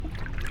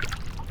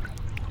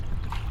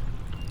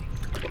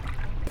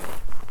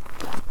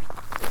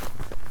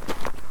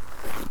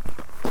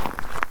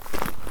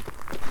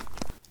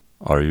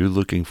Are you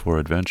looking for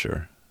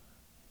adventure?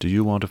 Do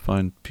you want to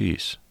find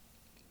peace?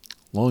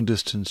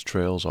 Long-distance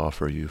trails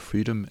offer you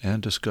freedom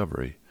and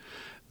discovery.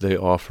 They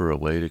offer a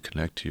way to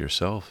connect to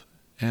yourself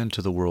and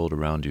to the world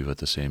around you at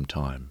the same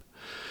time.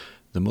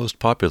 The most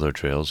popular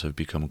trails have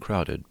become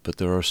crowded, but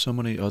there are so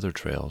many other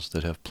trails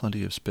that have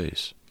plenty of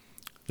space.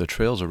 The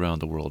Trails Around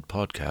the World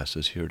podcast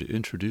is here to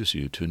introduce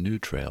you to new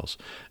trails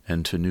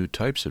and to new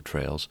types of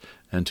trails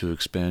and to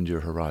expand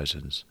your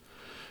horizons.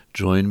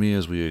 Join me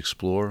as we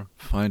explore,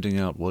 finding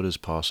out what is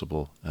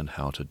possible and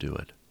how to do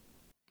it.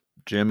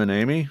 Jim and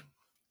Amy,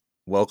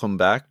 welcome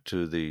back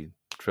to the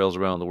Trails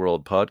Around the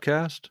World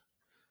podcast.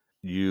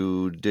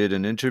 You did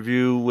an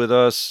interview with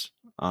us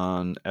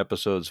on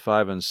episodes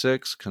 5 and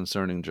 6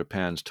 concerning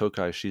Japan's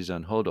Tokai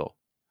Shizen Hodo.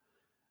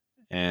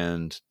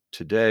 And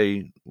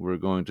today we're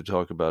going to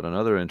talk about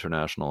another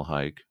international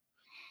hike,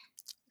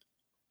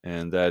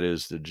 and that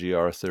is the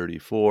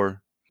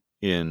GR34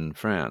 in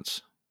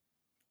France,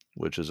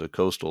 which is a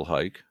coastal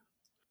hike.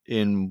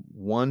 In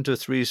 1 to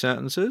 3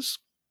 sentences,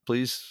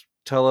 please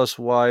tell us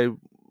why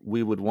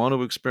we would want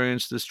to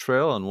experience this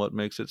trail and what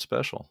makes it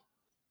special.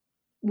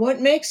 What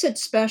makes it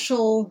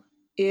special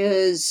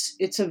is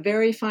it's a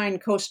very fine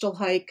coastal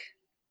hike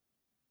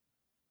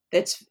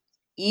that's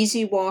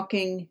easy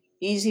walking,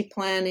 easy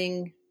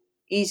planning,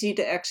 easy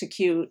to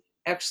execute,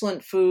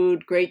 excellent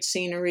food, great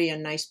scenery,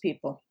 and nice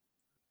people.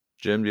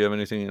 Jim, do you have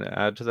anything to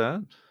add to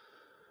that?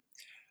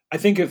 I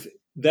think if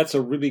that's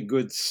a really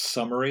good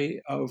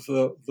summary of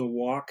the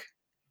walk.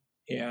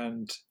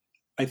 And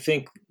I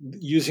think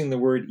using the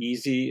word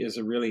easy is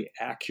a really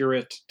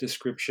accurate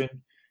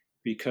description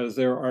because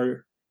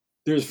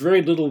there's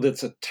very little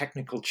that's a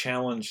technical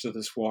challenge to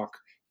this walk.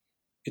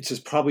 It's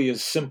probably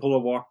as simple a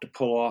walk to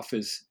pull off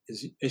as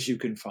you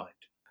can find.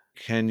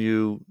 Can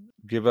you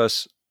give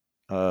us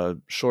a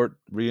short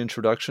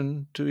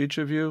reintroduction to each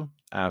of you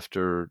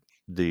after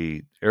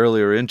the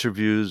earlier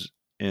interviews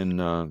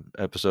in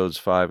episodes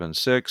 5 and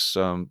 6?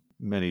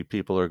 Many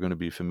people are going to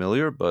be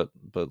familiar, but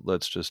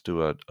let's just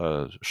do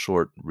a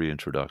short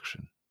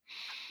reintroduction.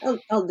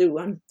 I'll do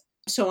one.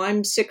 So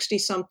I'm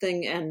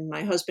 60-something and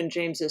my husband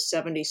James is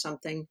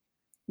 70-something.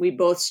 We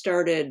both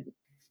started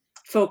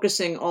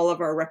focusing all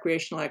of our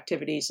recreational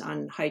activities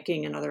on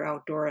hiking and other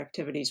outdoor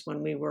activities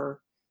when we were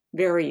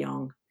very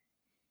young.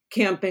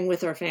 Camping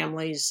with our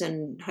families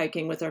and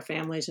hiking with our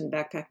families and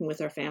backpacking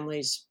with our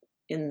families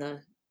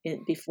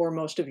before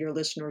most of your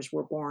listeners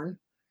were born.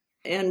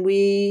 And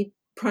we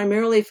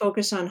primarily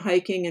focus on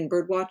hiking and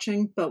bird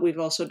watching, but we've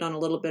also done a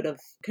little bit of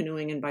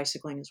canoeing and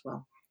bicycling as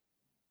well.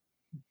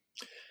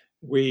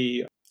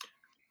 We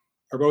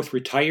are both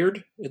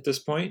retired at this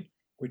point,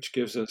 which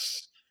gives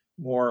us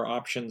more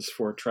options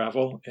for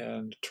travel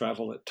and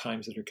travel at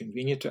times that are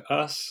convenient to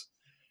us.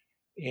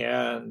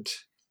 And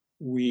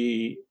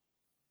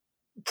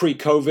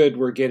pre-COVID,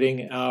 we're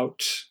getting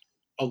out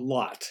a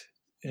lot,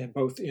 and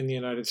both in the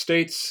United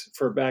States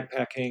for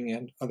backpacking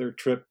and other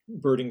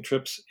birding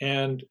trips,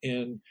 and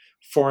in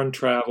foreign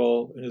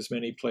travel in as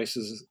many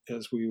places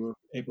as we were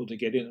able to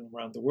get in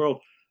around the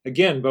world.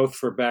 Again, both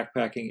for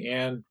backpacking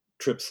and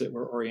trips that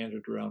were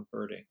oriented around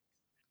birding.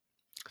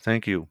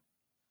 Thank you.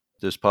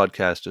 This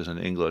podcast is in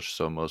English,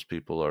 so most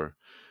people are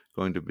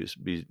going to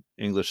be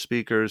English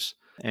speakers,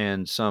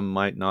 and some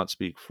might not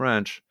speak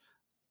French.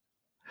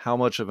 How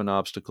much of an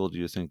obstacle do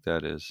you think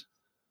that is?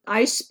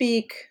 I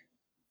speak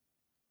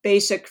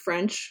basic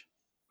French,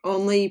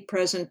 only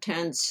present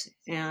tense,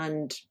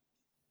 and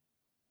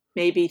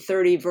maybe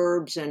 30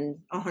 verbs and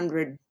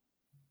 100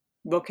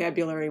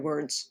 vocabulary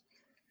words.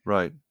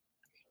 Right.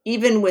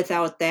 Even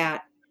without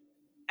that,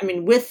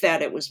 with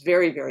that, it was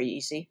very, very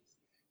easy.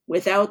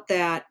 Without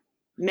that,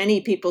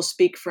 many people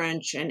speak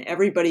French, and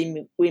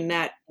everybody we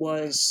met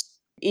was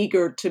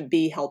eager to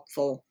be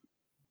helpful.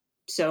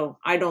 So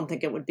I don't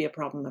think it would be a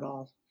problem at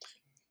all.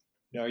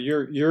 Now,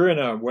 you're in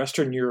a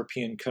Western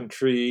European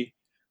country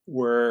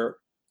where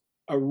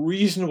a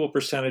reasonable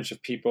percentage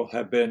of people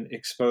have been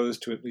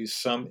exposed to at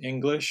least some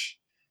English,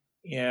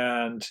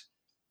 and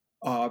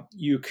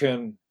you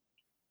can,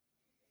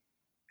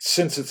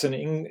 since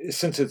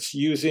it's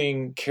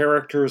using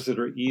characters that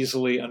are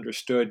easily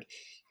understood,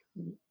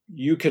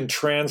 you can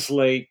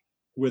translate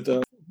with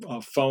a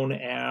phone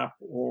app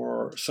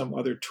or some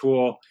other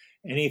tool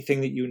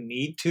anything that you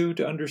need to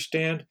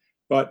understand,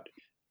 but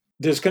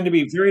there's going to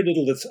be very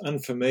little that's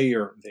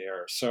unfamiliar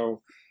there.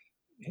 So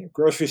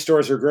grocery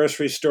stores are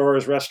grocery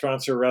stores,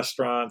 restaurants are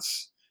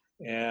restaurants,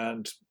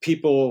 and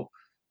people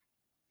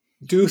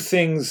do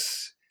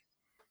things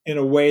in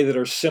a way that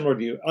are similar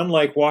to you.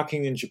 Unlike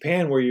walking in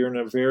Japan, where you're in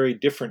a very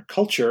different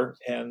culture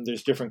and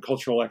there's different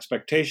cultural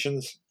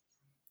expectations,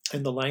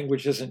 and the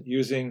language isn't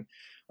using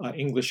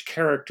English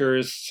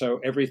characters, so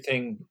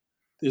everything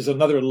is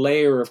another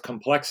layer of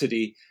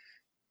complexity.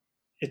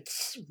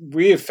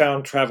 We have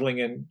found traveling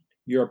in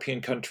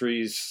European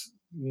countries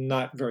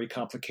not very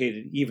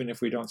complicated, even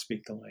if we don't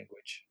speak the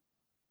language.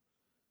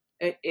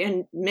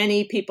 And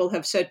many people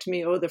have said to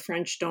me, "Oh, the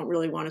French don't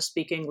really want to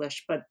speak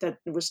English," but that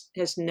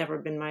has never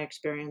been my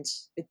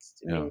experience.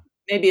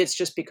 Maybe it's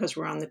just because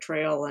we're on the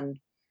trail and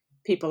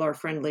people are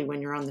friendly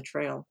when you're on the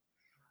trail.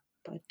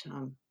 But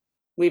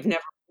we've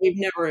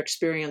never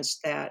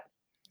experienced that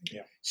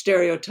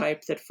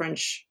stereotype that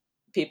French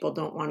people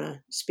don't want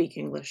to speak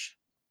English.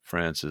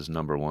 France is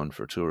number one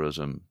for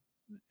tourism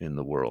in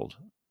the world,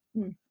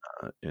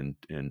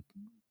 in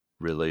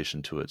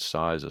relation to its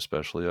size,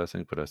 especially, I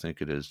think, but I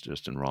think it is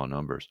just in raw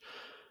numbers.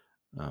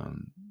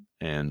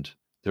 And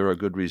there are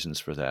good reasons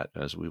for that,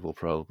 as we will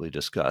probably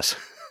discuss.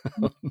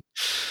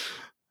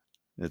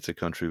 It's a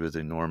country with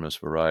enormous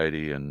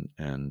variety, and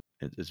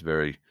it's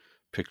very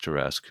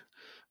picturesque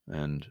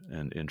and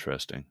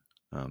interesting,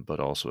 but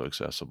also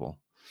accessible.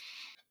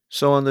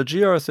 So on the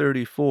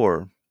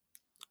GR34,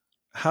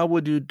 how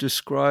would you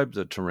describe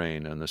the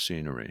terrain and the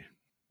scenery?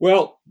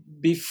 Well,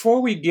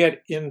 before we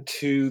get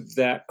into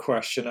that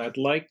question, I'd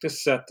like to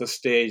set the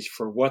stage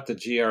for what the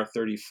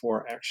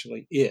GR34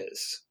 actually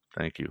is.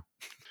 Thank you.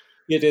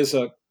 It is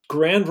a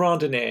Grande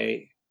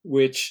Randonnée,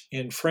 which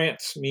in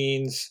France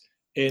means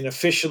an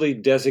officially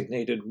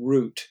designated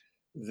route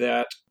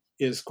that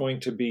is going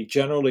to be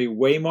generally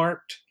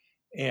waymarked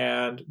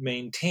and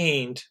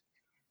maintained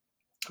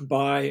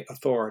by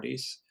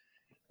authorities.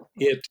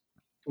 It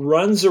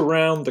runs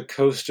around the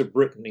coast of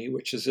Brittany,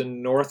 which is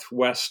in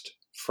northwest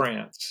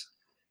France,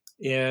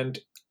 and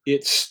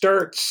it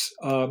starts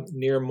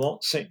near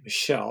Mont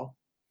Saint-Michel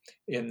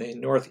in the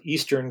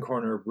northeastern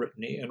corner of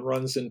Brittany and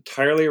runs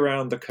entirely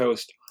around the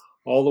coast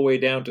all the way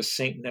down to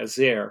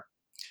Saint-Nazaire.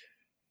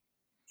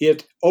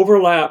 It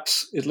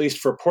overlaps, at least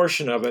for a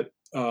portion of it,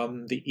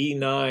 the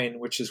E9,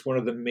 which is one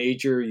of the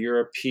major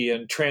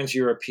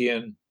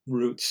trans-European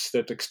routes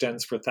that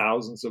extends for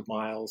thousands of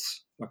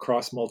miles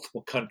across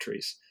multiple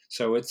countries.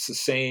 So it's the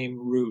same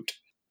route.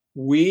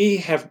 We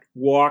have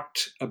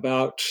walked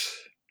about,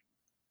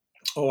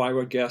 I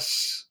would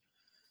guess,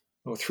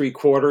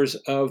 3/4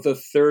 of the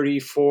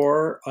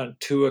 34 on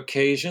 2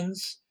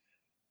 occasions.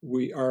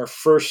 Our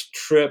first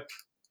trip,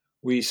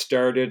 we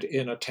started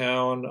in a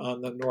town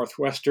on the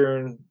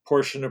northwestern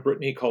portion of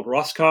Brittany called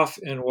Roscoff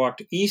and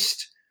walked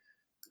east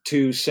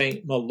to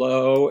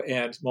Saint-Malo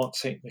and Mont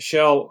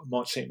Saint-Michel.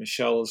 Mont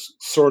Saint-Michel is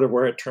sort of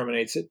where it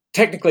terminates.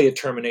 Technically, it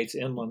terminates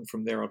inland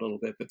from there a little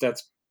bit, but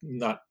that's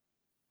not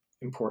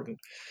important.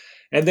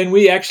 And then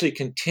we actually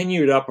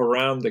continued up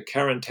around the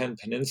Carentan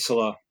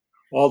Peninsula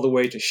all the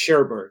way to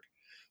Cherbourg.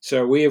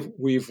 So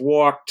we've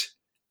walked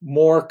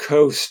more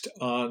coast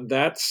on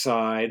that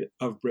side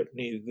of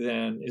Brittany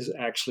than is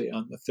actually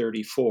on the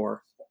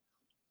 34.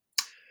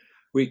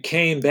 We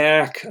came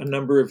back a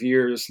number of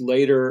years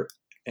later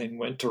and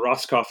went to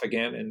Roscoff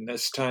again, and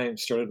this time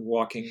started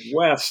walking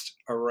west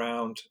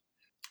around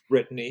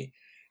Brittany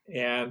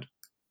and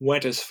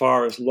went as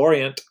far as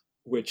Lorient,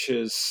 which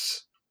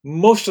is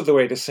most of the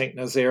way to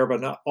Saint-Nazaire, but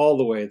not all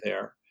the way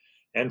there.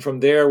 And from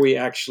there, we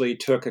actually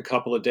took a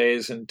couple of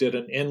days and did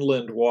an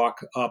inland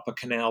walk up a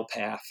canal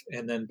path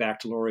and then back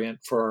to Lorient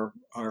for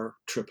our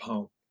trip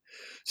home.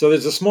 So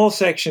there's a small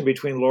section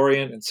between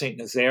Lorient and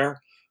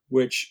Saint-Nazaire,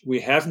 which we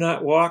have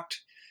not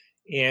walked.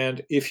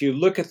 And if you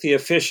look at the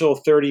official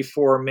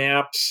 34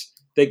 maps,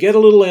 they get a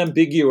little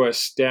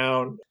ambiguous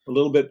down a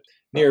little bit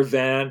near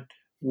Vannes,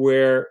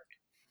 where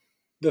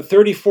the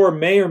 34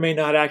 may or may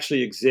not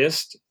actually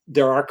exist.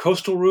 There are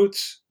coastal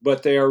routes,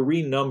 but they are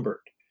renumbered.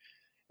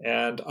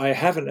 And I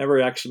haven't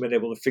ever actually been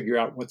able to figure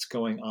out what's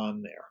going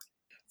on there.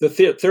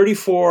 The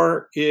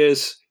 34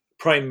 is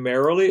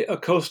primarily a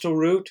coastal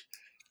route,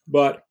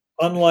 but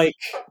unlike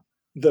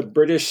the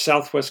British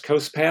Southwest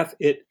Coast Path,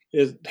 it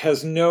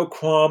has no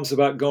qualms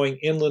about going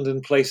inland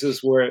in places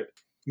where it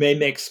may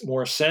make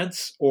more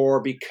sense,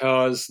 or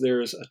because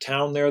there's a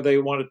town there they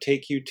want to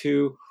take you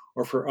to,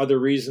 or for other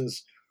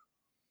reasons.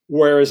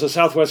 Whereas a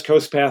Southwest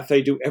Coast Path,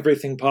 they do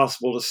everything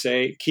possible to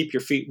say, keep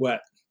your feet wet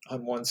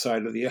on one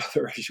side or the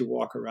other as you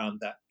walk around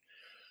that.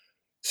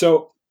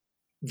 So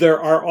there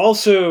are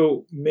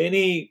also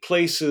many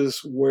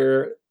places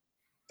where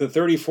the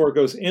 34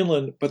 goes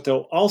inland, but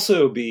there'll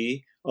also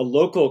be a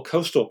local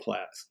coastal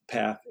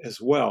path as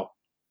well.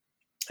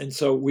 And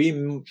so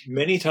we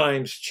many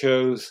times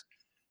chose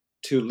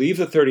to leave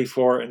the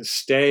 34 and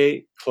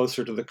stay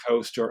closer to the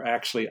coast or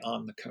actually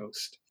on the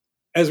coast.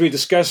 As we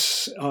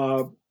discuss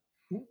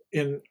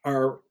in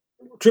our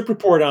trip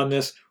report on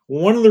this,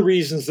 one of the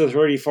reasons the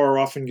 34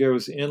 often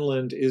goes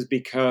inland is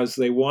because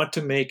they want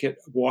to make it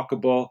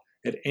walkable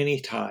at any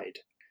tide.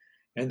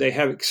 And they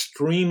have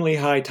extremely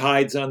high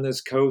tides on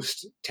this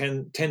coast,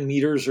 10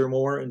 meters or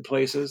more in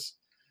places.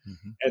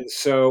 Mm-hmm. And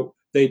so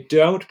they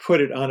don't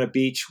put it on a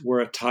beach where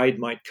a tide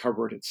might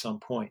cover it at some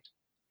point.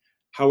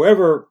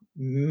 However,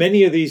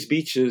 many of these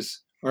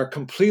beaches are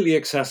completely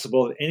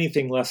accessible at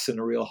anything less than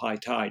a real high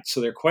tide.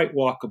 So they're quite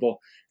walkable,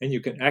 and you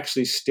can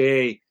actually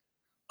stay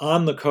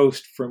on the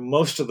coast for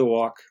most of the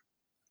walk,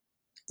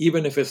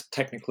 even if it's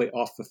technically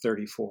off the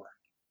 34.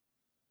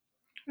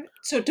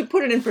 So to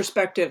put it in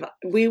perspective,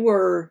 we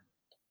were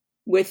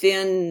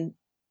within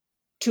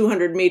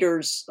 200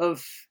 meters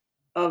of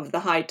the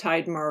high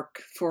tide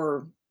mark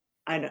for,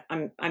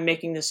 I'm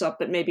making this up,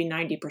 but maybe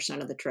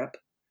 90% of the trip.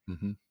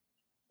 Mm-hmm.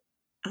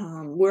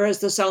 Whereas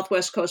the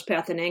Southwest Coast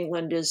Path in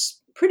England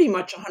is pretty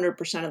much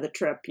 100% of the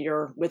trip.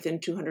 You're within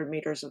 200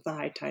 meters of the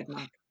high tide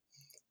mark.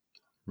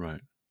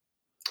 Right.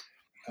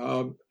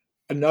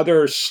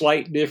 Another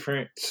slight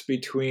difference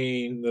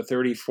between the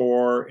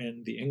 34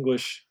 and the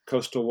English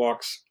coastal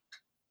walks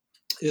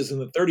is in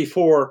the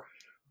 34,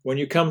 when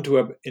you come to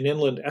an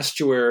inland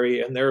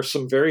estuary, and there are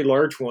some very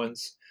large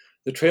ones,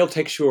 the trail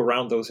takes you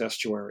around those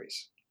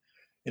estuaries.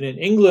 And in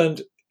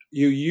England,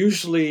 you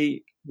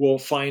usually will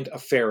find a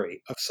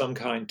ferry of some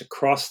kind to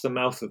cross the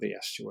mouth of the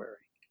estuary.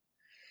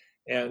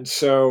 And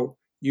so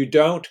you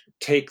don't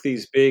take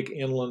these big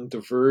inland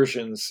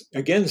diversions,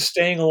 again,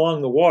 staying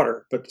along the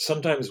water, but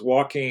sometimes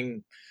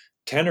walking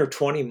 10 or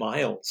 20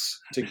 miles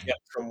to get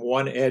from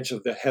one edge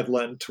of the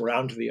headland to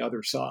around to the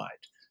other side.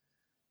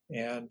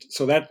 And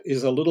so that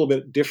is a little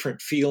bit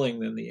different feeling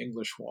than the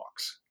English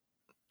walks.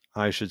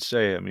 I should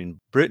say, I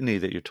mean, Brittany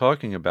that you're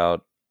talking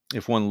about,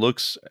 if one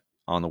looks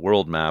on the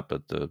world map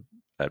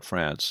at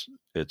France,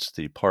 it's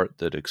the part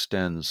that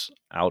extends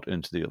out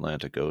into the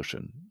Atlantic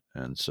Ocean.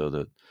 And so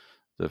the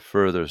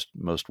furthest,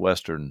 most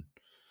western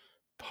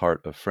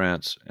part of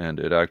France, and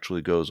it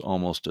actually goes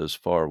almost as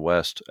far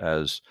west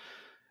as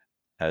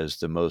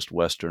the most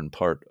western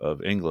part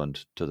of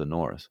England to the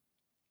north.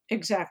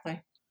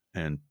 Exactly.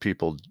 And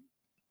people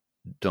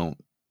don't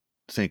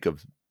think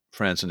of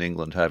France and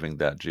England having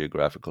that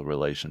geographical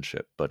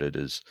relationship, but it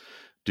is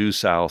due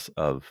south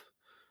of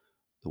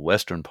the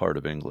western part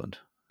of England.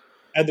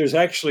 And there's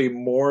actually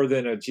more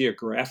than a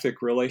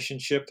geographic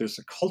relationship. There's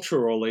a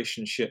cultural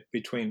relationship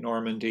between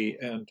Normandy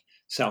and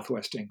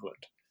southwest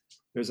England.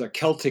 There's a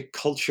Celtic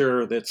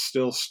culture that's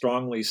still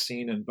strongly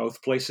seen in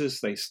both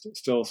places.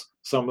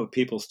 Some of the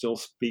people still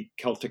speak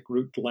Celtic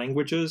root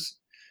languages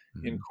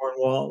in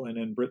Cornwall and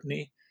in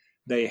Brittany.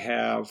 They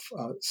have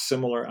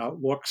similar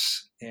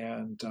outlooks,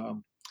 and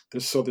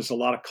there's a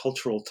lot of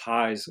cultural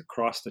ties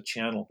across the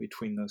channel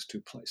between those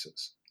two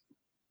places.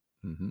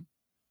 Mm-hmm.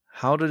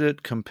 How did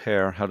it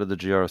compare? How did the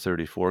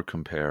GR34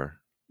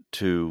 compare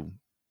to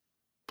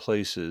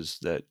places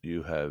that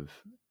you have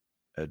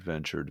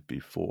adventured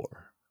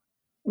before?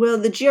 Well,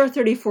 the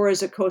GR34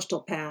 is a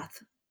coastal path.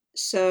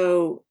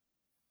 So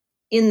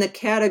in the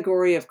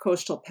category of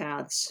coastal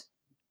paths,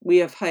 we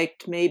have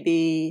hiked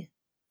maybe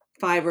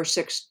 5 or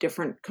 6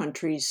 different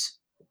countries,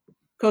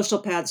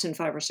 coastal paths in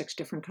 5 or 6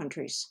 different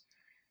countries.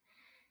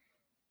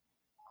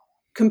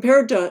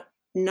 Compared to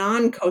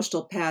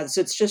non-coastal paths,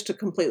 it's just a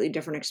completely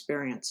different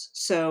experience.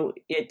 So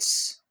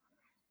it's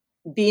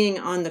being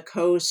on the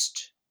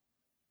coast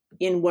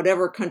in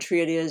whatever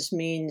country it is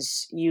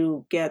means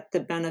you get the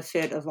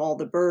benefit of all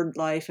the bird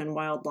life and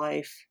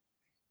wildlife.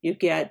 You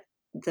get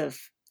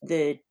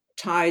the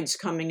tides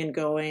coming and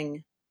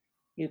going.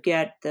 You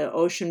get the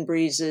ocean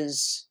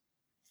breezes.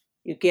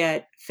 You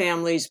get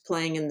families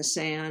playing in the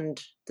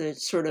sand, the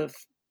sort of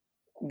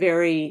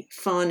very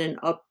fun and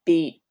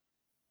upbeat,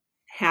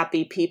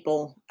 happy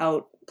people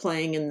out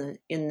playing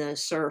in the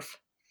surf.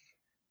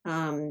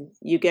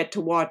 You get to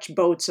watch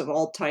boats of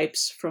all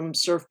types, from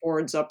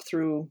surfboards up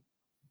through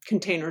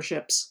container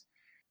ships.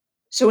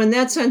 So in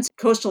that sense,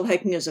 coastal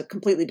hiking is a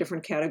completely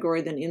different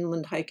category than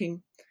inland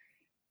hiking.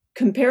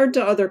 Compared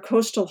to other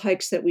coastal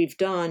hikes that we've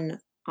done,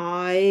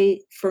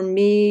 for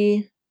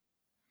me,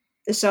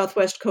 the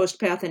Southwest Coast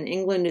Path in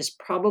England is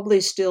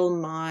probably still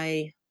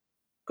my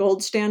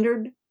gold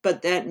standard,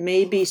 but that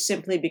may be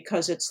simply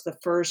because it's the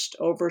first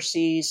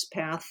overseas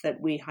path that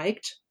we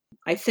hiked.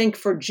 I think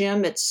for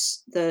Jim,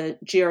 the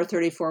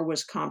GR34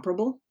 was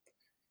comparable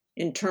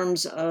in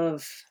terms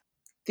of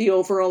the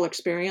overall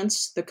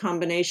experience, the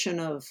combination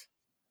of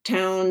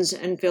towns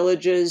and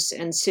villages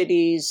and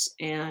cities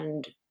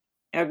and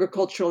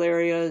agricultural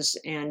areas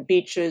and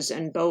beaches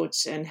and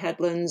boats and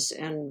headlands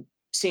and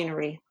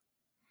scenery.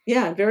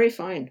 Yeah, very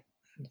fine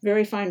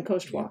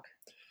coast walk.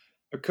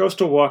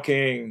 Coastal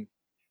walking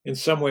in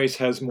some ways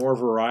has more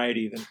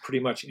variety than pretty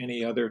much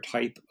any other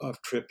type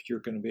of trip you're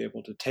going to be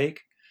able to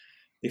take.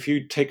 If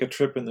you take a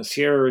trip in the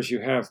Sierras, you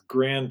have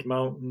grand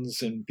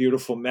mountains and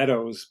beautiful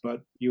meadows,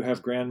 but you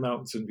have grand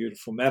mountains and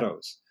beautiful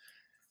meadows.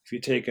 If you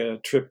take a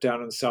trip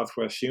down in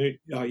southwest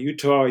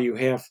Utah, you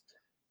have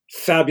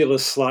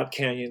fabulous slot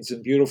canyons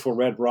and beautiful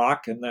red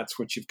rock, and that's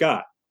what you've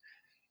got.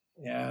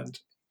 And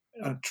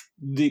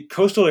the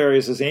coastal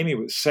areas, as Amy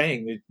was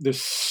saying,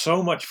 there's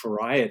so much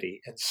variety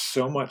and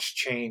so much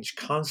change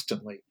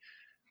constantly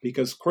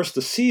because, of course,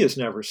 the sea is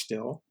never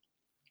still.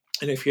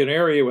 And if you're in an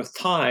area with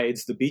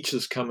tides, the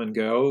beaches come and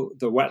go,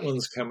 the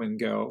wetlands come and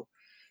go.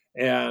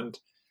 And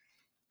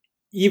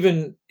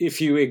even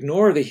if you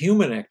ignore the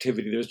human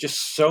activity, there's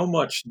just so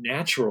much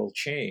natural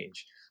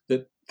change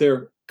that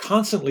they're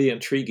constantly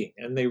intriguing,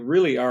 and they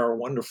really are a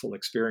wonderful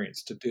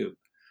experience to do.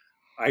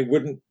 I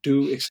wouldn't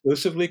do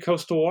exclusively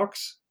coastal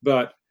walks,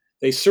 but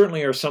they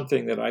certainly are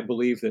something that I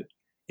believe that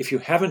if you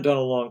haven't done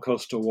a long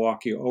coastal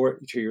walk, you owe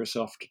it to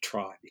yourself to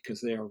try because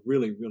they are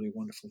really, really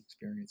wonderful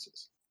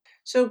experiences.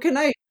 So can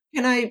I,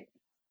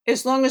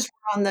 as long as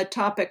we're on the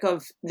topic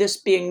of this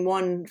being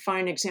one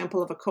fine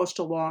example of a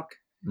coastal walk,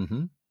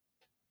 mm-hmm.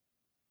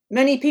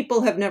 Many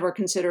people have never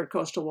considered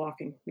coastal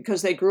walking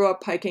because they grew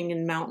up hiking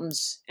in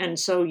mountains. And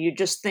so you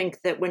just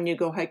think that when you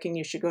go hiking,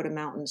 you should go to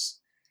mountains.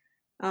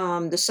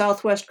 The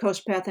Southwest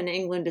Coast Path in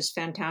England is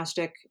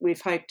fantastic.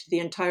 We've hiked the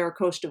entire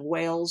coast of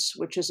Wales,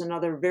 which is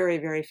another very,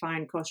 very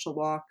fine coastal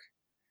walk.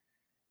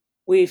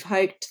 We've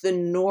hiked the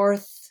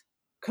north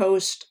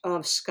coast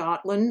of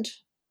Scotland,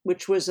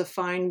 which was a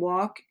fine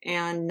walk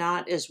and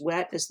not as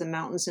wet as the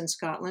mountains in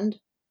Scotland.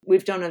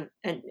 We've done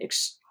an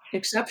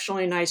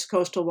exceptionally nice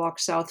coastal walk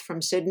south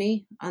from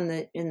Sydney in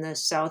the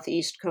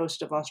southeast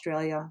coast of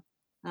Australia.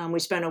 We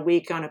spent a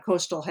week on a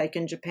coastal hike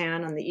in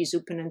Japan on the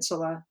Izu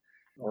Peninsula.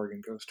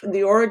 Oregon Coast Trail.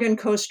 The Oregon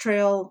Coast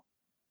Trail.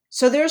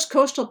 So there's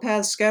coastal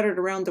paths scattered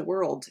around the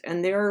world,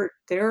 and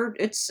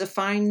it's a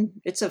fine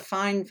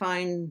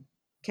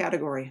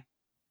category.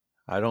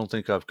 I don't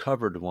think I've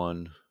covered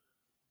one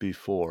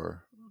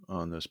before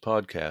on this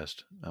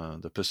podcast.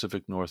 The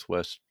Pacific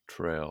Northwest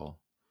Trail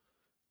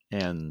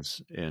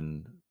ends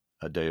in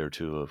a day or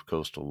two of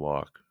coastal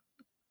walk,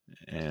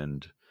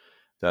 and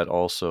that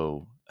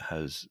also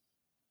has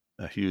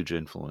a huge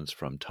influence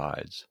from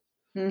tides.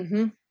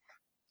 Mm-hmm.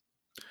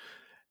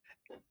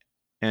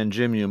 And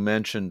Jim, you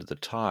mentioned the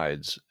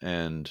tides,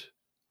 and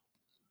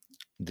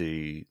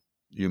you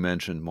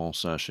mentioned Mont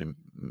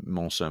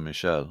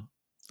Saint-Michel.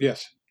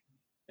 Yes.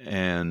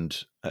 And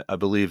I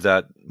believe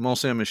that Mont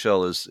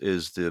Saint-Michel is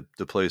the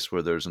place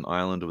where there's an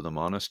island with a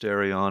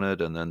monastery on it,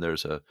 and then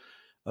there's a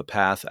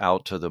path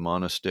out to the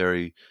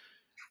monastery,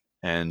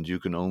 and you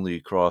can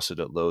only cross it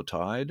at low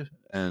tide.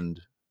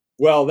 And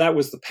well, that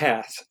was the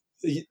path.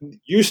 It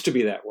used to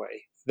be that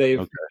way. They've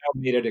now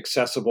made it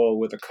accessible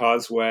with a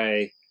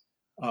causeway,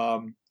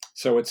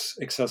 so it's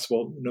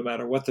accessible no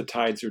matter what the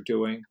tides are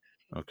doing.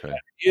 Okay,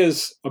 it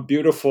is a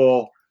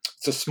beautiful.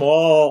 It's a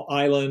small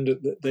island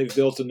that they've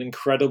built an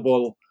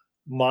incredible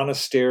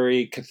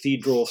monastery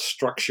cathedral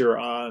structure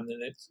on,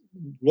 and it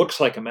looks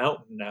like a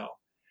mountain now.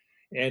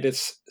 And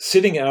it's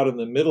sitting out in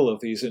the middle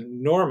of these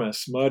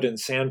enormous mud and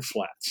sand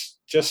flats,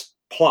 just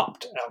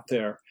plopped out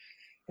there.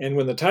 And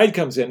when the tide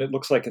comes in, it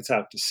looks like it's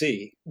out to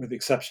sea, with the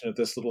exception of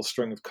this little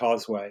string of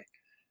causeway.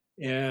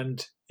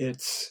 And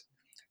it's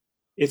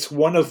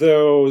one of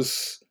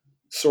those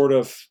sort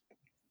of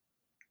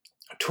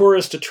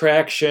tourist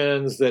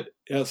attractions that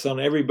is on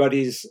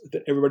everybody's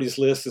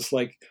list. It's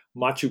like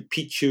Machu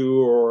Picchu,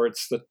 or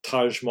it's the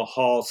Taj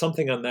Mahal,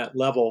 something on that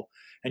level.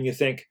 And you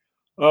think,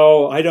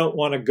 oh, I don't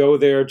want to go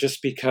there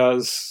just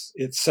because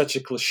it's such a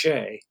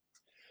cliche.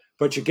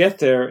 But you get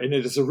there, and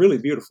it is a really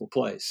beautiful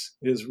place.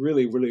 It is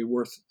really, really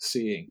worth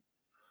seeing.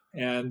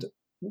 And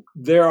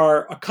there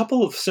are a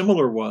couple of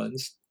similar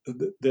ones,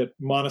 that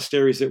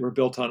monasteries that were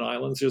built on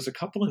islands. There's a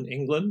couple in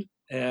England,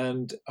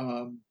 and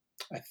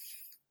I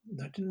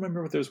didn't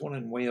remember if there's one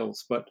in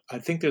Wales, but I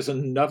think there's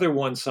another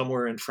one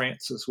somewhere in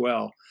France as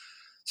well.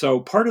 So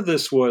part of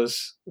this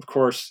was, of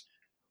course,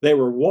 they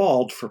were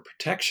walled for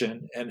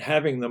protection, and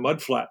having the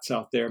mudflats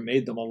out there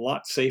made them a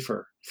lot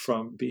safer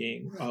from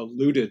being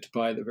looted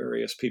by the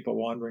various people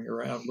wandering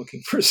around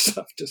looking for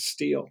stuff to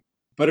steal.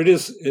 But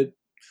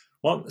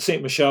well,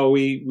 Saint Michel,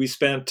 we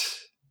spent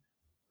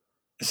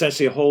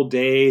essentially a whole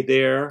day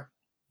there,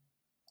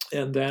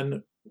 and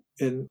then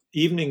an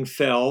evening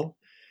fell,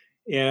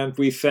 and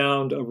we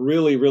found a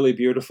really, really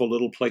beautiful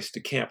little place to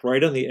camp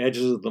right on the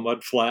edges of the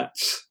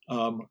mudflats,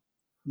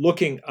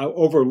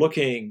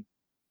 overlooking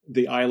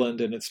the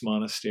island and its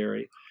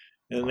monastery.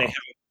 And they have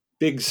a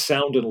big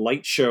sound and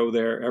light show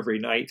there every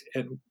night,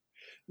 and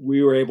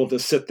we were able to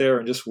sit there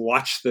and just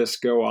watch this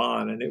go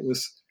on. And it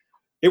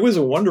was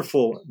a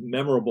wonderful,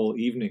 memorable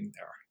evening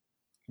there.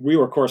 We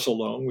were, of course,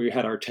 alone. We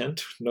had our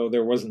tent. No,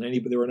 there wasn't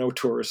anybody. There were no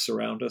tourists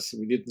around us.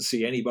 We didn't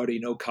see anybody,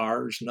 no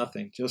cars,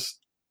 nothing. Just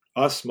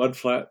us,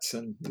 mudflats,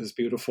 and this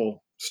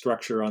beautiful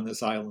structure on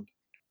this island.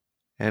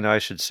 And I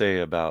should say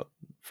about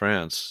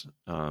France,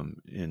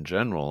 in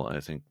general, I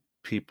think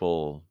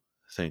people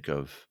think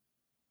of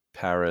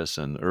Paris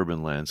and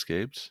urban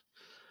landscapes,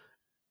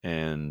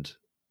 and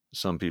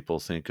some people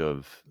think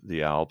of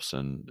the Alps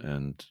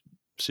and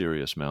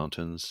serious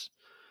mountains.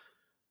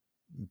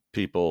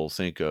 People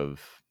think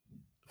of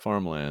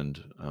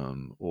farmland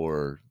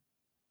or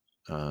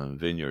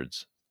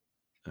vineyards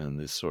and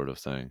this sort of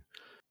thing.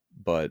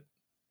 But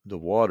the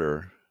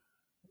water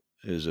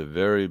is a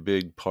very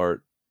big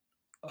part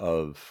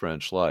of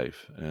French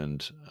life.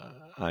 And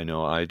I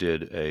know I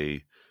did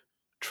a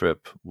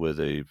trip with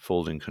a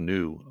folding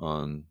canoe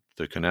on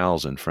the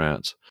canals in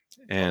France,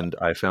 and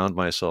I found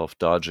myself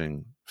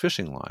dodging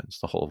fishing lines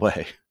the whole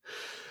way.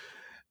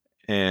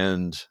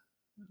 And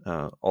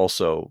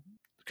also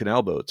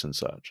canal boats and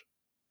such.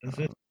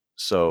 Mm-hmm.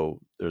 So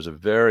there's a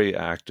very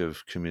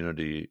active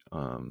community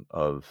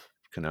of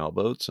canal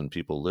boats and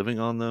people living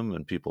on them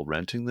and people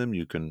renting them.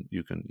 You can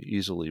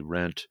easily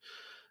rent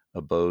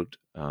a boat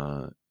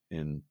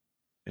in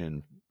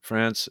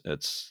France.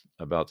 It's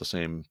about the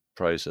same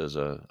price as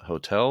a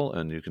hotel,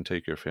 and you can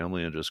take your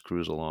family and just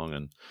cruise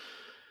along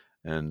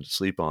and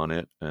sleep on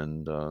it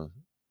and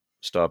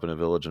stop in a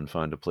village and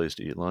find a place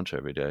to eat lunch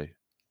every day.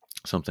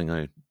 Something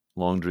I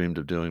long dreamed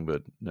of doing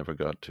but never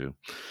got to.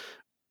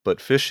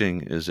 But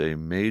fishing is a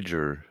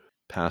major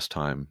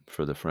pastime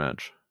for the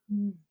French.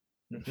 Mhm.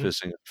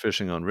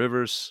 Fishing on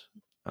rivers,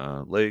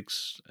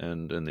 lakes,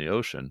 and in the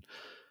ocean.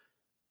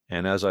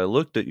 And as I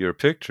looked at your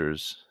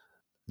pictures,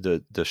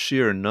 the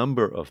sheer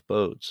number of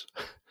boats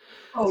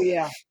Oh,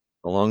 yeah.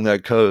 along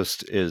that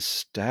coast is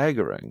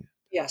staggering.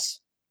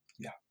 Yes.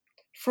 Yeah.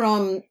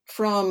 From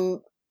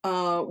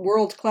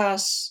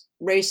world-class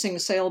racing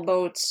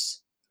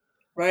sailboats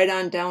right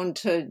on down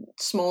to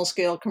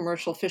small-scale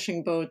commercial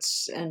fishing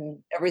boats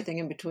and everything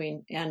in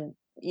between. And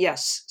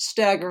yes,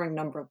 staggering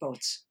number of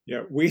boats.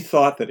 Yeah, we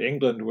thought that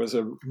England was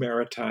a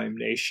maritime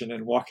nation,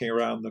 and walking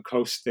around the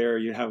coast there,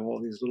 you have all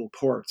these little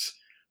ports.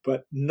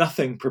 But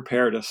nothing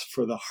prepared us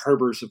for the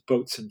harbors of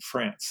boats in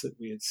France that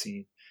we had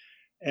seen.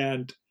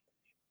 And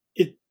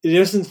it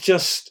isn't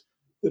just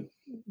the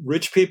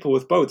rich people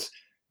with boats.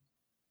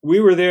 We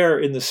were there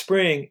in the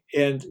spring,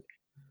 and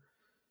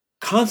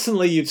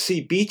constantly you'd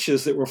see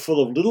beaches that were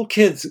full of little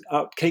kids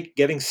out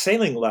getting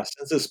sailing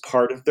lessons as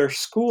part of their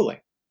schooling.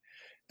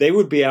 They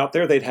would be out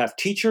there, they'd have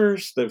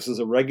teachers, this was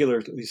a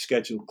regularly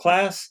scheduled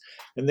class,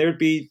 and there'd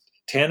be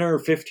 10 or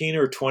 15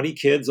 or 20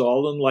 kids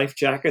all in life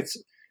jackets.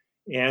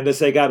 And as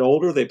they got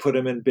older, they put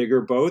them in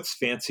bigger boats,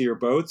 fancier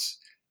boats.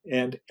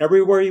 And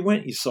everywhere you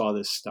went, you saw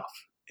this stuff.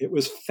 It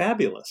was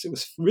fabulous. It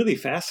was really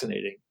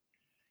fascinating.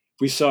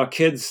 We saw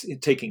kids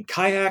taking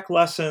kayak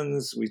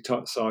lessons. We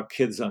saw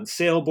kids on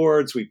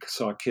sailboards. We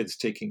saw kids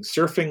taking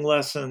surfing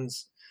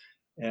lessons.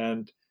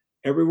 And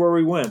everywhere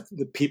we went,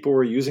 the people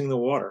were using the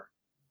water.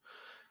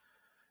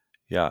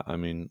 Yeah, I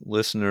mean,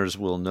 listeners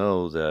will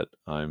know that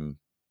I'm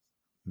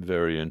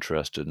very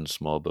interested in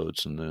small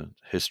boats and the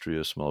history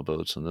of small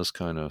boats and this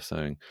kind of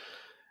thing.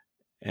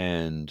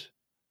 And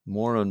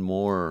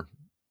more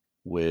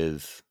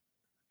with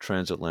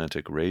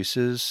transatlantic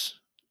races,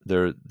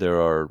 there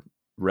are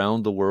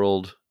round the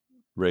world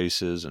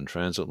races and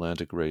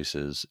transatlantic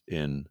races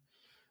in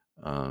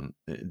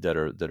that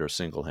are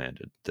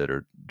single-handed, that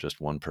are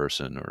just one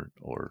person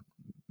or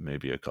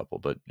maybe a couple,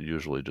 but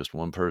usually just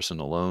one person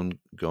alone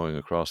going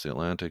across the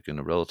Atlantic in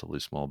a relatively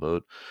small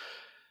boat.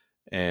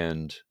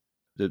 And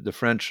the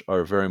French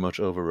are very much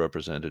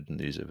overrepresented in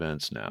these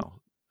events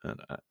now. And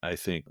I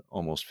think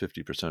almost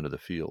 50% of the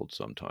field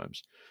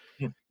sometimes.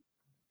 Hmm.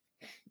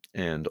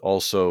 And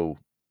also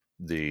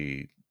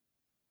the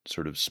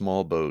sort of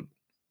small boat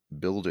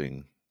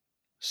building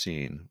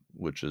scene,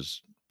 which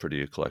is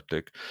pretty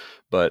eclectic.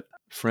 But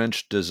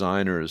French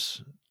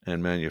designers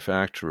and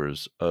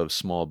manufacturers of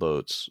small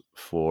boats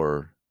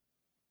for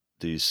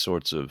these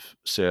sorts of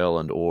sail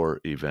and oar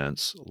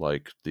events,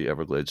 like the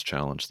Everglades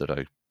Challenge that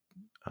I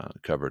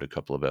covered a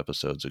couple of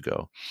episodes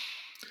ago,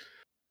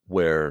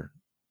 where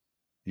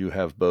you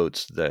have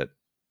boats that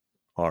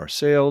are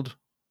sailed,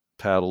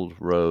 paddled,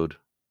 rowed,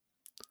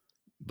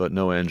 but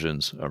no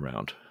engines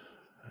around.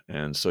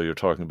 And so you're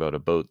talking about a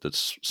boat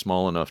that's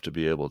small enough to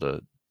be able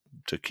to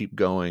keep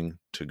going,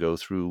 to go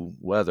through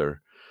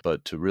weather,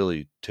 but to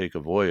really take a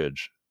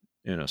voyage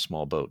in a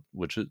small boat,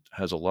 which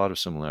has a lot of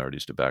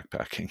similarities to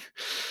backpacking.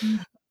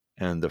 Mm.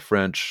 And the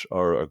French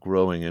are a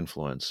growing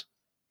influence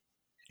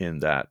in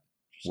that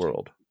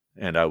world.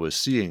 And I was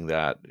seeing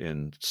that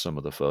in some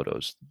of the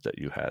photos that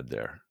you had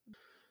there.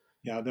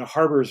 Yeah, the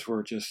harbors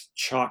were just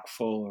chock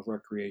full of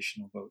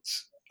recreational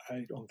boats.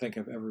 I don't think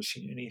I've ever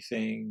seen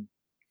anything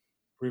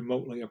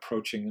remotely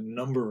approaching a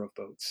number of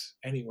boats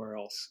anywhere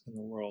else in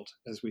the world,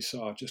 as we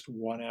saw just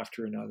one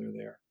after another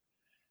there.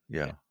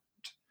 Yeah. And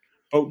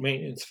boat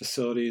maintenance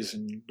facilities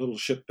and little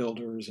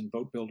shipbuilders and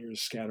boat builders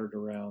scattered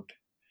around.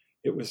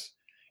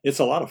 It's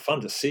a lot of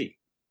fun to see.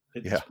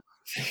 It's Yeah.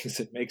 things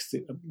that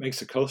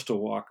makes a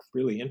coastal walk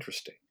really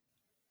interesting.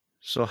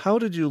 So how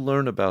did you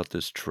learn about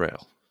this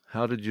trail?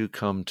 How did you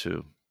come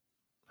to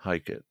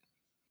hike it?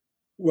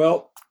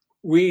 Well,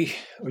 you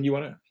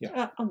want to?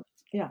 Yeah.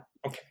 Yeah.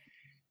 Okay.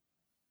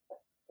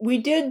 We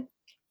did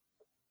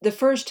the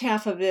first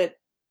half of it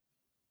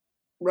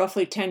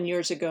roughly 10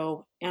 years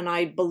ago, and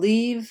I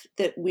believe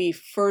that we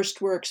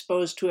first were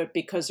exposed to it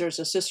because there's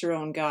a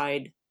Cicerone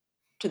guide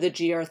to the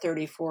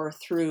GR34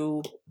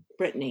 through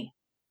Brittany.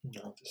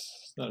 No,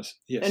 this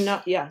is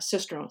not a, yes.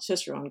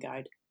 Cicerone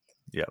guide.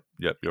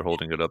 Yep, you're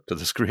holding it up to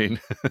the screen.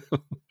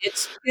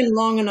 It's been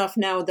long enough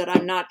now that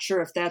I'm not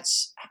sure if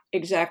that's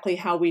exactly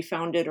how we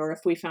found it or if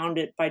we found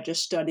it by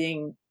just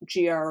studying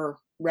GR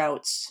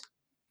routes.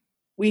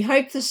 We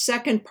hiked the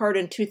second part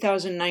in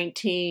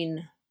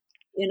 2019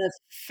 in a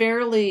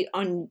fairly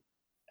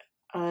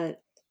a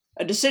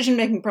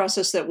decision-making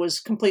process that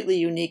was completely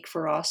unique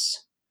for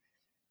us.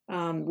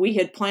 We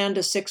had planned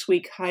a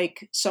 6-week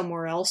hike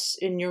somewhere else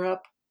in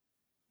Europe,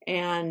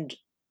 and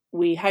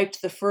we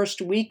hiked the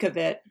first week of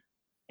it,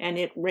 and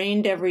it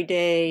rained every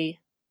day.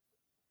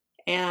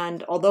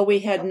 And although we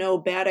had no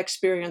bad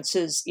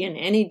experiences in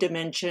any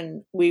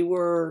dimension, we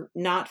were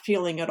not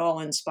feeling at all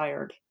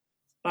inspired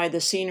by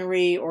the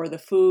scenery or the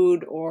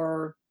food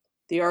or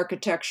the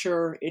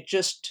architecture. It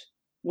just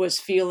was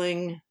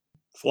feeling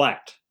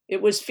flat.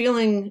 It was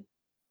feeling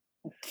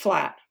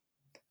flat,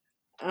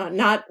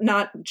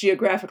 not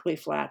geographically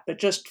flat, but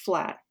just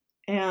flat.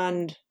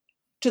 And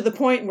to the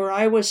point where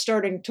I was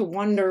starting to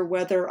wonder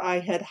whether I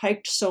had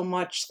hiked so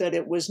much that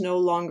it was no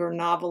longer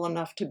novel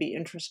enough to be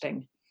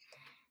interesting.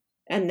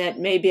 And that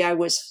maybe I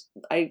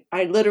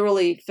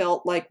literally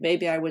felt like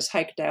maybe I was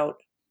hiked out.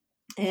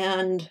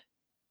 And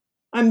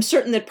I'm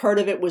certain that part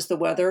of it was the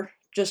weather.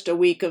 Just a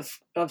week of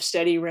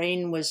steady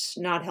rain was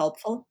not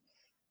helpful.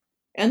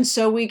 And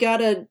so we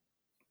got a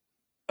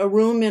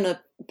room in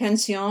a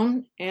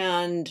pension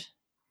and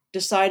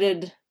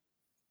decided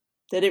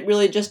that it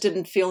really just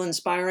didn't feel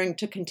inspiring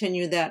to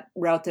continue that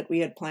route that we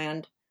had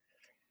planned.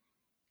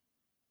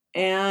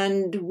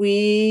 And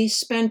we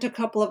spent a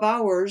couple of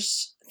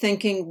hours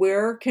thinking,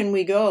 where can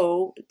we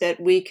go that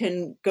we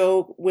can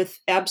go with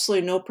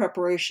absolutely no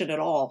preparation at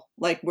all?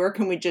 Like, where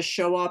can we just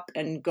show up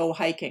and go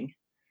hiking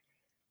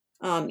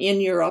in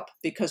Europe,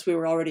 because we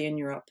were already in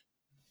Europe.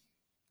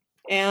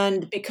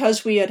 And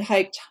because we had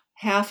hiked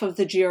half of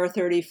the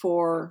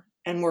GR34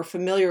 and were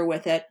familiar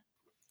with it,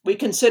 we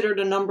considered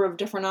a number of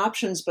different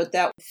options, but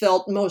that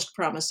felt most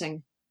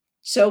promising.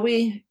 So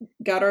we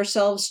got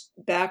ourselves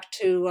back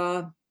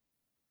to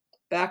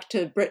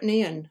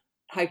Brittany and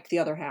hiked the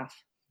other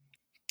half.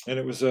 And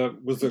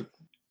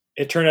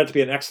it turned out to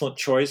be an excellent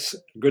choice,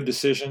 good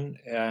decision,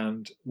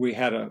 and we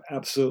had an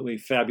absolutely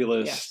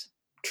fabulous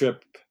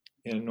trip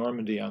in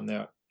Normandy on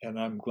that. And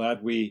I'm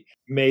glad we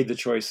made the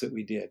choice that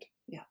we did.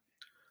 Yeah.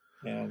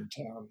 And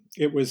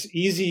it was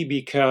easy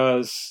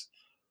because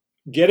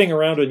getting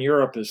around in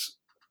Europe is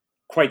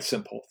quite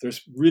simple.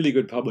 There's really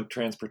good public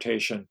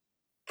transportation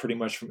pretty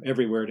much from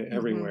everywhere to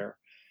everywhere.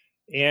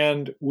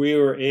 And we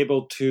were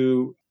able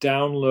to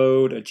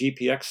download a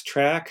GPX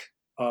track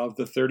of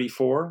the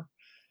 34.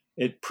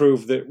 It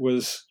proved that it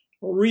was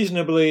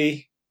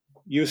reasonably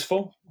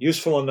useful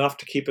enough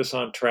to keep us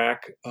on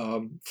track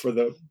for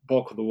the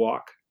bulk of the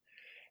walk.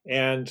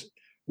 And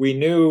we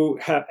knew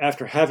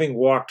after having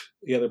walked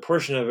the other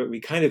portion of it, we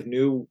kind of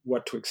knew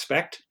what to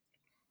expect.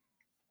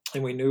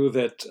 And we knew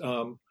that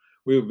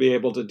we would be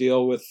able to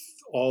deal with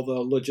all the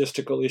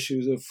logistical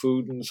issues of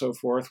food and so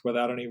forth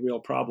without any real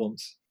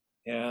problems.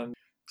 And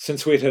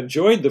since we'd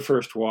enjoyed the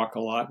first walk a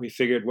lot, we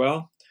figured,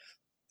 well,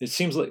 it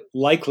seems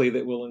likely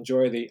that we'll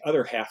enjoy the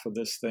other half of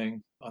this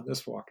thing on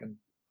this walk, and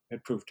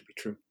it proved to be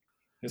true.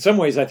 In some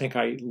ways, I think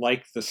I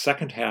liked the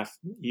second half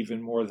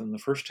even more than the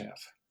first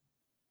half.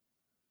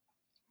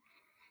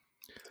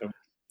 So,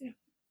 yeah.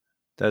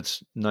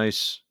 That's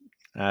nice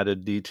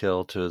added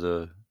detail to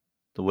the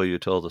way you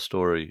tell the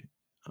story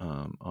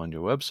on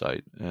your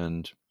website,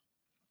 and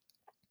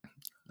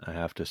I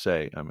have to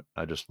say,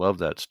 I just love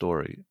that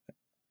story,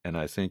 and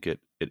I think it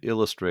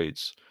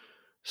illustrates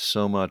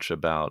so much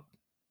about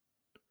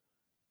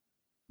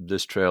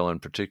this trail in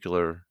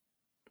particular,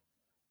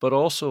 but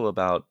also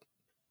about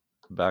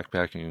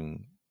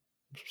backpacking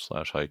 /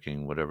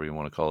 hiking, whatever you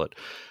want to call it,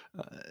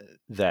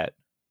 that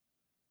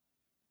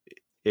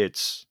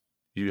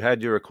you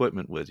had your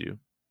equipment with you,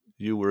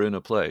 you were in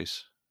a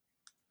place,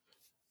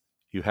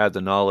 you had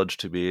the knowledge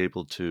to be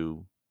able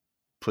to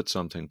put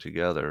something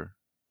together,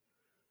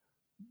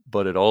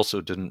 but it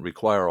also didn't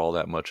require all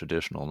that much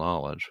additional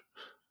knowledge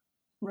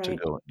to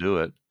go and do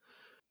it.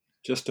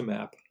 Just a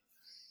map.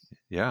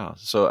 Yeah.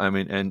 So, I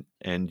mean,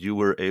 and you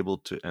were able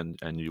to, and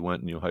you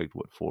went and you hiked,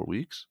 what, 4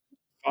 weeks?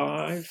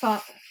 5.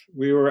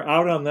 We were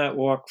out on that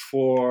walk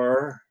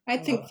for, I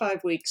think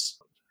 5 weeks.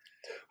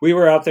 We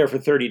were out there for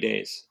 30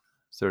 days.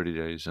 30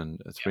 days and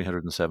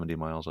 370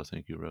 miles, I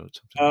think you wrote.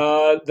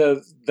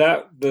 The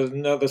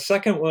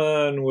second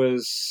one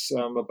was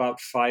about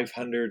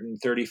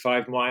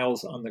 535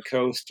 miles on the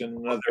coast and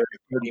another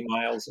 30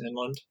 miles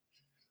inland.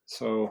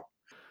 So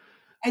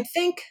I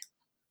think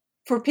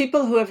for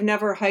people who have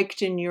never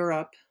hiked in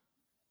Europe,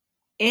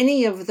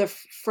 any of the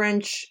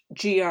French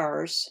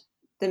GRs,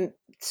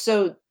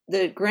 so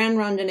the Grand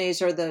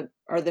Randonnées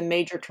are the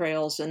major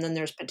trails, and then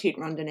there's Petite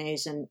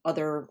Randonnées and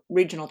other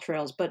regional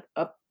trails. But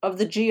of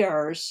the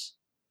GRs,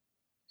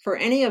 for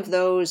any of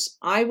those,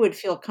 I would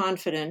feel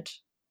confident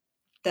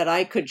that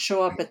I could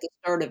show up at the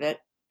start of it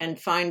and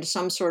find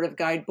some sort of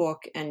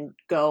guidebook and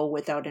go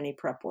without any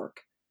prep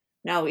work.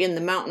 Now, in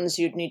the mountains,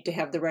 you'd need to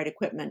have the right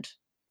equipment.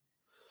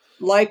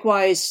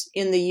 Likewise,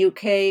 in the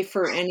UK,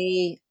 for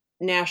any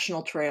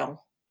national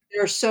trail,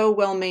 they're so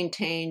well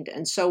maintained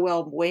and so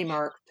well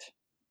waymarked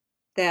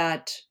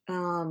that,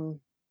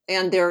 and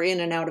they're in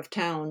and out of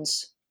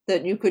towns,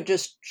 that you could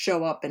just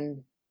show up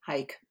and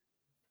hike.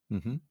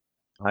 Mm-hmm.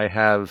 I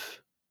have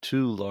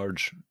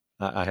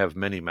I have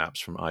many maps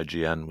from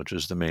IGN, which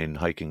is the main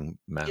hiking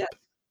map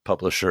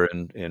publisher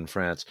in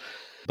France.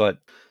 But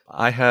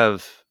I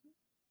have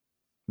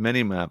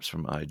many maps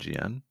from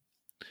IGN.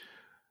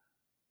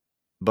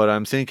 But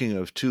I'm thinking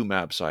of 2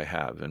 maps I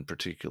have in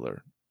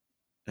particular.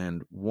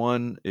 And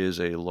one is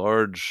a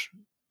large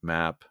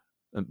map,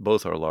 and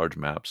both are large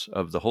maps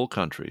of the whole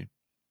country.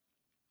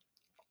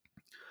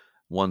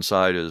 One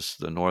side is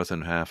the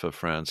northern half of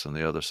France, and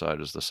the other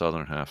side is the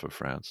southern half of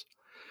France.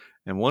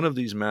 And one of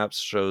these maps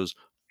shows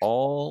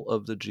all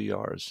of the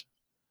GRs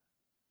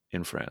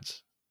in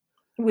France.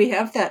 We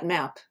have that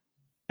map.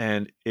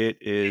 And it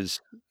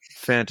is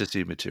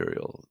fantasy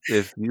material.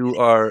 If you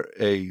are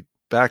a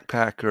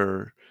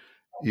backpacker,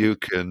 you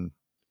can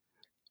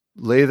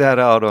lay that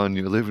out on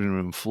your living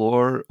room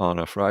floor on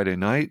a Friday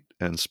night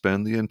and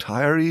spend the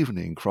entire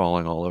evening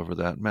crawling all over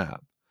that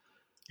map.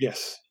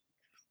 Yes.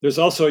 There's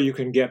also, you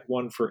can get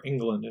one for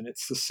England, and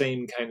it's the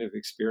same kind of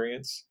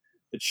experience.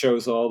 It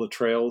shows all the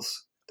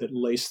trails that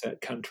lace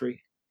that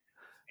country.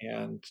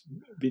 And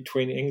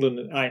between England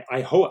and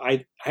I hope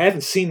I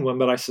haven't seen one,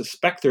 but I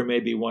suspect there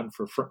may be one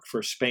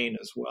for Spain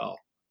as well.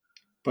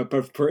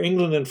 But for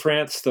England and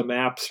France, the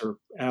maps are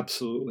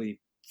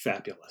absolutely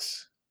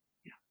fabulous.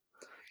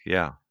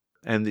 Yeah.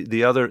 And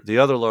the other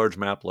large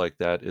map like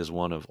that is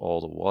one of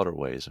all the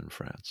waterways in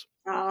France.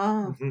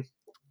 Mm-hmm.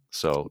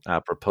 So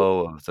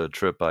apropos of the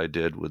trip I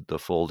did with the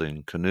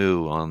folding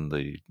canoe on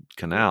the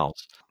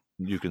canals,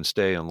 you can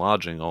stay in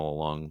lodging all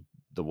along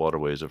the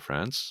waterways of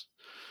France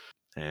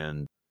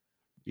and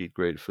eat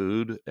great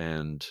food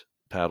and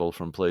paddle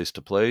from place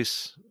to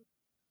place,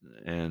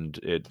 and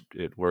it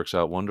works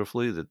out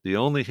wonderfully. The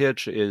only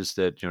hitch is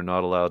that you're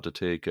not allowed to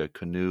take a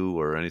canoe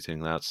or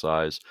anything that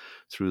size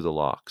through the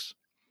locks.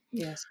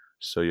 Yes.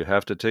 So you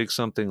have to take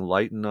something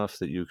light enough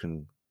that you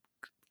can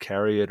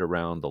carry it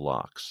around the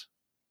locks.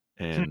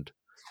 And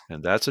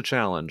that's a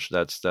challenge.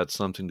 That's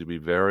something to be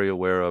very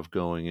aware of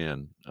going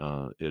in.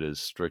 It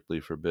is strictly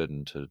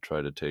forbidden to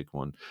try to take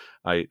one.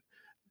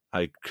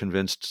 I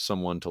convinced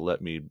someone to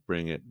let me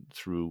bring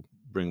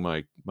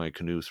my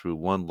canoe through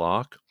one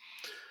lock,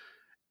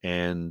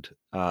 and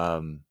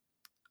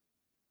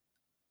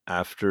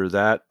after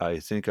that, I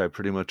think I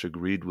pretty much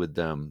agreed with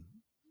them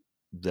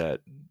that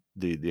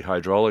the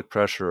hydraulic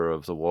pressure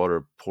of the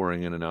water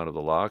pouring in and out of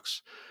the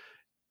locks,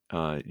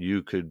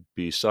 you could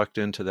be sucked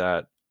into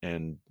that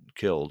and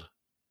killed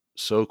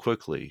so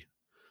quickly,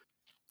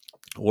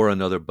 or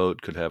another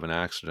boat could have an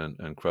accident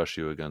and crush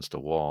you against a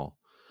wall,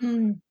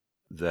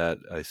 that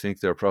I think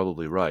they're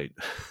probably right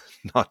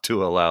not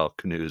to allow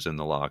canoes in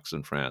the locks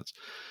in France.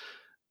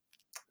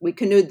 We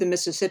canoed the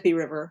Mississippi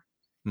River,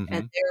 Mm-hmm.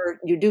 and there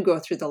you do go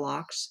through the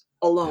locks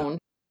alone. Yeah.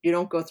 You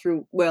don't go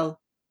through,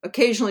 well,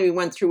 occasionally we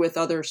went through with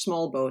other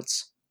small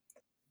boats,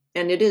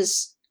 and it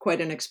is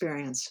quite an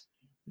experience.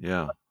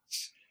 Yeah.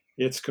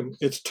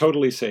 It's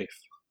totally safe,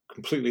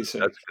 completely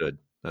safe.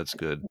 That's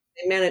good.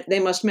 They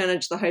must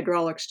manage the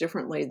hydraulics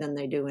differently than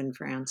they do in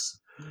France.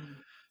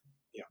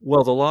 Yeah.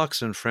 Well, the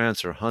locks in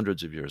France are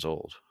hundreds of years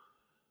old.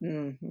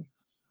 Mm-hmm.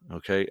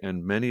 Okay,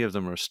 and many of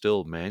them are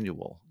still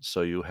manual.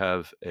 So you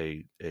have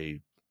a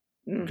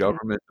mm-hmm.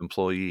 government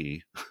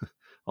employee,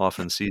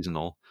 often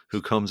seasonal,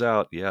 who comes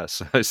out.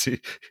 Yes, I see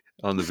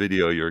on the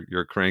video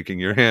you're cranking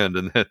your hand,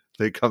 and then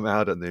they come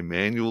out and they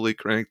manually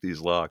crank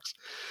these locks.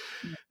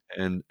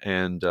 And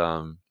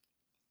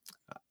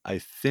I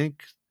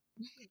think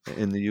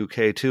in the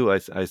UK too,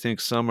 I think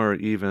some are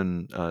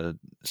even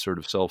sort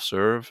of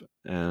self-serve,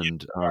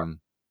 and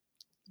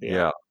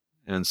yeah.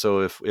 And so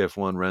if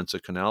one rents a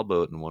canal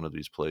boat in one of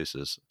these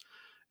places,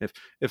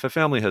 if a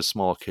family has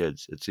small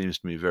kids, it seems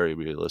to me very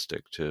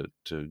realistic to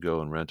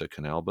go and rent a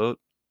canal boat.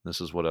 This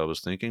is what I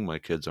was thinking. My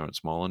kids aren't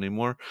small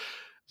anymore.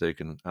 They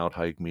can out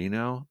hike me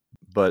now.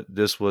 But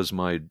this was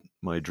my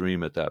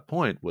dream at that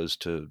point, was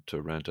to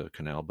rent a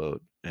canal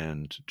boat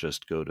and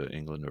just go to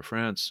England or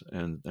France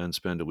and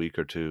spend a week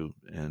or two.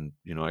 And,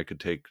 I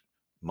could take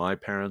my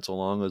parents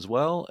along as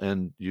well,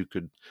 and you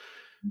could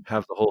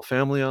have the whole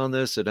family on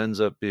this. It ends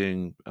up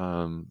being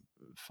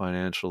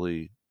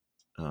financially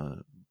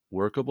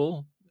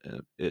workable.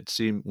 It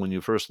seemed, when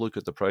you first look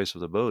at the price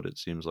of the boat, it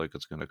seems like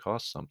it's going to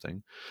cost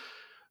something.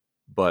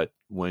 But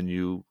when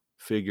you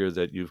figure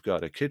that you've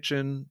got a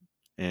kitchen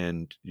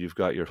and you've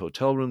got your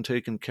hotel room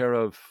taken care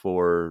of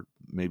for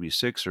maybe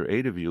 6 or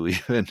 8 of you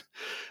even,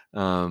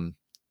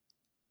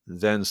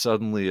 then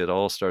suddenly it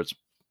all starts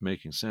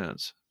making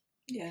sense.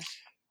 Yes.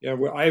 Yeah,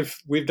 well,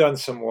 we've done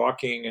some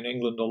walking in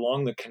England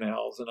along the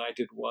canals, and I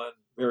did one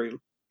very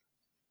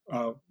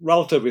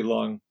relatively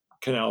long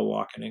canal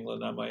walk in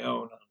England on my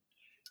own,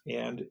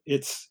 and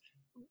it's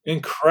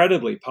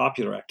incredibly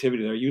popular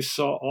activity there. You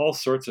saw all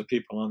sorts of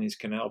people on these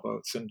canal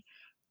boats, and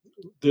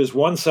there's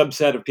one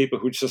subset of people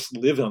who just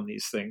live on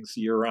these things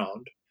year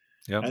round.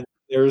 Yep. And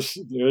there's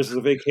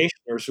the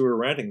vacationers who are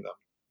renting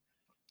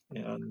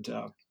them.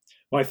 And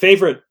my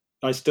favorite,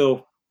 I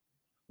still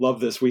love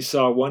this. We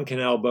saw one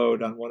canal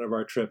boat on one of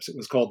our trips. It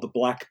was called the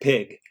Black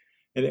Pig,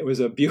 and it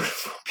was a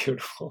beautiful,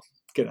 beautiful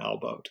canal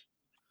boat.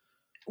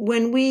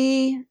 When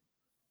we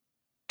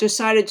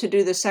decided to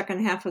do the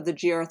second half of the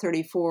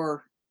GR34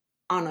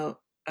 on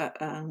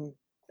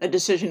a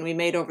decision we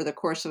made over the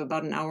course of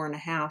about an hour and a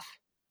half,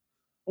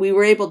 we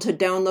were able to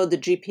download the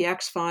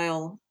GPX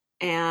file,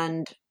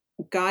 and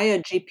Gaia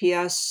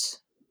GPS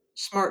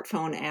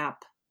smartphone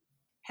app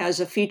has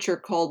a feature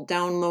called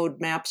Download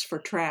Maps for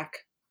Track,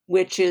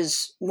 which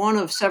is one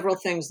of several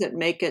things that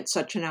make it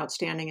such an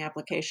outstanding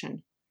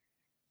application.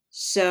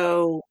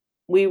 So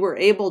we were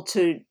able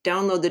to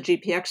download the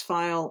GPX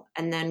file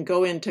and then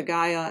go into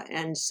Gaia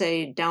and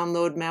say,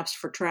 download Maps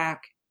for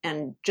Track,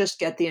 and just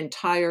get the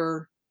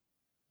entire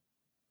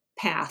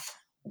path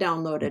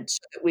downloaded so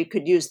that we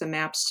could use the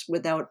maps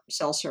without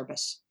cell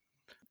service.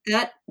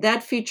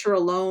 That feature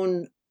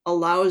alone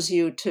allows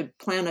you to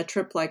plan a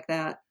trip like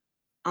that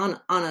on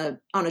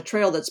a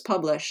trail that's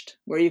published,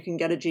 where you can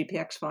get a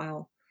GPX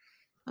file.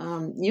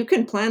 You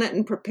can plan it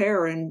and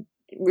prepare in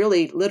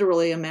really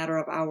literally a matter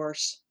of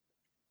hours.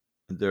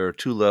 There are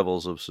 2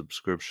 levels of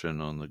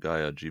subscription on the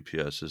Gaia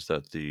GPS. Is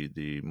that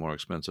the more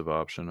expensive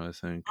option, I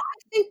think? I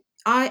think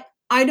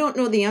I don't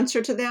know the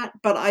answer to that,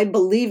 but I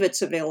believe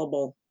it's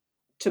available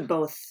to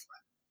both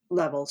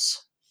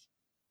levels.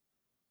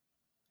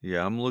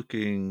 Yeah, I'm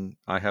looking.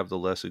 I have the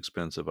less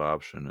expensive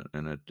option,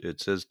 and it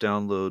says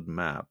download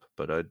map,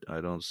 but I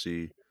don't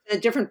see. In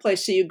a different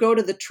place. So you go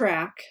to the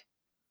track,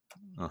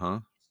 Uh-huh.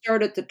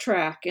 start at the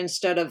track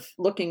instead of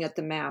looking at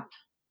the map.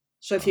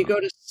 So if you Uh-huh. go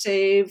to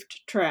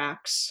saved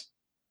tracks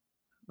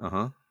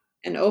Uh-huh.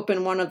 and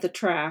open one of the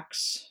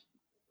tracks,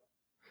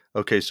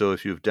 Okay, so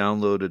if you've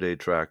downloaded a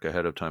track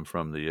ahead of time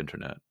from the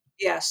internet.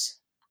 yes,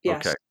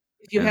 Okay. yes.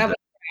 If you And have a that,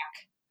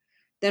 track,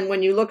 then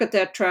when you look at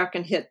that track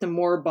and hit the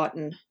more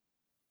button,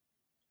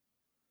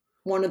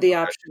 one of the okay,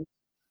 options.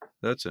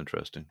 that's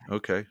interesting.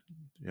 Okay.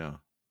 Yeah.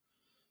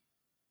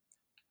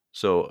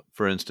 So,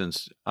 for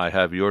instance, I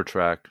have your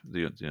track, I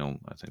think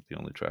the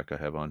only track I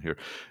have on here,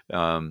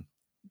 um,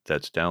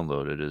 that's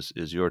downloaded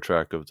is your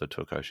track of the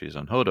Tokashi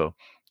Zanhodo.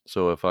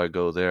 So if I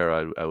go there,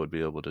 I would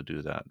be able to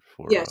do that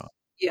Yes, for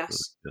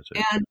yes. the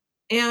sake.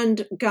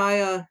 And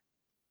Gaia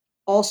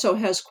also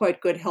has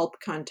quite good help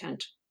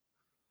content.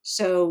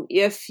 So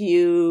if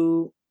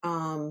you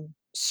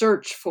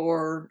search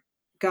for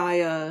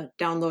Gaia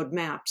download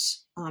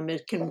maps,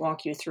 it can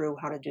walk you through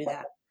how to do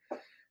that.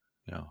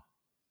 Yeah.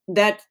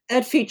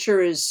 That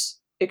feature is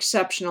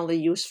exceptionally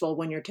useful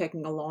when you're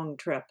taking a long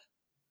trip.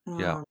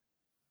 Yeah. Um,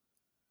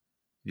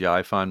 Yeah,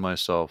 I find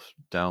myself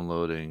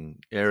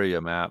downloading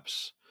area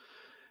maps,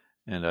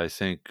 and I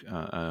think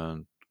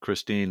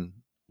Christine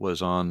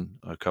was on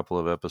a couple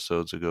of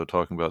episodes ago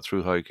talking about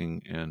through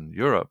hiking in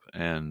Europe,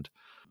 and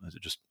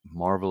just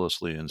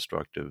marvelously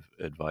instructive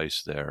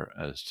advice there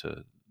as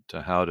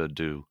to how to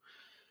do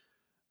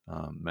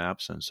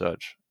maps and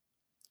such.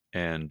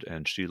 And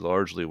she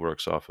largely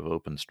works off of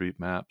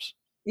OpenStreetMaps,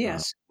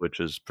 yes, which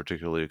is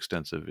particularly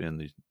extensive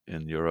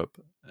in Europe,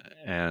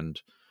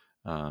 and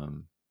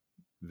um,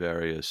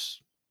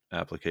 various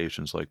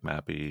applications like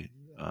Mappy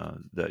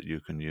that you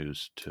can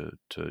use to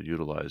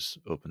utilize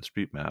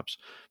OpenStreetMaps.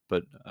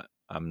 But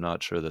I'm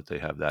not sure that they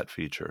have that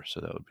feature,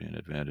 so that would be an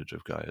advantage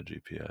of Gaia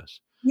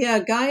GPS. yeah.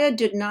 Gaia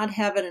did not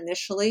have it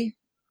initially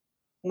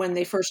when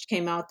they first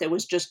came out. That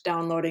was just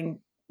downloading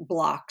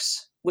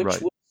blocks, which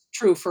Right, was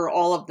true for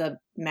all of the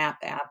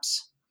map apps.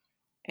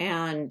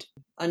 And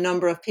a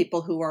number of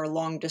people who are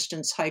long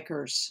distance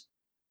hikers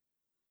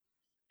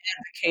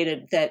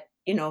advocated that,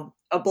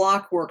 a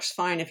block works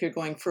fine if you're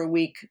going for a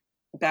week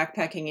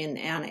backpacking in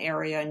an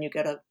area and you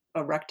get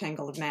a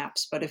rectangle of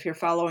maps. But if you're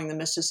following the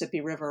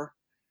Mississippi River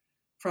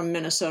from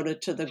Minnesota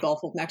to the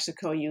Gulf of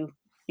Mexico, you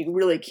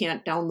really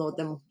can't download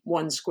them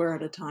one square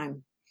at a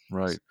time.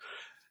 right.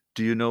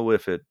 Do you know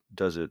if it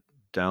does it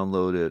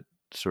download it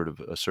sort of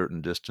a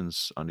certain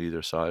distance on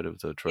either side of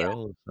the Yeah,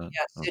 trail? Is that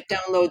yes, it okay?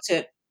 downloads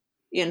it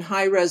in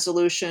high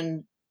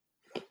resolution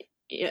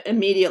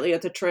immediately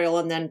at the trail,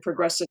 and then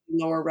progressively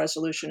lower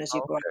resolution as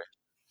you go. Okay.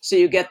 So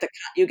you get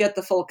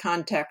the full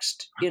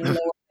context in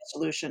lower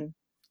resolution,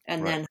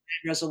 and Right, then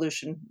high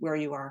resolution where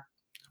you are.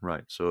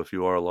 right. So if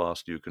you are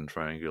lost, you can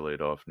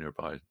triangulate off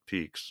nearby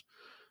peaks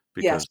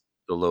Yes, because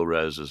the low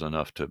res is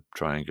enough to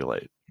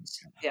triangulate.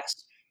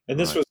 yes, And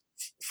this Right. was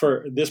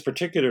for this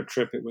particular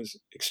trip, it was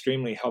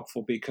extremely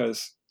helpful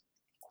because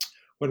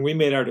when we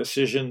made our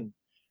decision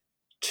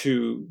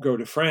to go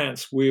to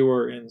France, we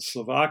were in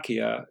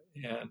Slovakia,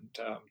 and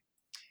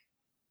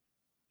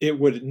it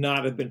would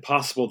not have been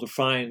possible to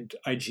find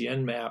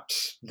IGN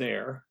maps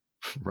there.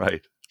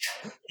 Right.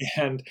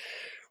 And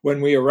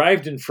when we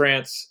arrived in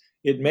France,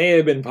 it may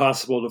have been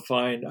possible to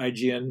find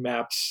IGN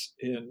maps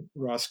in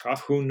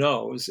Roscoff. Who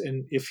knows?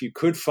 And if you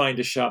could find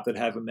a shop that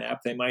had a map,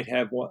 they might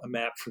have a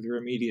map for their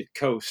immediate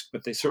coast,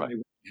 but they certainly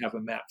wouldn't have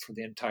a map for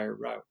the entire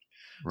route.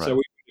 So Right. we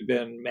would have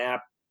been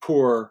map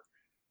poor,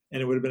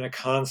 and it would have been a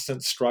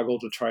constant struggle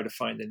to try to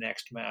find the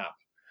next map.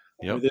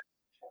 Yep.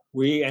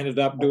 We ended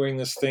up doing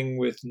this thing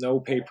with no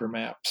paper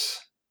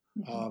maps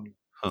Huh.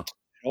 at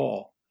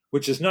all,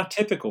 which is not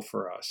typical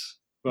for us,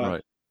 but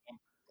Right.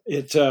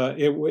 it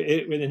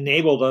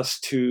enabled us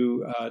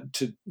to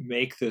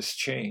make this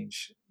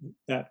change,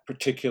 that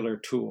particular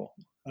tool.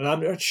 And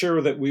I'm not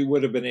sure that we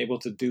would have been able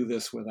to do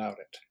this without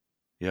it.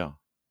 Yeah.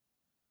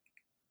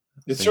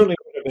 It Think. certainly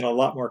would have been a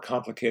lot more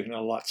complicated and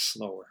a lot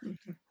slower.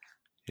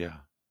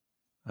 Yeah.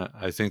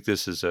 I think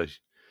this is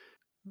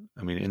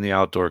in the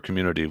outdoor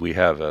community, we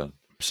have a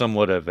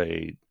somewhat of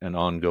an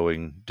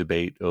ongoing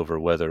debate over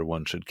whether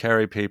one should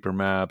carry paper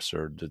maps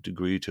or the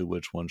degree to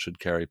which one should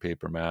carry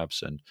paper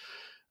maps and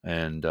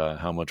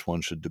how much one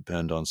should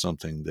depend on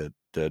something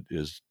that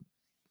is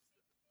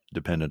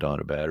dependent on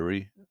a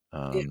battery,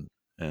 yeah,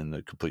 and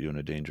that could put you in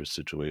a dangerous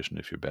situation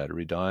if your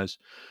battery dies.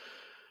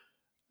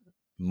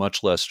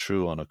 Much less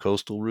true on a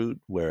coastal route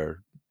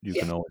where you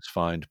yeah. can always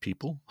find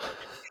people.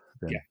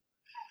 Yeah. Then,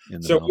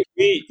 in the So mountain.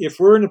 if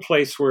we're in a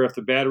place where if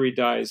the battery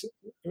dies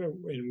and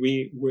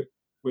we would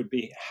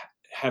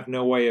have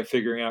no way of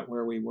figuring out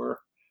where we were,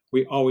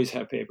 we always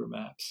have paper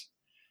maps.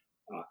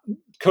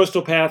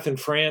 Coastal path in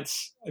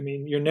France, I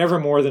mean, you're never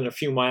more than a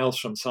few miles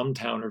from some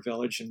town or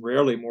village, and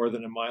rarely more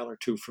than a mile or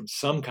two from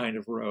some kind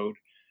of road.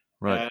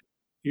 Right,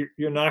 And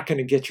you're not going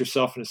to get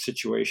yourself in a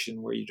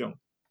situation where you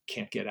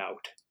can't get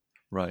out.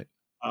 right,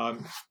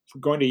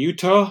 Going to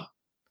Utah,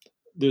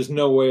 there's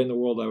no way in the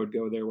world I would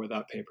go there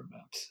without paper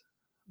maps.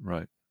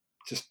 right.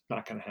 Just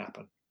not going to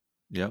happen.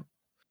 Yep.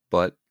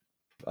 But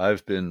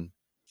I've been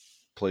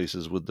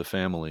places with the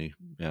family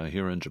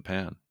here in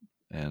Japan,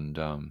 and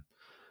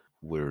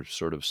we're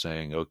sort of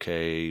saying,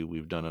 okay,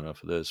 we've done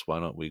enough of this. Why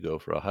don't we go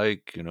for a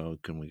hike?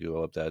 Can we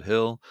go up that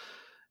hill?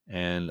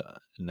 And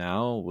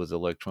now with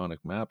electronic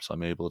maps,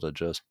 I'm able to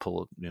just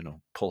pull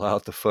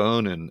out the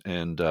phone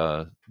and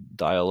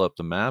dial up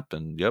the map,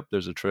 and yep,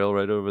 there's a trail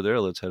right over there.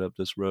 Let's head up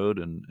this road,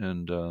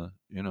 and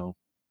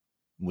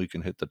we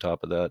can hit the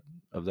top of that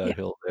Yeah.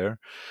 hill there,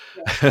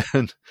 Yeah.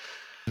 and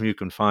you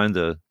can find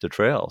the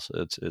trails.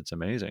 It's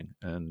amazing.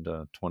 And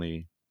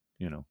 20,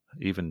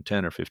 even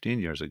 10 or 15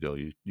 years ago,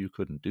 you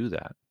couldn't do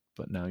that,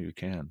 but now you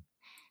can.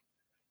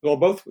 Well,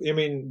 both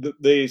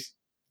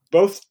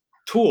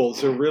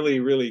tools are really,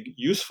 really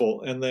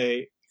useful, and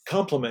they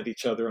complement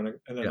each other in a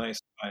Yeah,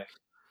 nice way.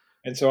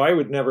 And so I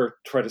would never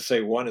try to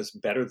say one is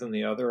better than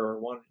the other,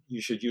 or you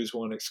should use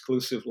one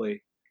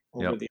exclusively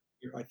over yeah, the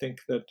other. I think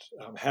that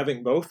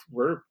having both,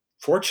 we're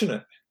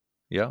fortunate.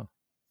 yeah.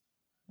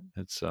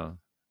 It's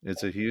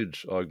a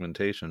huge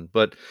augmentation.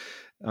 But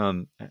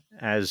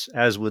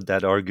as with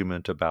that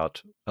argument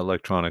about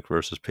electronic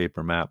versus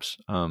paper maps,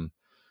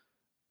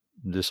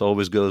 this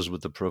always goes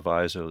with the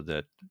proviso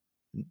that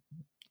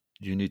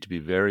you need to be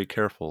very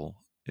careful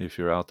if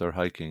you're out there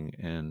hiking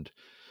and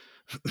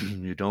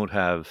you don't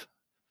have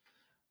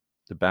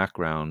the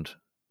background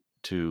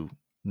to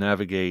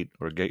navigate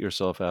or get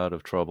yourself out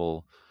of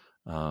trouble,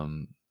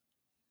 um,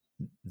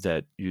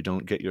 that you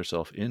don't get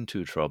yourself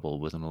into trouble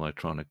with an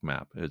electronic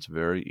map. It's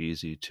very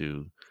easy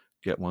to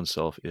get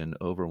oneself in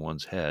over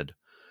one's head.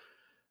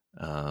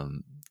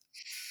 Um,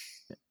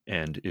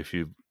 and if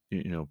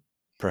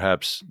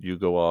perhaps you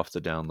go off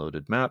the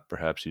downloaded map,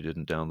 perhaps you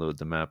didn't download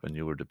the map and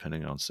you were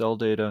depending on cell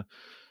data,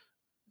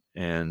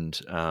 and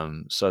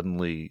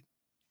suddenly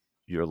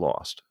you're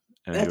lost.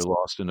 And you're That's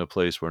lost in a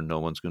place where no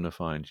one's going to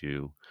find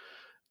you,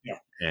 Yeah.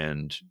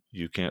 and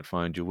you can't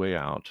find your way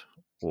out,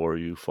 or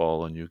you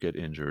fall and you get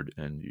injured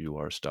and you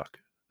are stuck.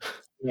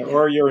 Yeah, yeah.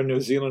 or you're in New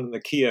Zealand and the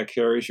Kia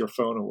carries your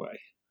phone away.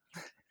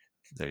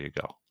 There you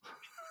go.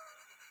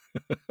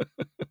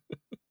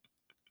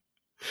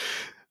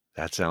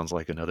 That sounds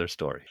like another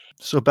story.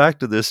 So back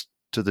to the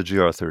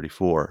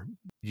GR34.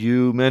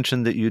 You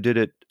mentioned that you did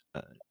it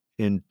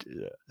in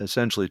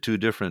essentially two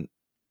different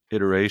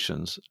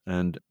iterations.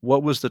 And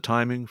what was the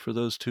timing for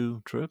those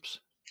two trips?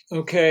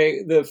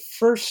 Okay, the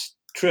first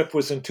trip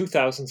was in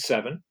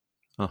 2007,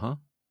 Uh-huh.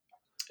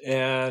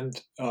 and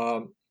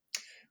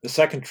the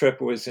second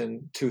trip was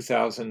in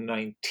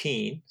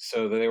 2019,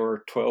 so they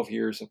were 12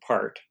 years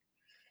apart.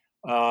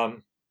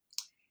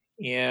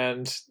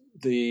 And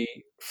the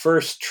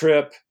first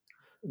trip,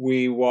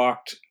 we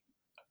walked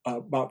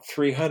about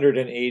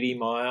 380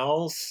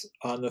 miles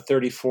on the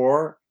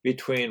 34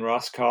 between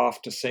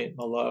Roscoff to St.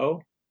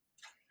 Malo.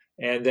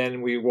 And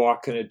then we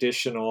walked an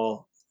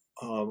additional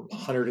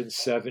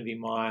 170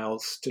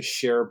 miles to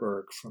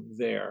Cherbourg from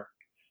there.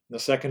 The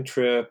second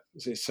trip,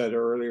 as I said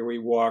earlier, we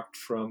walked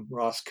from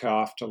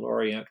Roscoff to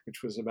Lorient,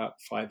 which was about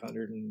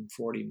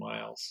 540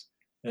 miles.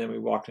 And then we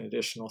walked an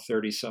additional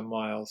 30 some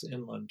miles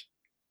inland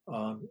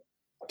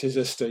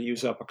to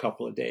use up a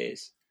couple of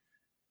days.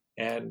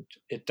 And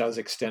it does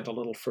extend a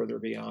little further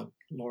beyond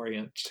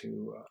Lorient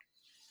to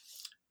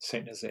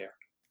Saint Nazaire.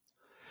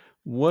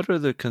 What are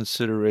the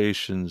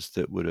considerations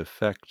that would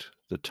affect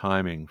the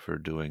timing for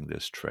doing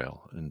this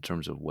trail in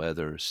terms of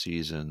weather,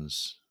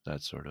 seasons,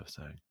 that sort of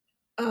thing?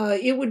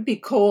 It would be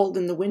cold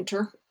in the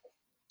winter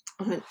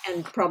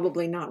and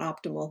probably not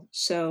optimal.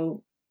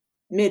 So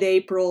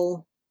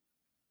mid-April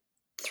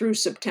through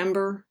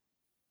September,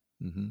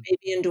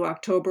 maybe into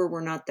October,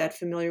 we're not that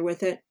familiar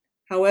with it.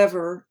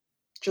 However,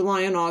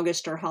 July and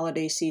August are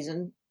holiday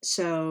season.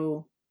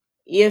 So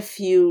if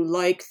you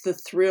like the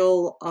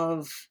thrill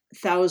of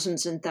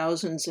thousands and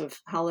thousands of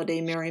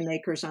holiday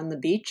merrymakers on the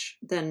beach,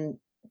 then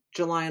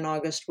July and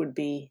August would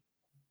be,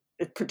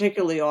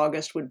 particularly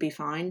August would be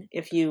fine.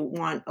 If you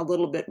want a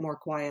little bit more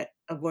quiet,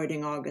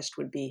 avoiding August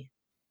would be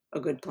a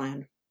good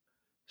plan.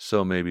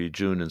 So maybe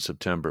June and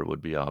September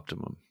would be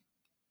optimum.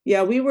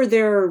 Yeah, we were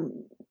there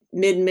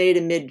mid-May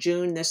to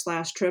mid-June this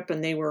last trip,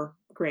 and they were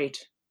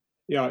great.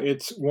 Yeah,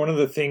 it's one of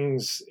the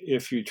things,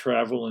 if you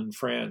travel in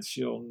France,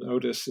 you'll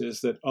notice is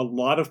that a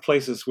lot of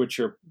places which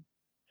are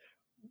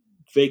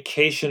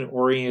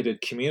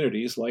vacation-oriented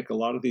communities, like a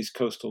lot of these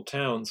coastal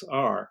towns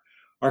are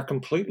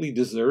completely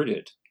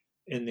deserted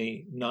in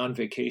the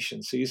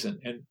non-vacation season.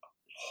 And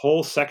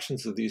whole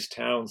sections of these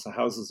towns, the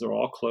houses are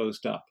all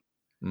closed up.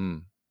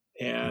 Mm.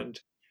 And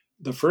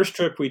the first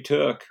trip we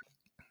took,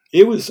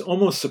 It was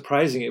almost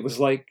surprising. It was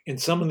like in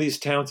some of these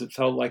towns, it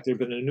felt like there'd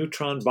been a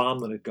neutron bomb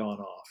that had gone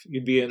off.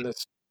 You'd be in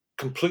this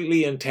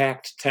completely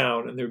intact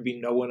town and there'd be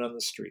no one on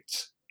the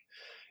streets.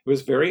 It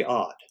was very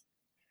odd.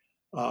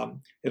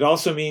 It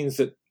also means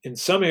that in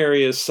some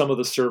areas, some of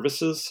the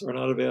services are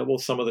not available,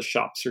 some of the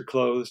shops are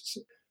closed.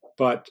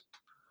 But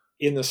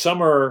in the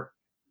summer,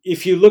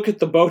 if you look at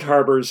the boat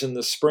harbors in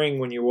the spring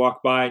when you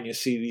walk by and you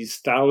see these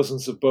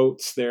thousands of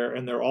boats there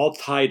and they're all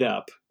tied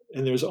up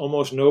and there's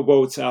almost no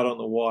boats out on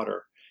the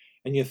water,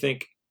 and you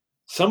think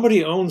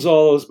somebody owns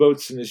all those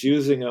boats and is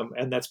using them,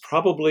 and that's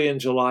probably in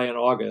July and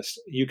August,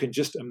 you can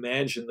just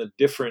imagine the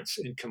difference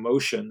in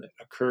commotion that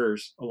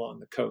occurs along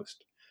the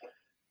coast.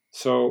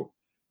 So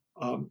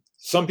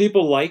some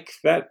people like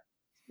that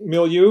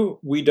milieu.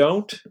 We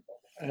don't.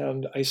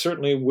 And I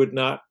certainly would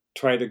not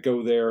try to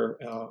go there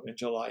in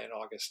July and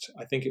August.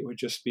 I think it would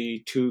just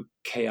be too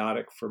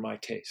chaotic for my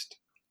taste.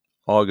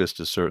 August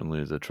is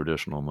certainly the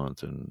traditional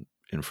month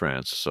in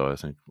France, so I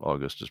think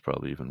August is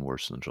probably even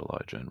worse than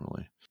July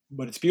generally.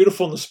 But it's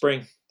beautiful in the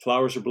spring.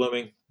 Flowers are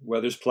blooming.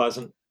 Weather's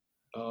pleasant.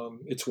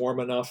 It's warm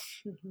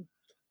enough. Mhm.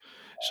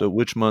 So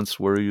which months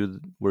were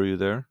you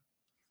there?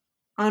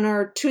 On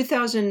our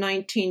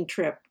 2019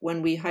 trip,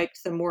 when we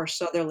hiked the more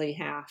southerly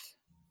half,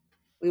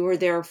 we were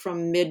there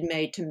from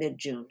mid-May to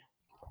mid-June.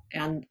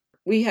 And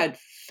we had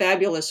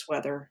fabulous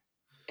weather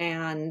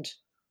and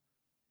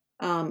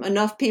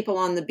enough people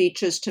on the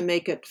beaches to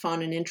make it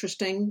fun and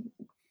interesting,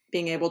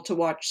 being able to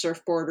watch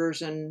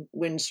surfboarders and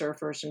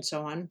windsurfers and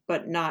so on,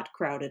 but not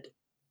crowded.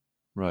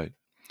 Right.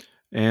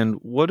 And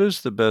what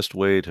is the best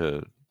way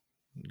to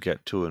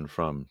get to and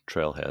from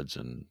trailheads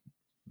and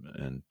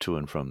to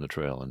and from the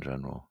trail in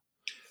general?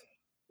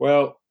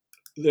 Well,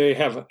 they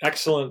have an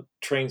excellent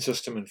train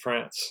system in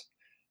France,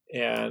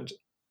 and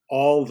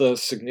all the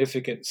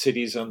significant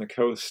cities on the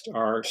coast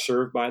are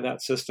served by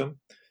that system.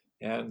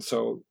 And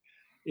so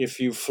if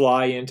you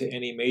fly into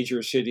any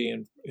major city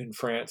in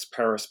France,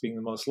 Paris being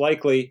the most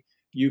likely,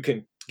 you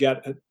can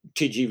get a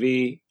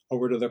TGV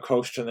over to the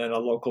coast and then a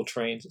local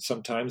train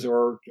sometimes,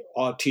 or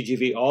a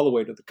TGV all the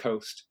way to the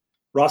coast.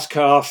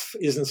 Roscoff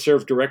isn't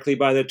served directly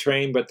by the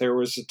train, but there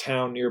was a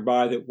town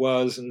nearby that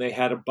was, and they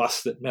had a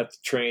bus that met the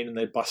train, and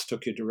the bus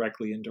took you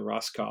directly into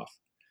Roscoff.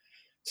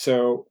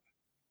 So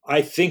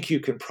I think you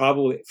can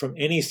probably, from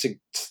any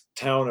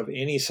town of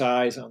any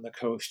size on the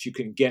coast, you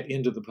can get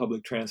into the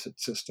public transit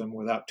system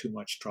without too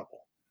much trouble.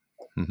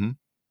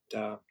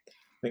 Mm-hmm.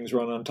 Things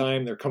run on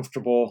time, they're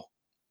comfortable,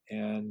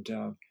 and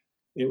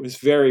it was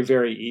very,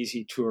 very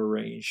easy to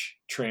arrange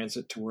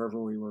transit to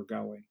wherever we were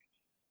going.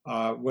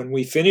 When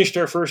we finished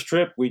our first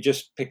trip, we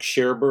just picked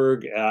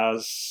Cherbourg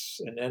as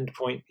an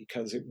endpoint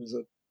because it was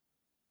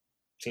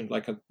seemed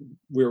like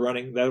we were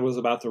running. That was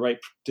about the right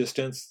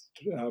distance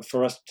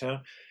for us to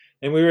town,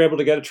 and we were able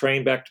to get a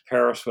train back to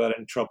Paris without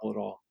any trouble at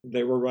all.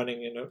 They were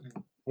running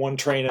one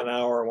train an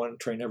hour, one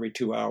train every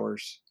 2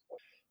 hours.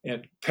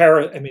 And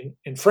Paris,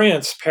 in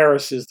France,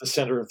 Paris is the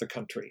center of the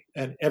country,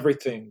 and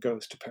everything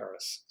goes to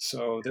Paris.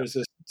 So there's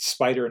this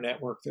spider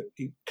network that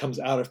comes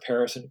out of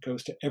Paris and it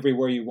goes to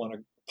everywhere you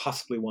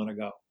possibly want to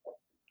go.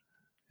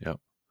 Yep.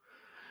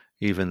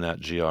 Even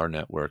that GR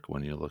network,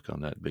 when you look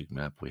on that big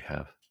map we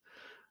have,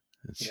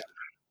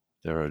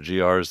 there are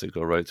GRs that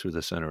go right through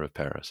the center of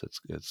Paris.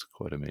 It's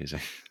quite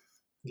amazing.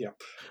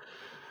 Yep.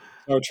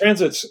 So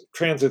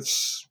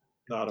transit's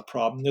not a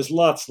problem. There's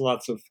lots and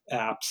lots of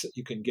apps that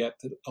you can get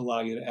that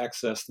allow you to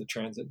access the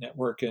transit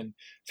network and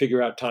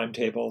figure out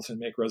timetables and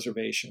make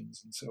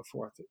reservations and so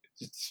forth.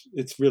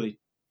 It's really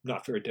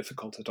not very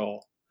difficult at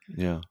all.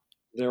 Yeah.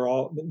 They're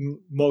all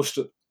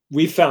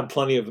we've found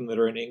plenty of them that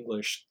are in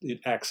English that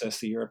access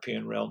the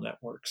European rail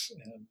networks,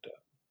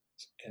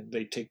 and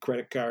they take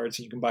credit cards,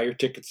 and you can buy your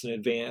tickets in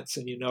advance,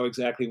 and you know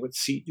exactly what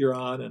seat you're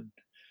on, and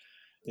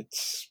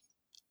it's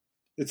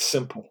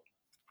simple.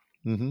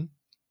 Mm-hmm.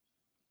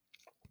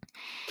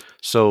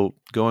 So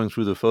going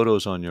through the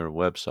photos on your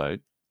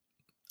website,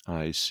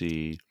 I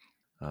see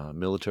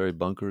military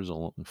bunkers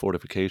and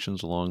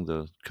fortifications along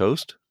the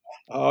coast.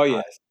 Oh,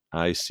 yes.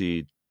 I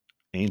see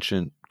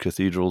ancient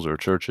cathedrals or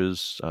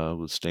churches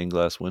with stained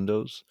glass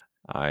windows.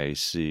 I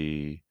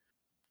see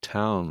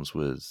towns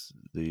with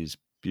these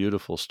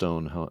beautiful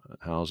stone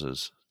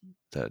houses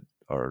that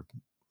are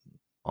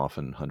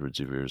often hundreds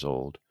of years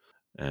old.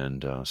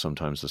 And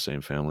sometimes the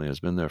same family has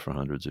been there for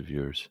hundreds of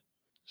years.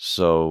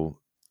 So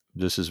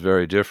this is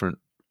very different,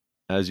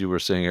 as you were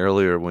saying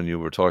earlier when you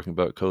were talking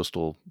about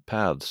coastal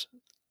paths,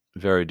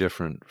 very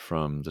different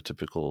from the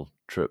typical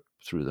trip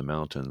through the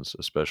mountains,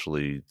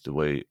 especially the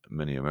way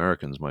many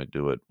Americans might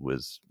do it,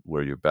 with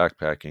where you're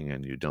backpacking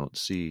and you don't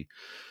see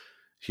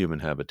human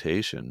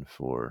habitation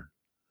for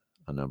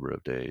a number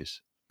of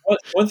days.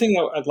 One thing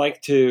I'd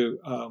like to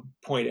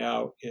point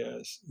out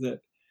is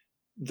that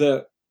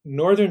the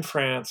northern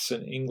France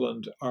and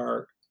England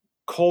are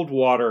cold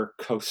water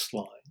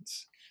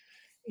coastlines,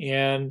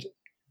 and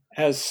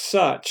as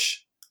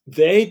such,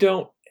 you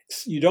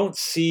don't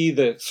see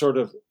the sort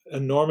of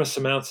enormous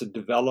amounts of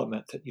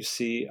development that you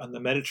see on the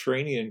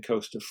Mediterranean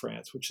coast of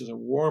France, which is a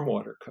warm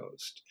water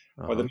coast,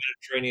 or the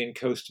Mediterranean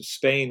coast of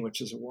Spain,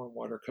 which is a warm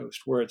water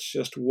coast, where it's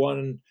just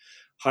one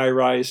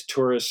high-rise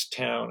tourist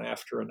town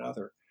after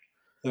another.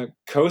 The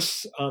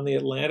coasts on the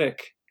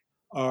Atlantic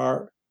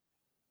are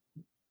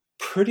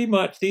pretty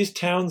much, these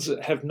towns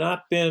have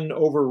not been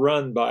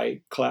overrun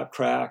by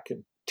claptrap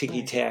and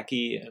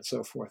ticky-tacky and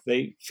so forth.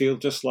 They feel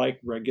just like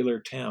regular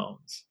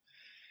towns.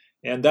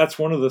 And that's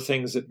one of the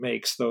things that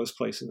makes those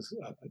places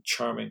a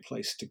charming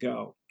place to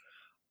go.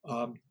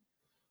 The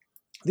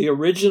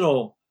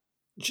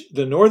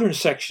northern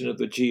section of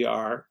the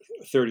GR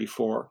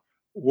 34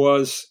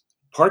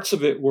 parts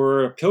of it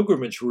were a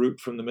pilgrimage route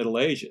from the Middle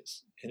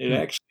Ages. And it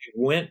actually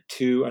went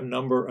to a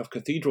number of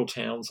cathedral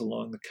towns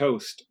along the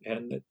coast.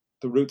 And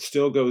the route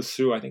still goes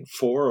through, I think,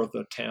 4 of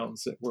the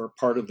towns that were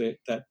part of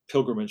that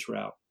pilgrimage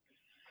route.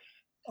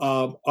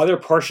 Other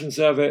portions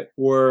of it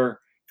were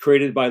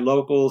created by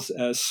locals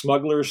as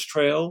smugglers'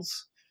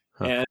 trails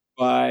and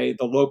by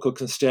the local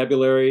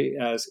constabulary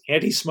as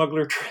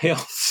anti-smuggler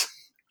trails.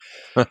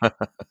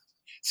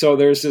 So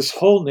there's this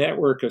whole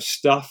network of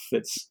stuff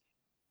that's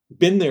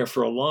been there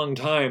for a long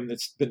time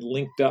that's been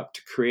linked up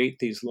to create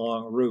these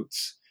long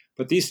routes.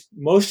 But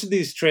most of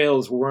these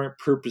trails weren't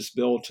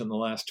purpose-built in the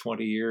last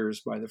 20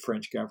 years by the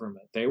French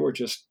government. They were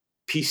just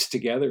pieced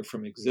together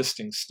from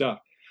existing stuff.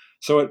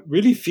 So it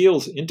really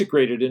feels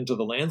integrated into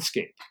the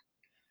landscape.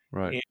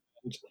 Right. And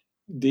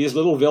these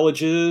little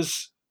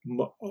villages,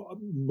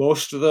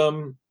 most of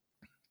them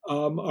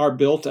are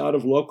built out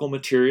of local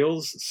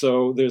materials.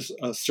 So there's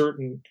a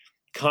certain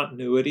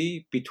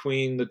continuity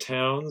between the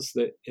towns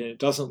that it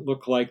doesn't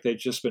look like they've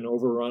just been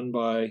overrun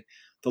by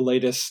the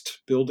latest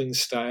building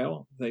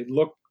style. They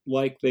look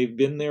like they've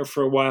been there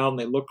for a while, and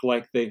they look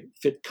like they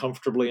fit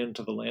comfortably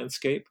into the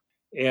landscape.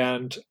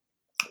 And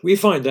we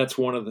find that's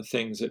one of the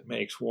things that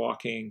makes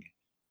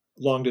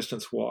long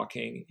distance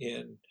walking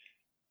in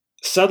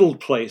settled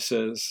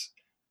places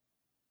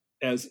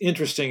as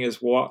interesting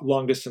as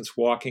long distance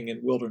walking in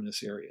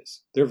wilderness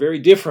areas. They're very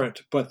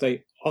different, but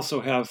they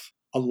also have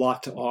a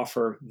lot to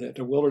offer that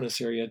a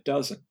wilderness area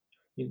doesn't.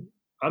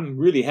 I'm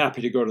really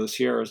happy to go to the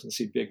Sierras and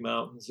see big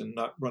mountains and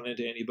not run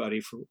into anybody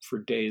for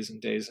days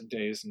and days and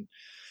days and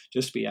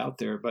just be out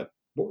there. But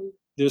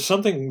there's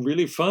something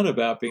really fun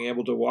about being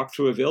able to walk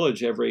through a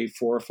village every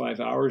 4 or 5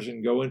 hours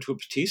and go into a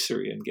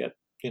patisserie and get,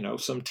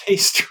 some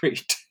taste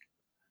treat.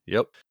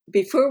 Yep.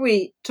 Before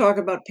we talk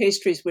about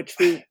pastries, which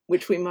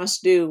we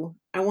must do,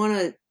 I want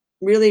to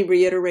really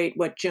reiterate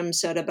what Jim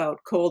said about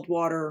cold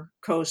water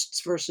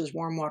coasts versus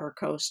warm water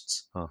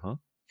coasts. Uh-huh.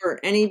 For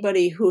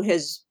anybody who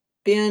has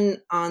been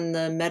on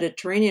the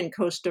Mediterranean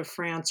coast of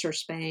France or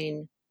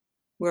Spain,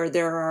 where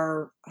there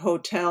are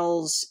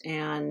hotels,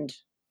 and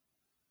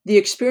the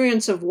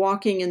experience of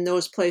walking in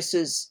those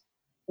places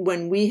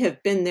when we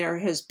have been there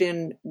has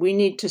been, we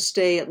need to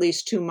stay at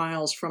least 2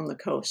 miles from the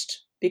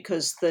coast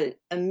because the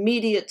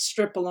immediate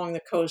strip along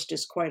the coast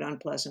is quite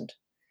unpleasant.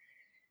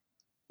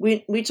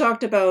 We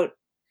talked about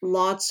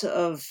lots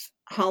of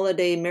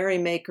holiday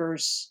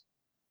merrymakers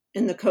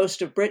in the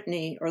coast of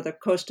Brittany or the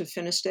coast of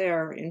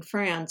Finistère in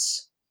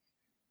France.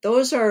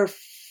 Those are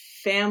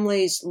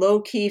families,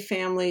 low-key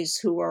families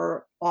who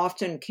are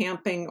often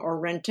camping or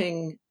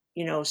renting,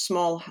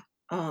 small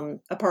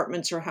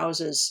apartments or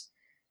houses.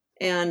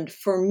 And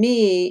for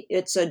me,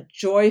 it's a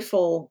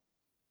joyful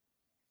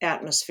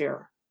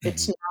atmosphere.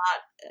 Mm-hmm.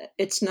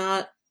 It's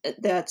not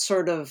that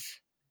sort of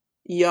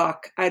yuck,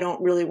 I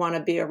don't really want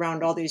to be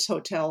around all these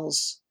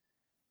hotels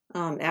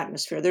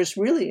atmosphere.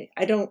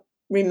 I don't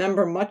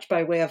remember much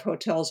by way of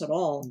hotels at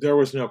all. There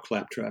was no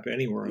claptrap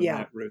anywhere on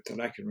that route that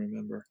I can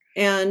remember.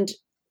 And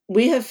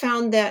we have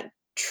found that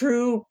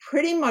true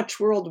pretty much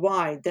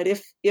worldwide, that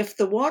if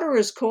the water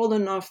is cold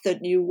enough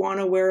that you want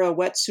to wear a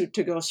wetsuit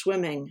to go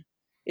swimming,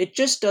 it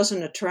just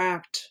doesn't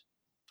attract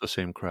the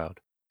same crowd.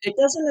 It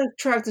doesn't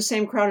attract the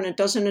same crowd, and it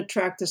doesn't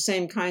attract the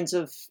same kinds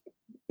of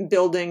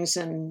buildings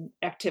and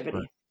activity.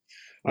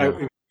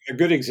 Right. A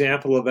good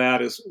example of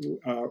that is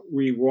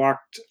we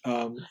walked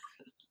a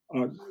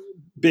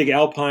big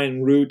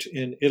alpine route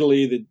in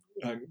Italy,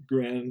 the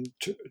Gran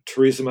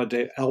Turismo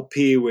de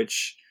Alpi,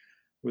 which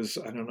was,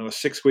 a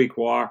 6-week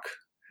walk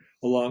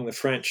along the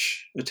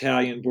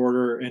French-Italian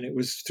border, and it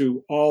was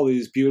through all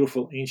these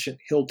beautiful ancient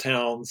hill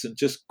towns and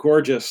just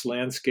gorgeous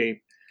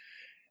landscape.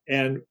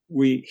 And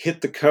we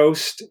hit the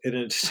coast in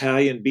an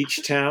Italian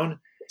beach town,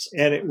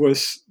 and it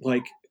was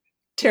like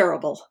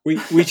terrible. We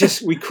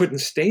couldn't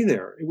stay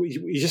there.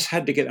 We just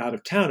had to get out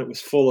of town. It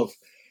was full of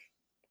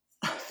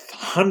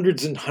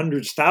hundreds and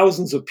hundreds,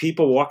 thousands of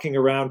people walking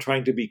around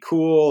trying to be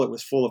cool. It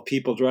was full of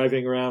people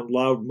driving around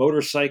loud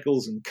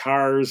motorcycles and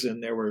cars,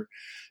 and there were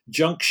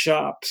junk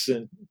shops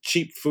and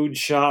cheap food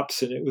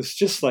shops, and it was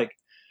just like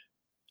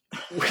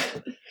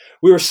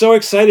we were so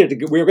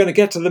excited. We were going to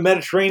get to the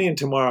Mediterranean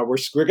tomorrow.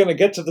 We're going to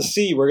get to the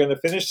sea. We're going to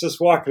finish this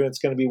walk, and it's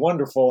going to be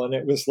wonderful. And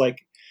it was like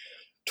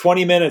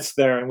 20 minutes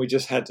there, and we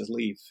just had to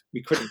leave.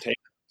 We couldn't take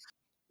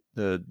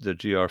it. The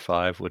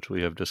GR5, which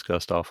we have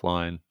discussed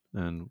offline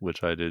and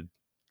which I did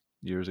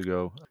years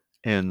ago,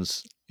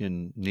 ends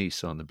in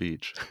Nice on the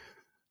beach.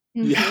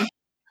 Yeah.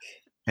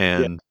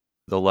 And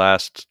the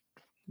last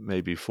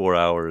maybe 4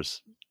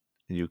 hours,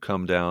 you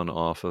come down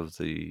off of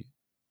the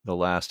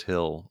last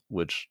hill,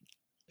 which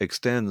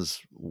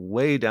extends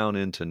way down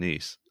into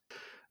Nice.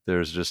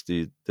 There's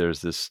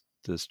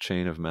this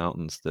chain of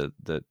mountains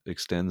that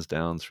extends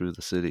down through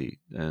the city,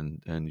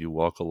 and you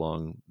walk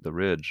along the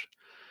ridge,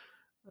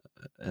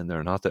 and there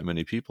are not that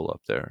many people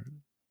up there.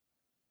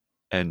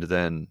 And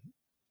then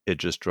it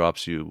just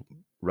drops you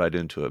right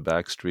into a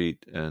back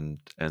street and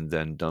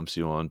then dumps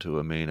you onto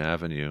a main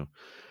avenue,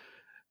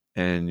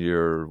 and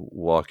you're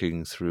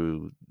walking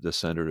through the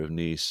center of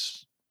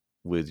Nice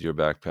with your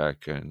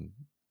backpack and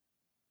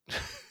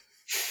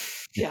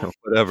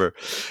whatever.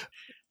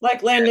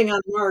 Like landing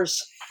on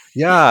Mars.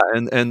 Yeah,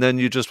 and then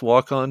you just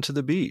walk onto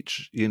the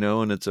beach,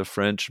 and it's a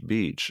French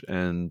beach,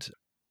 and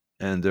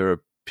there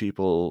are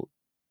people,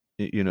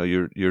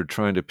 you're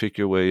trying to pick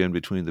your way in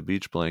between the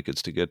beach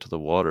blankets to get to the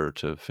water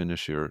to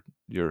finish your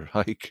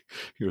hike,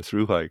 your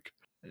through hike.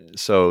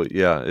 So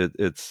yeah,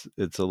 it's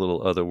a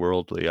little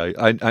otherworldly.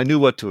 I knew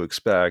what to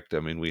expect. I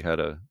mean, we had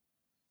a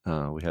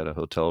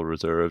hotel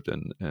reserved,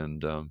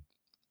 and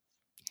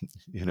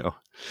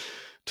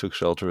took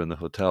shelter in the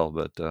hotel,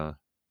 but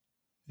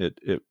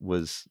it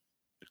was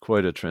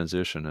quite a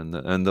transition.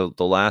 And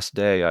the last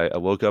day, I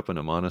woke up in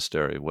a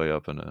monastery way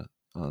up on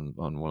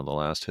one of the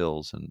last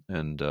hills,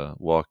 and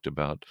walked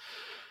about,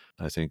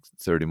 I think,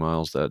 30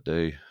 miles that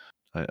day.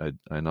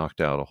 I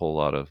knocked out a whole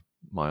lot of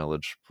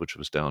mileage, which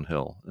was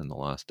downhill in the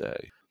last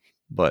day.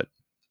 But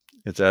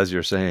it's, as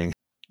you're saying,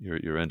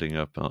 you're ending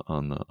up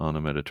on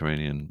a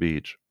Mediterranean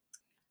beach.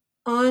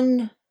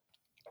 On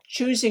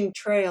choosing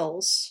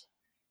trails,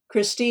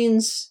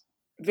 Christine's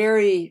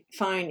very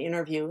fine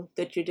interview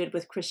that you did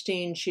with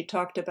Christine, she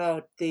talked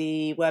about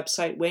the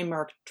website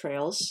Waymarked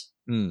Trails.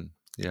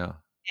 Yeah.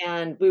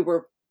 And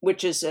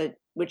which is a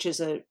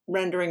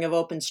rendering of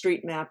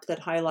OpenStreetMap that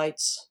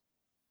highlights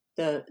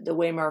the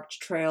Waymarked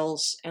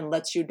trails and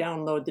lets you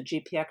download the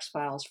GPX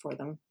files for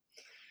them.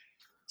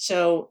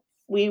 So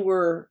we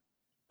were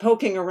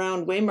poking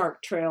around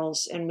Waymarked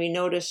trails, and we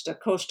noticed a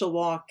coastal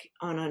walk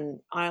on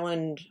an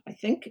island, I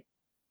think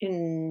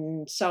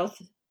in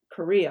South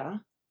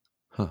Korea.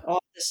 Huh.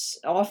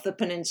 Off the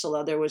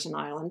peninsula, there was an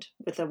island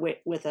with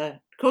a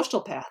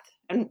coastal path,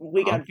 and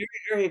we got very,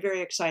 very, very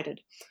excited.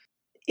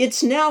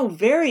 It's now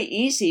very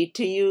easy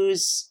to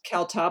use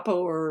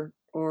Caltopo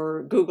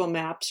or Google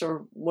Maps,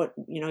 or what,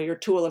 your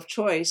tool of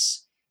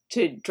choice,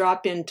 to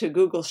drop into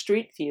Google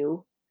Street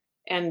View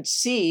and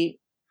see,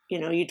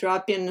 you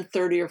drop in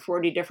 30 or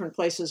 40 different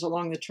places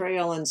along the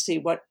trail and see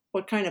what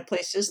kind of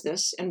place is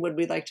this, and would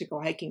we like to go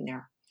hiking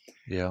there?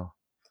 Yeah.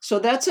 So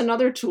that's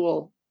another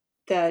tool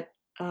that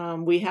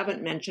we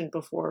haven't mentioned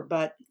before,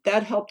 but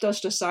that helped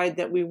us decide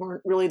that we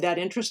weren't really that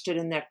interested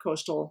in that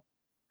coastal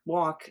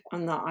walk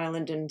on the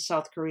island in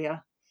South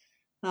Korea,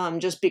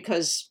 just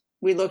because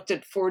we looked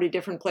at 40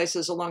 different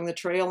places along the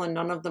trail and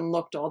none of them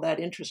looked all that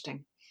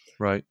interesting.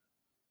 Right.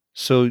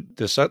 So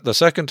the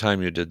second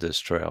time you did this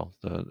trail,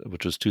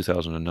 which was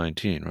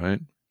 2019,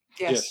 right?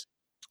 Yes.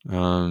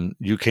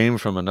 You came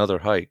from another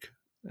hike.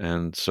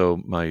 And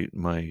so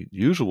my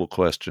usual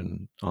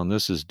question on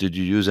this is, did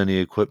you use any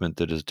equipment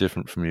that is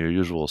different from your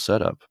usual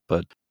setup?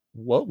 But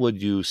what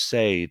would you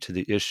say to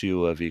the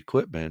issue of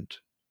equipment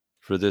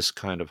for this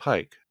kind of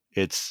hike?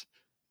 It's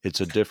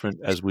a different,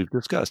 as we've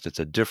discussed, it's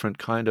a different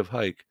kind of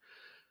hike.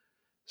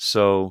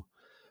 So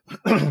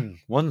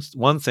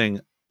one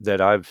thing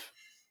that I've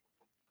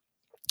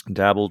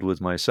dabbled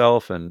with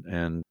myself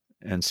and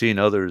seen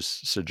others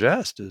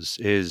suggest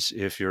is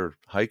if you're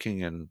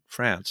hiking in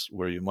France,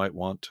 where you might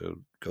want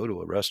to go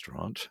to a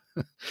restaurant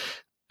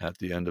at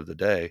the end of the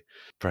day,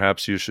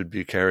 perhaps you should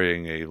be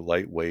carrying a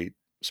lightweight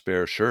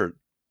spare shirt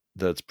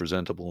that's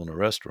presentable in a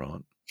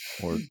restaurant,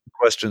 or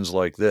questions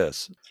like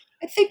this.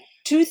 I think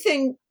two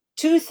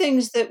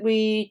things that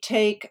we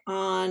take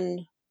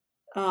on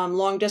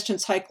long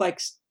distance hike like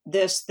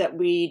this that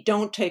we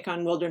don't take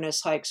on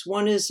wilderness hikes.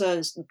 One is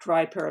a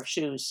dry pair of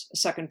shoes, a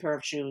second pair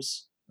of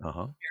shoes.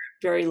 Uh-huh.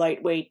 Very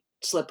lightweight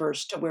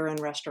slippers to wear in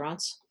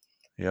restaurants.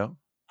 Yeah.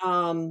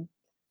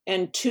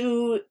 And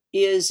two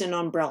is an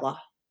umbrella,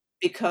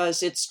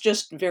 because it's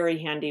just very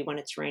handy when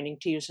it's raining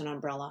to use an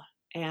umbrella.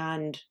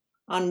 And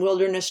on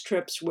wilderness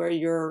trips where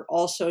you're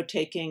also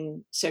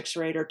taking 6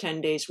 or 8 or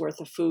 10 days worth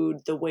of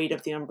food, the weight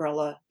of the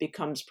umbrella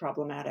becomes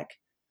problematic.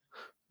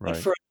 Right.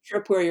 But for a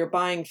trip where you're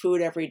buying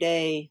food every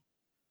day,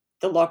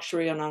 the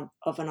luxury of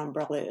an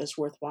umbrella is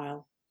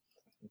worthwhile.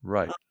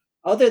 Right.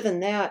 Other than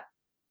that,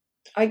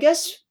 I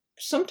guess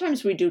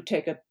sometimes we do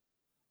take a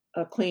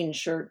clean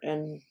shirt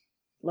and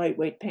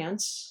lightweight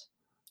pants.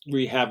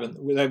 We haven't.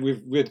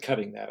 We've been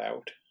cutting that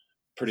out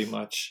pretty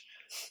much.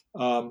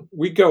 Our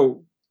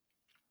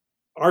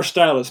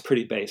style is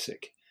pretty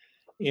basic.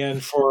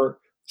 And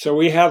so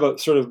we have a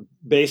sort of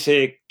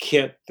basic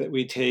kit that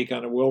we take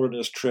on a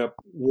wilderness trip,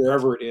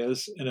 wherever it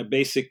is, and a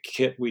basic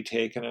kit we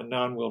take on a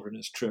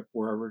non-wilderness trip,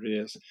 wherever it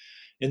is.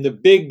 And the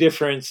big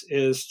difference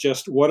is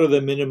just what are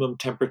the minimum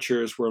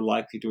temperatures we're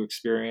likely to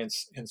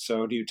experience. And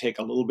so do you take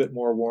a little bit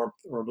more warmth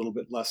or a little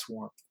bit less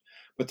warmth?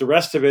 But the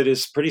rest of it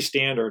is pretty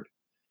standard.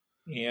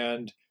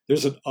 And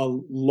there's a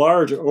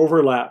large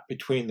overlap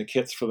between the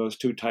kits for those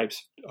two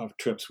types of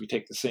trips. We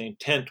take the same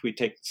tent, we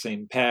take the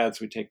same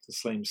pads, we take the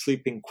same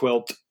sleeping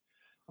quilt,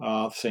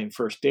 same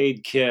first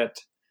aid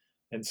kit,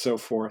 and so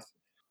forth.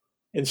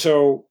 And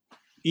so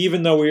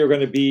even though we were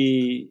going to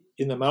be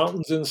in the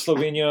mountains in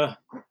Slovakia,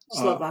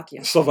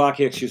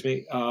 excuse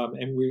me,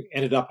 and we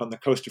ended up on the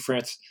coast of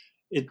France,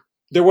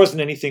 there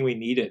wasn't anything we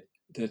needed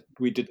that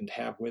we didn't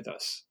have with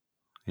us.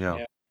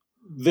 Yeah.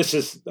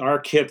 Our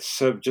kits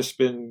have just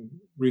been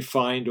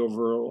refined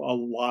over a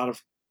lot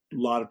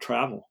of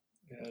travel,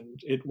 and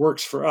it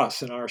works for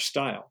us in our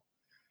style.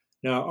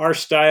 Now, our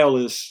style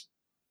is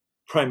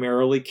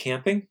primarily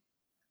camping,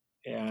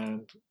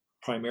 and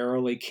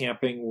primarily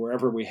camping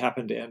wherever we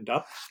happen to end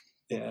up,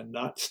 and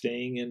not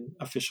staying in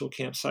official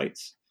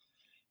campsites.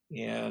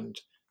 And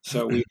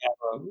so we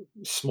have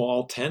a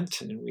small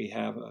tent, and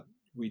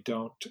we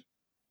don't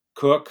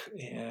cook,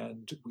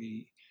 and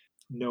we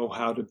know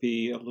how to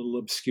be a little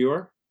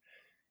obscure,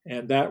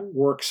 and that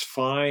works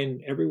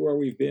fine everywhere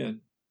we've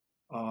been.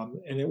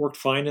 And it worked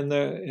fine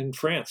in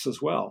France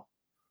as well.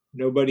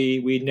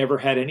 We never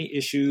had any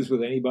issues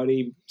with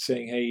anybody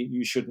saying, "Hey,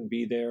 you shouldn't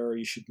be there, or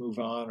you should move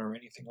on," or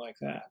anything like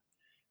that.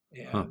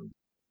 And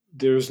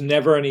there's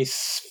never any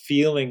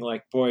feeling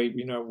like, boy,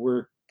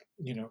 we're,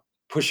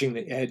 pushing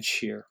the edge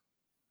here.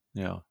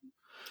 Yeah.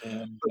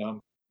 And a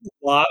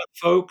lot of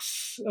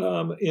folks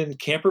in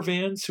camper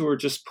vans who are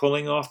just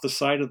pulling off the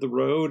side of the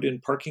road in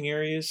parking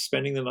areas,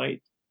 spending the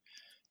night.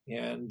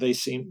 And they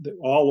seem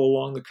all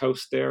along the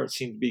coast there, it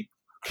seemed to be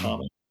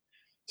common.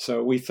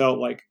 So we felt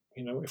like,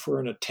 if we're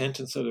in a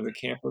tent instead of a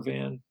camper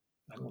van,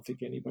 I don't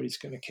think anybody's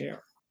going to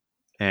care.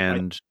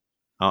 And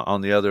on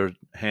the other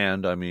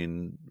hand, I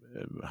mean,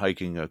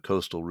 hiking a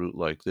coastal route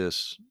like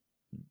this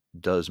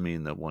does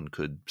mean that one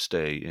could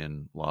stay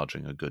in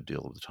lodging a good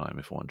deal of the time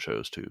if one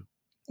chose to.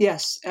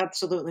 Yes,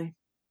 absolutely.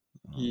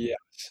 Yes.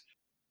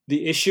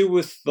 The issue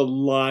with the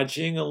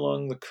lodging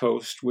along the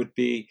coast would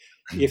be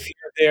if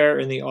you're there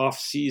in the off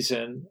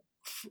season,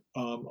 a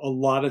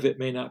lot of it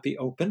may not be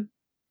open.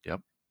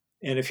 Yep.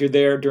 And if you're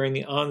there during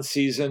the on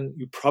season,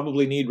 you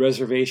probably need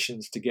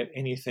reservations to get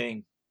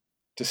anything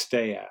to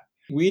stay at.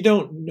 We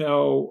don't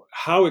know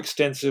how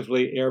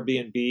extensively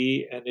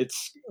Airbnb and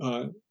its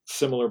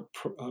similar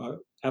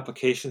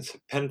applications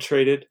have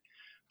penetrated,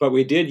 but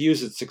we did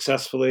use it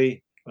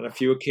successfully on a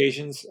few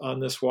occasions on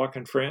this walk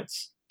in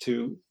France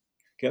to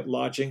get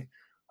lodging.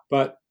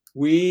 But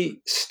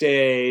we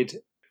stayed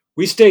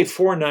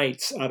 4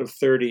 nights out of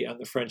 30 on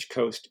the French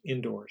coast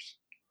indoors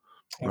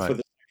for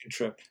the second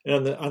trip.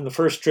 And on the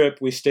first trip,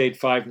 we stayed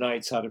 5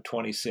 nights out of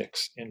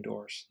 26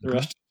 indoors. The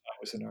rest of the time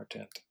was in our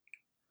tent.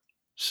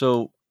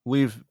 So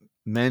we've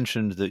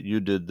mentioned that you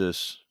did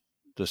this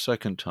the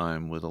second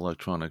time with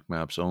electronic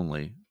maps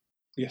only.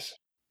 Yes.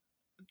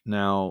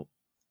 Now,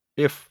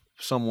 if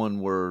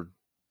someone were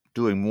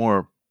doing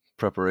more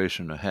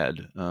preparation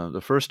ahead,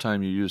 the first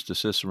time you used the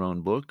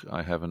Cicerone book,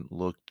 I haven't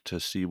looked to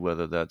see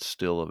whether that's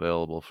still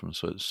available from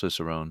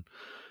Cicerone.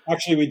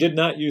 Actually, we did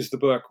not use the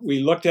book. We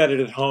looked at it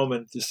at home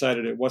and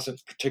decided it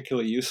wasn't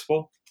particularly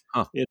useful.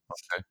 It's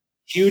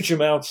huge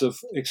amounts of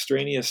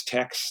extraneous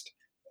text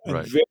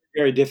and very,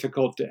 very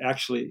difficult to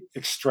actually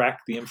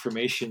extract the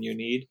information you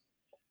need.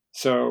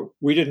 So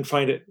we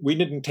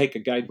didn't take a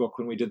guidebook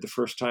when we did the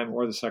first time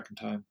or the second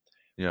time.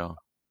 Yeah.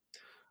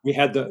 We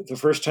had the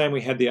first time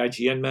we had the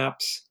IGN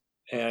maps,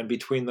 and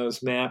between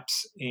those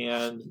maps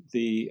and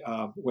the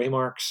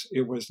waymarks,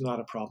 it was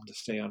not a problem to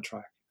stay on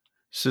track.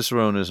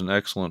 Cicerone is an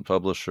excellent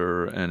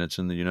publisher, and it's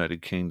in the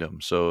United Kingdom.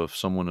 So if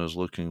someone is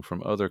looking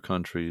from other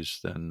countries,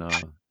 then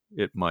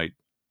it might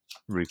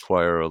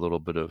require a little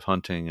bit of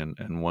hunting,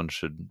 and one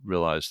should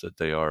realize that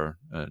they are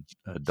a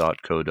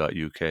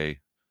 .co.uk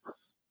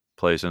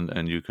place,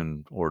 and you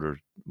can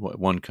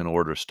one can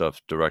order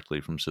stuff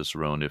directly from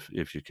Cicerone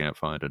if you can't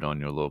find it on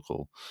your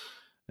local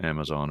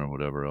Amazon or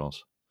whatever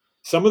else.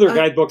 Some of their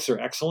guidebooks are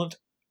excellent.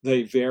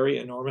 They vary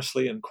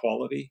enormously in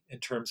quality in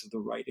terms of the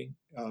writing.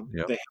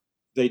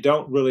 They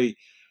don't really.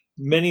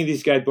 Many of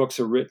these guidebooks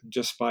are written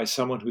just by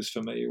someone who's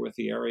familiar with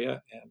the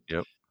area,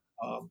 and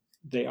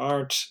they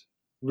aren't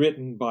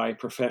written by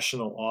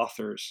professional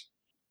authors.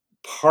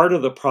 Part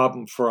of the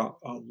problem for a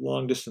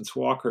long distance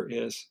walker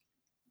is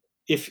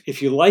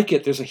if you like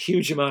it, there's a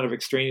huge amount of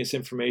extraneous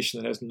information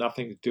that has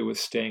nothing to do with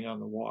staying on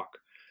the walk.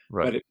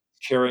 Right. But it's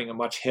carrying a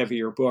much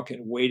heavier book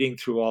and wading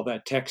through all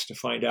that text to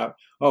find out,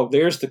 oh,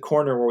 there's the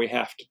corner where we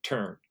have to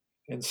turn.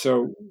 And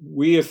so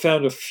we have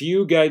found a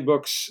few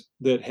guidebooks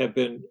that have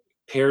been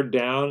pared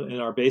down and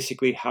are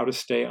basically how to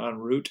stay en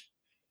route.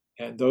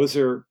 And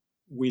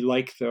we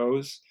like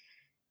those.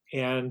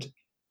 And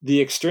the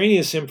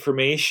extraneous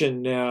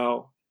information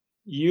now,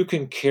 you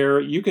can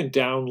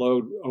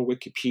download a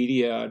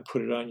Wikipedia and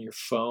put it on your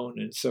phone.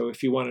 And so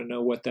if you want to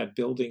know what that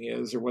building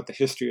is or what the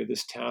history of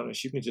this town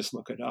is, you can just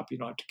look it up. You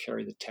don't have to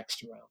carry the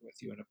text around with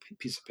you in a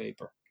piece of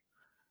paper.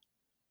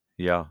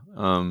 Yeah.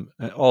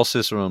 All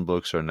Cicerone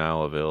books are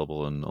now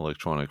available in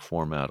electronic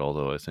format,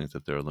 although I think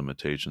that there are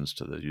limitations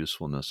to the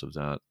usefulness of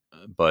that.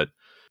 But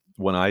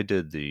when I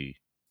did the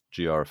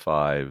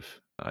GR5,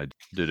 I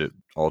did it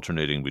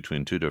alternating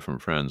between two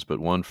different friends, but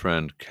one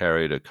friend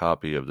carried a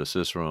copy of the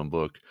Cicerone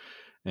book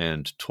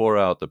and tore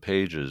out the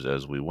pages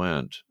as we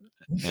went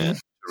and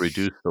to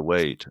reduce the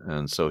weight.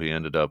 And so he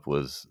ended up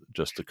with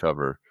just the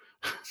cover.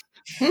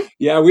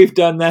 Yeah, we've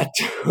done that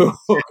too.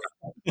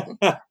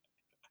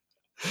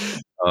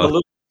 A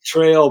little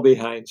trail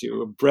behind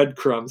you of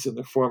breadcrumbs in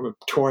the form of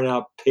torn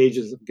out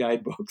pages of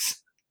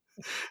guidebooks.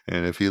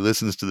 And if he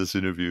listens to this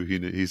interview,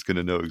 he's going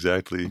to know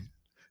exactly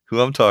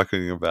who I'm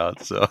talking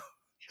about. So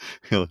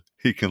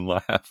he can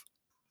laugh.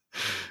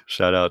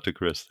 Shout out to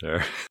Chris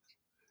there.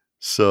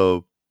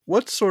 So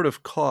what sort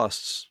of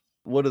costs,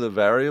 what are the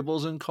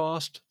variables in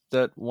cost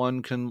that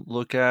one can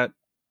look at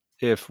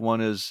if one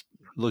is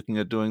looking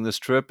at doing this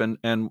trip, and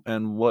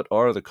what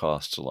are the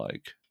costs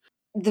like?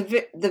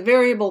 The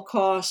variable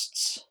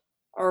costs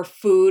are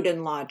food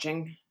and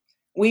lodging.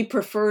 We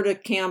prefer to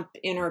camp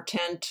in our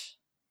tent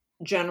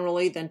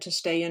generally than to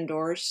stay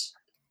indoors.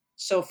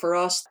 So for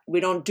us, we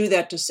don't do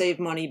that to save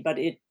money, but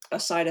a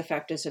side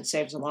effect is it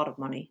saves a lot of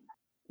money.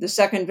 The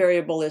second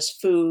variable is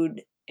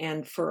food,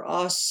 and for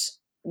us,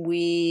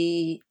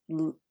 we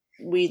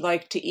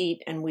like to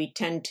eat, and we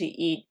tend to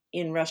eat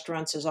in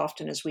restaurants as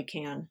often as we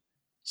can.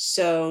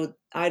 So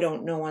I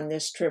don't know, on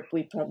this trip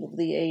we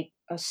probably ate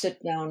a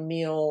sit-down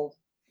meal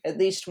at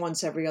least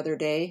once every other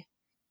day.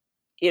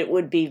 It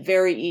would be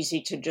very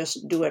easy to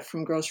just do it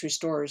from grocery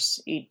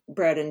stores, eat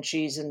bread and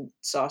cheese and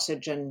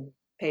sausage and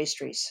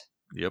pastries.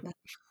 Yep.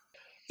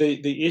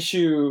 The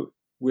issue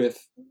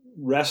with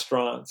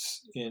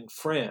restaurants in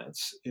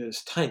France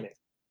is timing.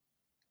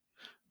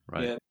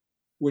 Right. And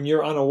when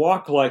you're on a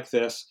walk like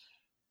this,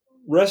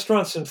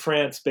 restaurants in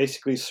France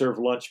basically serve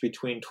lunch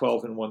between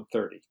 12 and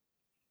 1:30.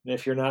 And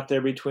if you're not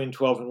there between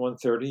 12 and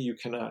 1:30, you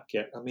cannot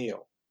get a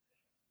meal.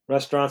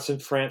 Restaurants in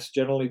France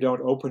generally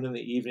don't open in the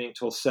evening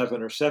till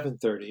 7 or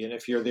 7:30, and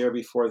if you're there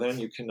before then,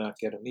 you cannot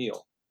get a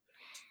meal.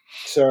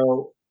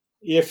 So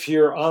if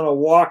you're on a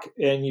walk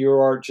and you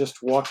are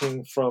just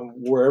walking from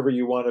wherever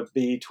you want to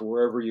be to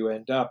wherever you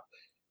end up,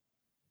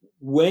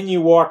 when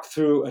you walk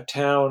through a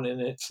town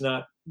and it's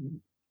not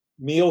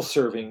meal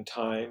serving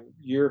time,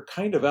 you're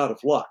kind of out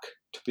of luck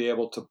to be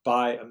able to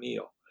buy a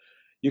meal.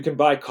 You can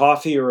buy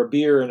coffee or a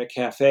beer in a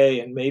cafe,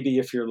 and maybe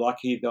if you're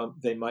lucky,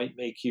 they might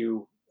make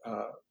you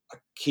a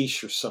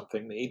quiche or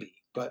something, maybe.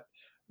 But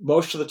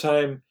most of the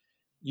time,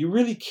 you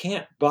really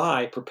can't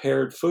buy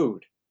prepared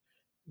food.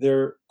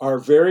 There are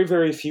very,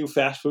 very few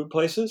fast food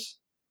places.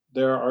 I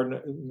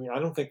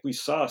don't think we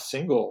saw a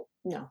single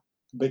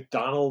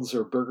McDonald's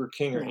or Burger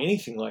King or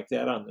anything like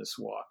that on this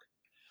walk.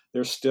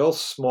 They're still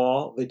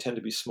small. They tend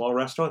to be small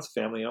restaurants,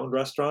 family-owned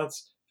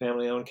restaurants,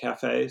 family-owned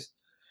cafes,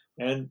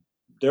 and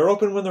they're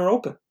open when they're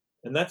open,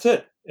 and that's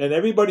it. And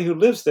everybody who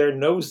lives there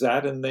knows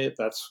that, and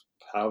that's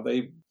how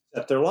they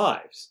set their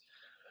lives.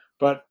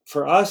 But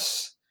for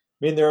us,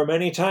 I mean, there are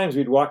many times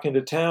we'd walk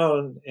into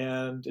town,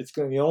 and it's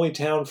going to be the only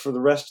town for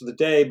the rest of the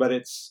day, but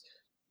it's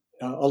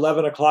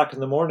 11 o'clock in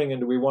the morning,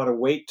 and do we want to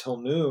wait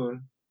till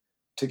noon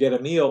to get a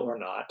meal or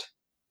not?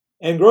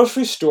 And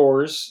grocery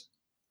stores,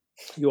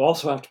 you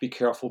also have to be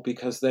careful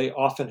because they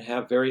often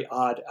have very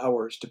odd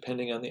hours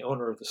depending on the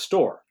owner of the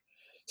store.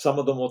 Some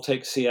of them will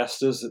take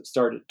siestas that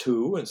start at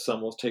 2, and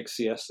some will take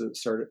siestas that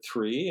start at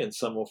 3, and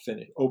some will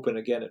open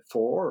again at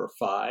 4 or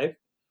 5.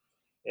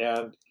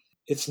 And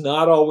it's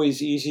not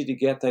always easy to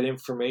get that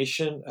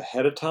information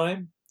ahead of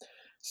time.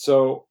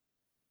 So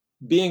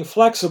being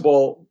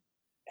flexible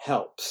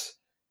helps.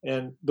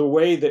 And the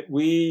way that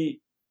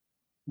we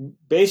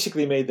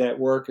basically made that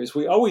work is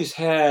we always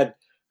had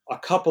a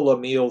couple of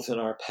meals in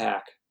our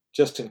pack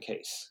just in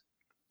case.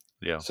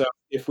 Yeah. So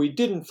if we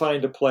didn't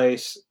find a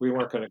place, we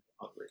weren't going to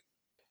go hungry.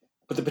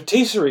 But the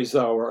patisseries,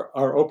 though,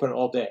 are open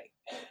all day.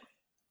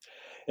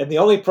 And the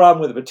only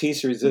problem with the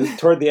patisseries is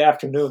toward the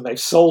afternoon, they've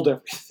sold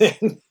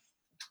everything.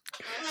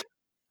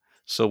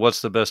 So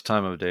what's the best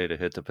time of day to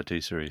hit the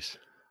patisseries?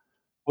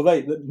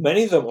 Well,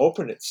 many of them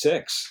open at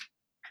 6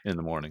 in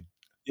the morning.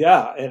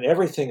 Yeah, and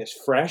everything is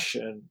fresh,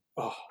 and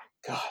oh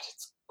God,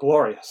 it's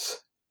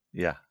glorious.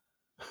 Yeah.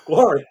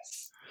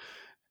 Glorious.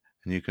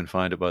 And you can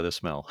find it by the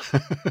smell.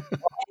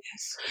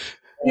 Yes.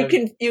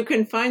 You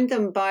can find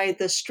them by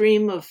the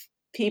stream of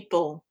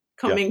people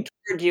coming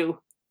toward you.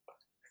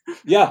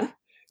 Yeah.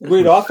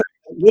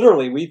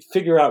 We'd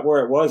figure out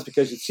where it was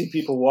because you'd see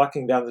people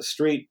walking down the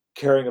street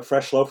carrying a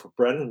fresh loaf of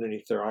bread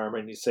underneath their arm,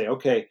 and you say,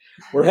 okay,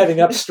 we're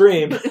heading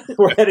upstream.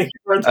 We're heading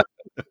further.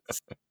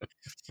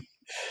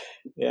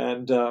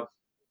 And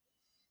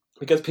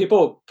because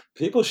people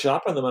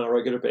shop on them on a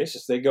regular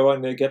basis. They go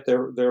and they get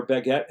their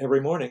baguette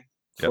every morning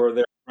for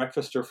their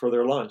breakfast or for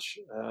their lunch.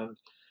 And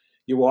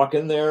you walk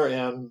in there,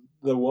 and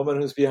the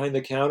woman who's behind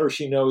the counter,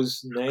 she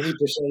knows 90%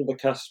 of the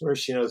customers.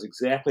 She knows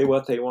exactly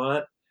what they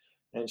want,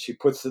 and she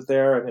puts it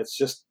there, and it's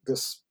just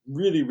this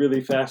really,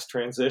 really fast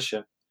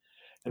transition.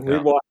 And we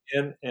walk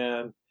in,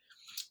 and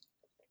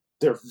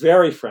they're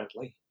very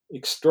friendly.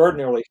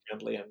 extraordinarily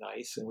friendly and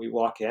nice. And we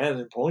walk in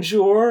and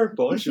bonjour,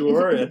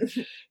 bonjour.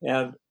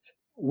 And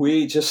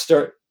we just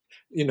start,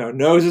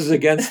 noses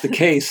against the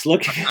case,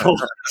 looking at all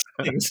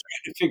these things,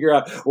 trying to figure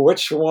out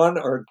which one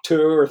or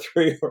two or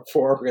three or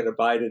four we're going to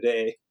buy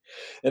today.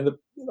 And the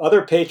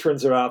other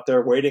patrons are out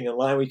there waiting in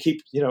line. We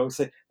keep,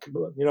 say,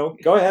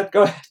 go ahead,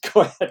 go ahead,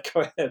 go ahead,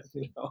 go ahead.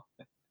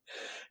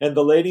 And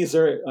the ladies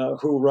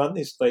who run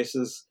these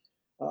places,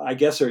 I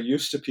guess, are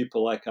used to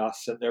people like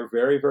us, and they're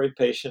very, very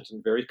patient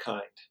and very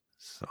kind.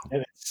 So,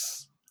 And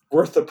it's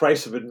worth the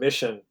price of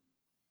admission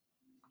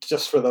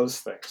just for those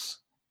things.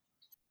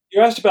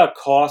 You asked about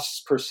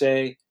costs per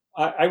se.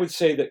 I would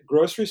say that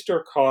grocery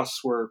store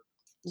costs were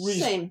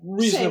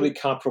reasonably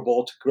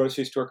comparable to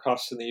grocery store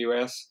costs in the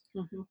U.S.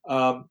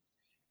 Mm-hmm.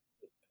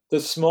 The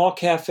small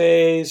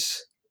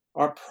cafes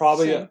are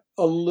probably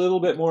a little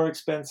bit more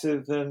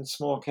expensive than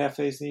small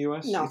cafes in the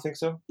U.S. No. You think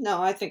so?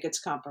 No, I think it's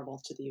comparable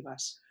to the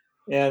U.S.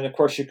 And of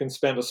course, you can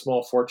spend a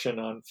small fortune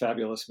on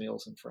fabulous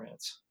meals in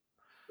France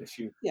if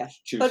you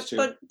choose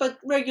to. But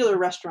regular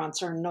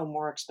restaurants are no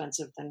more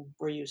expensive than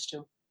we're used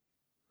to.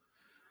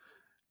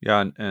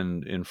 Yeah,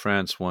 and in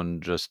France, one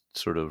just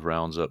sort of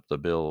rounds up the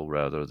bill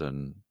rather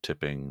than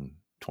tipping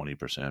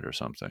 20% or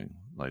something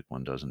like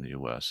one does in the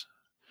U.S.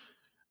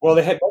 Well,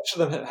 most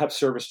of them have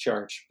service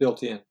charge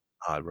built in.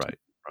 Right.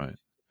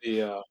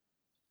 The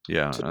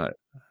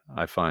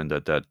I find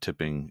that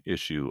tipping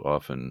issue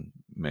often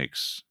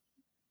makes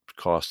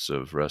costs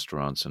of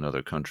restaurants in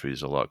other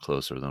countries a lot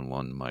closer than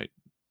one might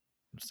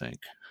think.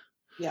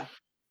 Yeah,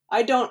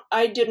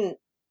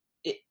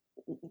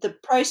 the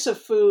price of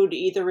food,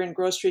 either in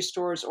grocery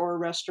stores or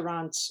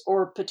restaurants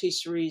or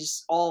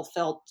patisseries, all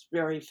felt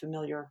very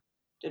familiar.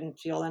 Didn't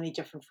feel any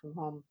different from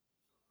home.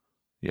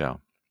 Yeah.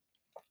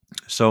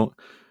 So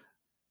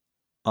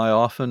I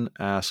often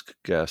ask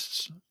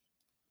guests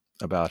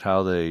about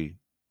how they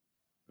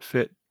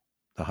fit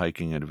the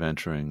hiking and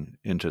adventuring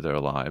into their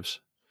lives,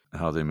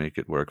 how they make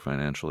it work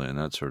financially and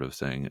that sort of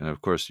thing. And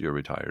of course, you're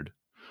retired,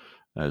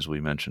 as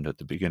we mentioned at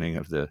the beginning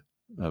of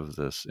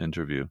this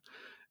interview.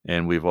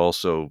 And we've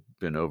also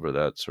been over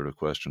that sort of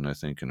question, I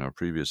think, in our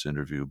previous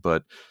interview.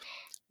 But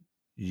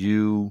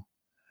you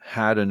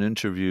had an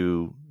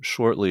interview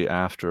shortly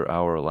after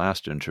our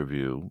last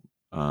interview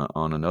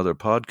on another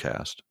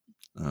podcast,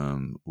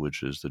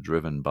 which is the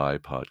Driven By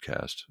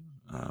podcast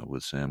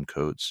with Sam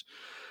Coates.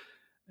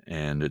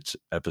 And it's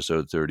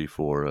episode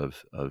 34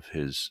 of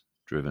his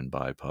Driven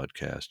By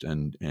podcast.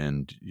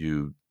 And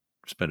you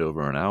spent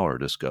over an hour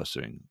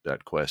discussing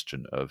that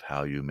question of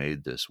how you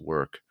made this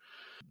work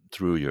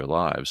through your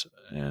lives.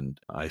 And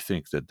I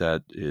think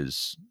that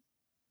is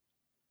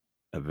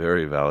a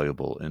very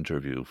valuable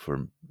interview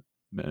for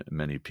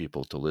many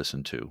people to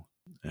listen to.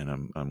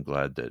 And I'm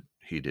glad that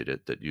he did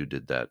it, that you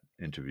did that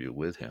interview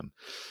with him.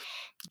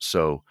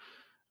 So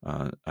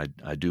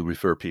I do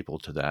refer people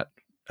to that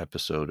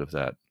episode of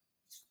that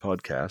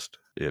podcast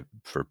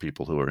for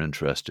people who are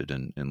interested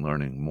in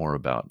learning more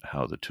about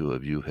how the two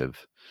of you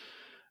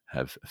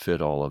have fit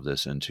all of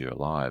this into your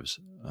lives.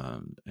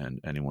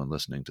 And anyone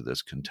listening to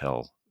this can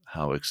tell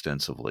how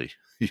extensively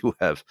you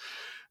have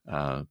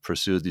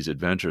pursued these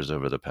adventures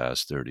over the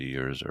past 30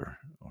 years or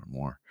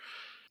more.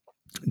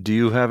 Do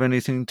you have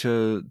anything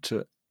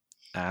to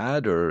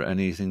add or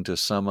anything to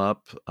sum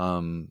up,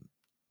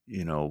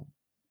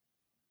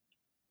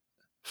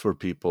 for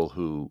people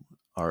who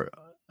are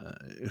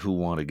who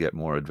want to get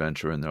more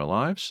adventure in their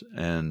lives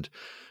and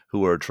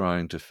who are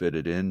trying to fit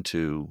it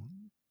into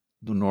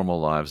the normal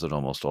lives that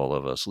almost all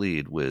of us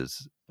lead,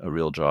 with a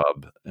real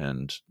job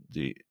and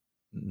the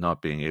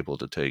not being able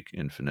to take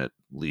infinite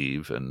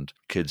leave and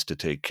kids to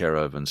take care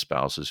of and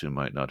spouses who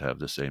might not have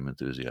the same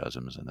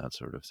enthusiasms and that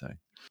sort of thing?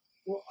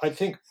 Well, I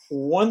think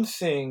one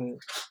thing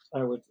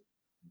I would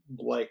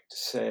like to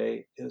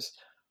say is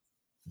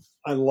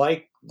I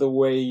like the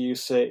way you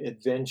say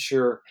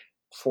adventure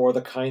for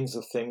the kinds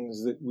of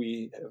things that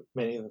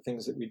many of the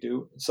things that we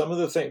do. Some of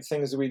the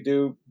things that we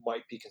do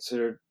might be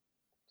considered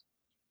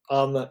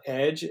on the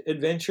edge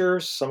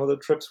adventures, some of the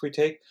trips we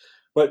take,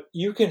 but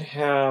you can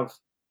have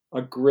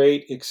a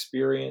great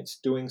experience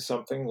doing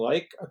something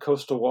like a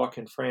coastal walk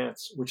in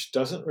France, which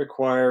doesn't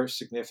require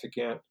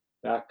significant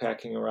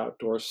backpacking or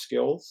outdoor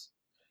skills.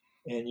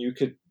 And you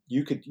could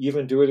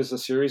even do it as a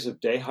series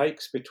of day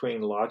hikes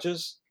between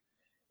lodges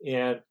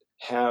and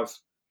have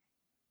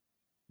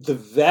the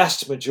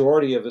vast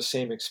majority of the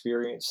same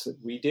experience that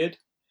we did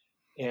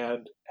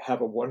and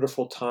have a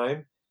wonderful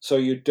time. So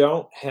you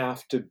don't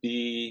have to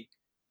be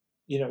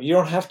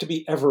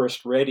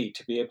Everest ready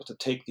to be able to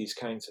take these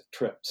kinds of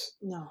trips.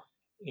 No.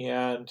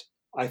 And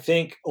I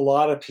think a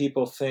lot of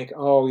people think,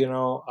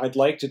 I'd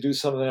like to do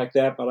something like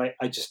that, but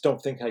I just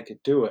don't think I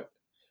could do it.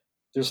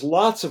 There's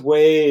lots of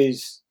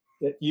ways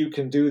that you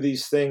can do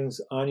these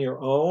things on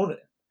your own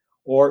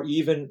or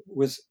even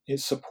is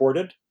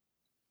supported.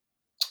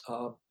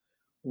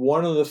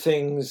 One of the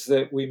things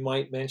that we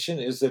might mention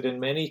is that in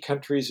many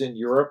countries in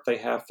Europe, they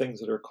have things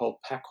that are called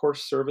pack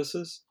horse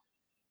services,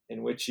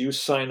 in which you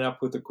sign up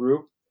with a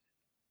group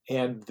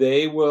and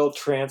they will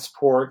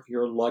transport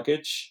your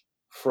luggage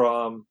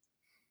from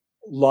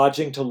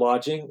lodging to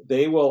lodging.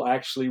 They will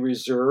actually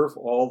reserve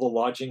all the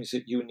lodgings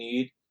that you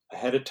need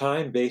ahead of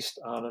time based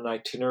on an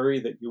itinerary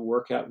that you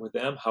work out with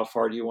them. How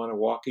far do you want to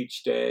walk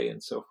each day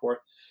and so forth.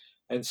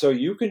 And so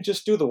you can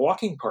just do the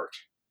walking part.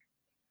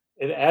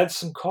 It adds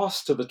some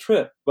cost to the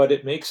trip, but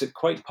it makes it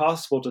quite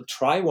possible to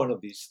try one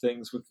of these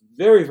things with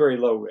very, very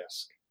low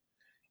risk.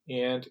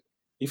 And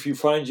if you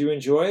find you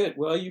enjoy it,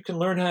 well, you can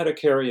learn how to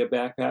carry a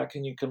backpack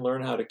and you can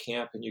learn how to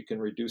camp and you can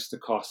reduce the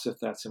costs if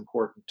that's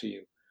important to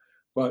you.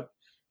 But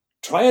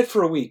try it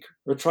for a week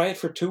or try it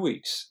for 2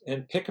 weeks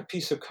and pick a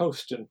piece of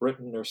coast in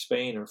Britain or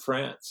Spain or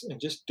France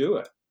and just do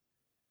it.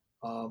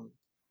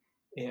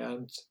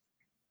 And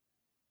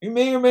you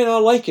may or may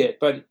not like it,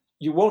 but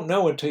you won't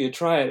know until you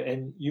try it.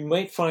 And you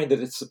might find that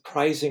it's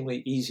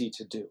surprisingly easy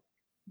to do.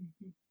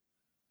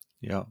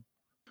 Yeah.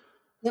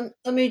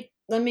 Let me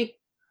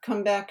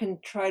come back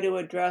and try to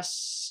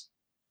address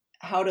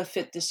how to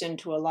fit this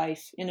into a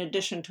life in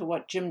addition to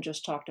what Jim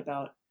just talked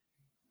about.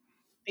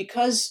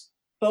 Because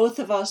both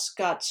of us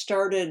got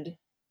started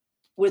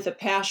with a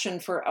passion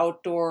for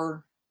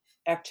outdoor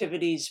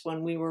activities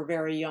when we were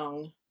very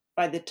young.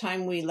 By the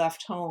time we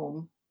left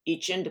home,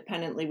 each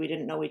independently, we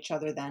didn't know each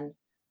other then.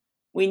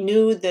 We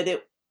knew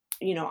that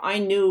I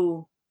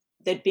knew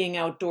that being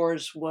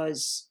outdoors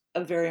was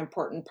a very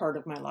important part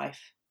of my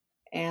life.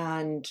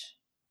 And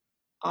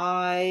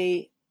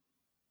I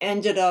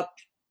ended up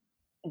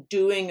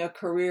doing a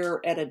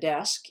career at a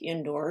desk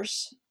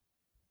indoors,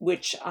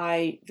 which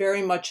I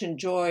very much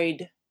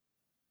enjoyed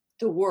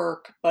the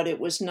work, but it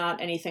was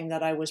not anything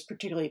that I was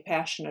particularly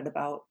passionate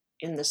about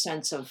in the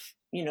sense of,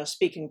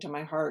 speaking to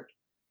my heart.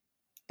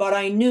 But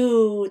I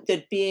knew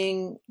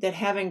that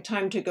having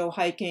time to go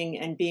hiking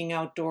and being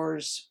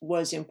outdoors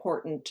was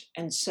important.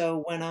 And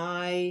so when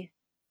I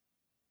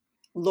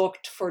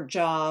looked for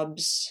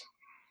jobs,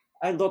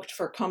 I looked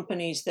for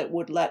companies that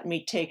would let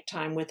me take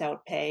time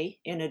without pay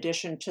in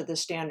addition to the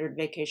standard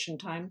vacation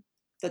time,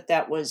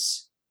 that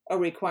was a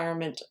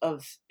requirement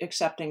of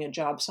accepting a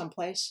job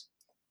someplace.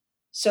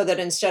 So that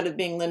instead of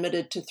being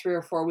limited to 3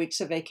 or 4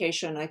 weeks of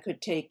vacation, I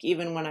could take,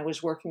 even when I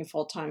was working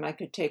full time, I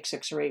could take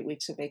 6 or 8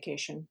 weeks of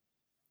vacation.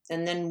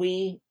 And then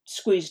we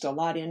squeezed a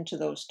lot into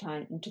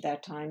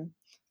that time.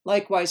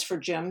 Likewise for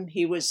Jim,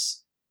 he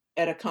was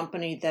at a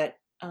company that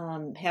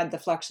had the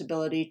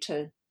flexibility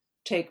to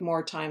take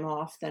more time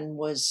off than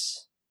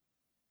was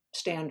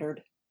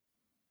standard.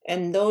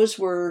 And those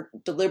were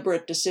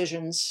deliberate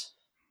decisions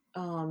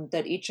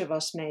that each of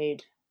us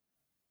made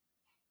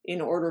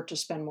in order to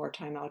spend more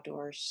time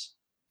outdoors.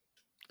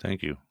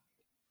 Thank you.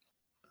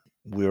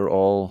 We're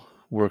all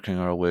working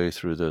our way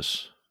through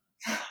this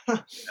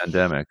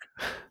pandemic.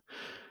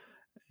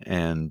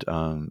 And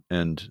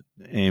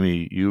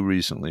Amy, you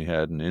recently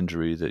had an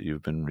injury that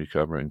you've been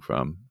recovering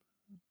from.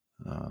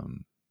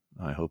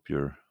 I hope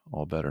you're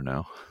all better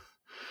now.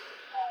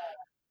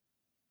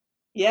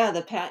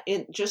 Yeah,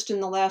 just in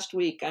the last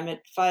week, I'm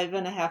at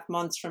 5.5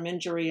 months from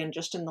injury, and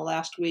just in the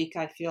last week,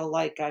 I feel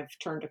like I've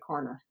turned a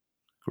corner.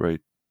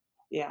 Great.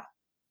 Yeah,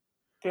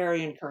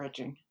 very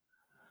encouraging.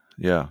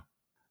 Yeah,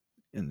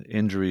 and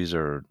injuries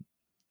are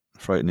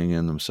frightening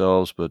in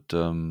themselves, but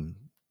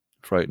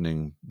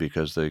frightening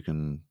because they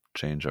can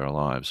change our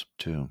lives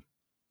too.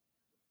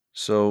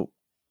 So,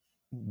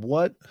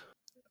 what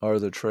are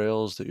the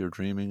trails that you're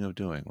dreaming of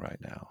doing right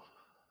now?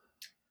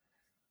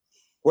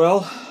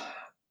 Well,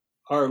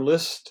 our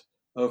list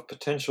of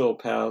potential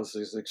paths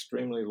is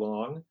extremely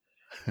long.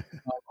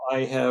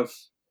 I have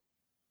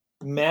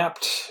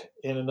mapped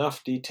in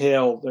enough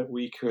detail that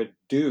we could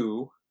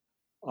do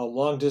a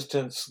long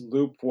distance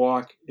loop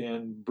walk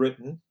in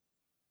Britain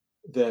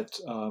that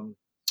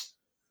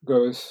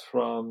goes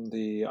from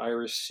the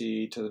Irish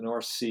Sea to the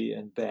North Sea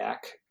and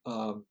back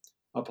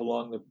up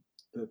along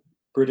the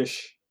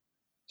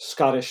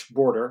British-Scottish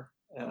border,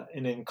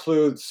 and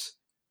includes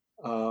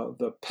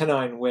the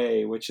Pennine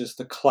Way, which is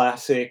the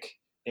classic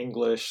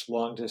English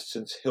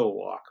long-distance hill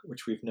walk,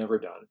 which we've never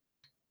done.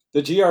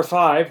 The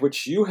GR5,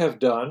 which you have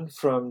done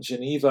from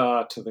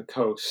Geneva to the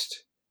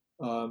coast,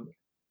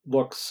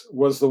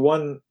 was the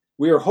one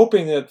we were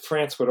hoping that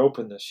France would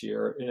open this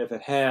year, and if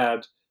it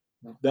had,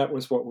 that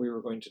was what we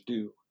were going to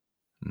do.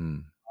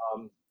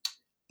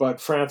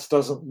 But France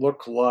doesn't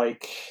look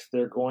like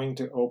they're going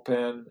to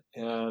open,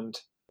 and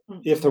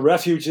if the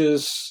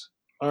refuges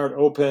aren't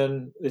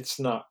open, it's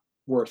not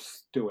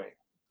worth doing,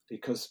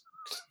 because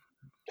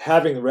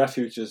having the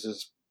refuges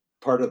is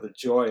part of the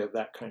joy of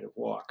that kind of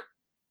walk.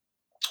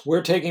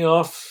 We're taking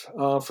off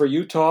for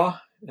Utah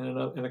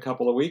in a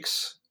couple of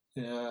weeks,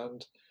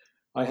 and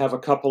I have a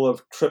couple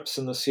of trips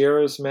in the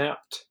Sierras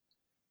mapped.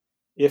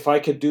 If I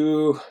could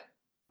to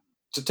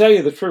tell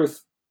you the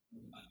truth,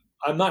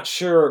 I'm not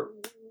sure.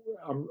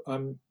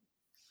 I'm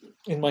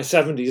in my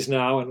 70s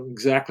now, and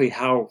exactly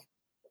how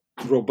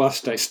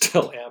robust I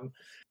still am.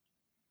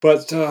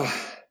 But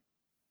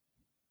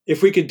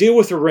if we could deal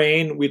with the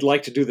rain, we'd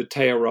like to do the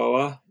Te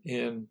Aroa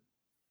in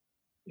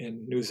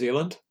New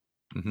Zealand.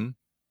 Mm-hmm.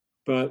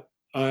 But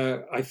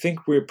I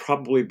think we're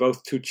probably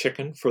both too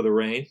chicken for the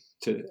rain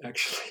to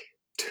actually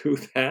do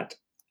that.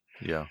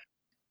 Yeah.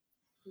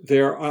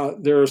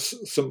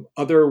 There's some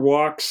other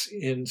walks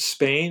in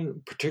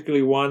Spain,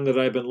 particularly one that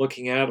I've been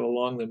looking at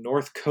along the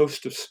north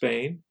coast of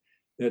Spain.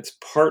 That's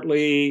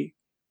partly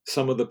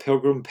some of the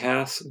Pilgrim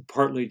Paths,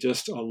 partly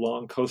just a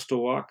long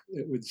coastal walk.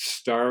 It would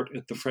start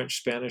at the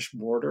French-Spanish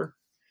border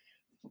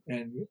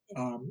and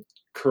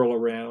curl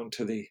around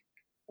to the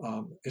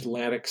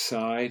Atlantic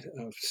side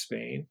of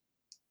Spain.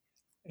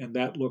 And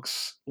that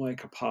looks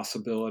like a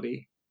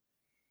possibility.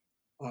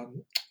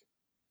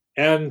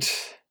 And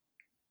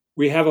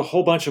we have a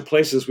whole bunch of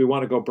places we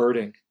want to go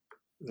birding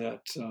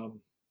that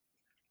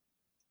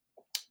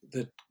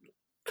that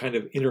kind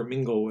of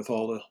intermingle with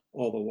all the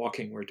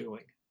walking we're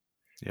doing.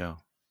 Yeah.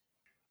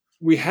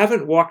 We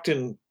haven't walked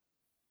in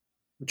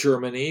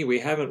Germany. We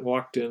haven't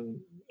walked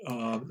in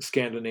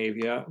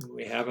Scandinavia.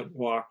 We haven't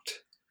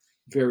walked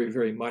very,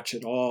 very much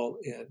at all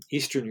in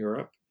Eastern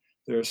Europe.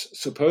 There's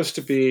supposed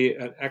to be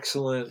an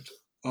excellent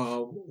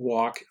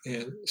walk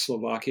in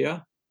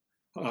Slovakia.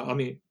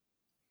 In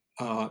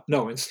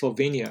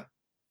Slovenia.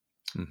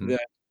 Mm-hmm.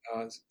 That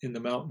in the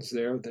mountains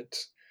there.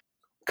 That's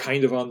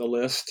kind of on the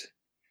list.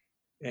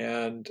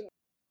 And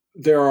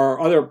there are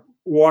other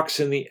walks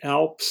in the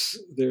Alps.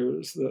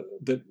 There's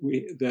that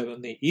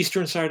on the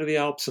eastern side of the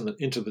Alps and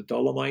into the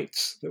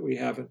Dolomites that we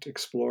haven't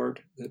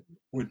explored that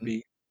would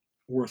be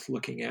worth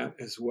looking at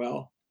as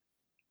well.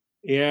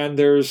 And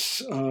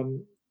there's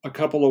a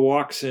couple of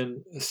walks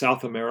in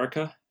South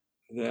America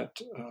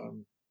that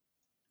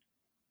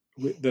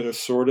have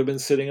sort of been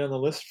sitting on the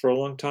list for a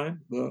long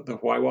time. The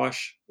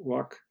Huayhuash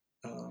walk,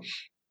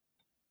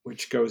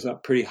 which goes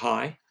up pretty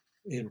high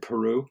in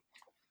Peru.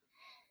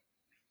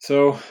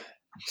 So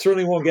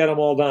certainly won't get them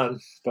all done,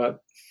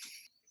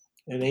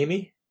 and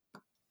Amy?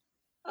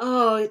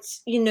 Oh,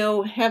 it's,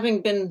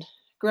 having been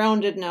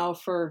grounded now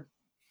for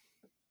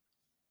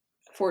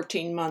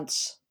 14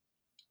 months,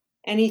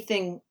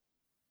 anything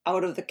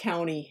out of the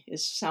county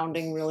is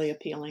sounding really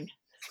appealing.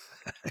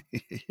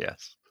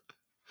 Yes.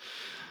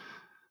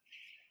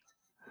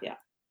 Yeah.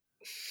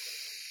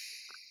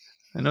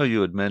 I know you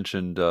had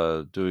mentioned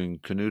doing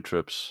canoe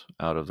trips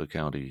out of the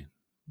county.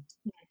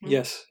 Mm-hmm.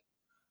 Yes.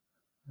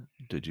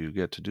 Did you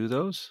get to do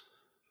those?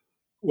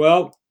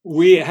 Well,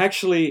 we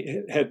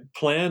actually had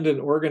planned and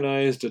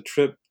organized a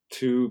trip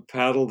to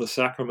paddle the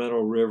Sacramento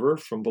River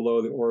from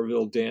below the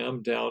Oroville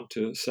Dam down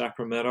to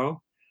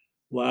Sacramento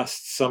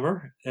last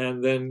summer,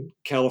 and then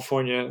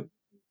California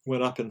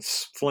went up in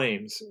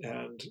flames,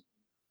 and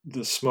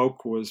the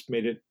smoke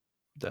made it.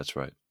 That's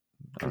right.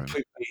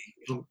 Completely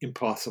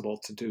impossible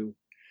to do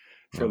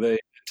for the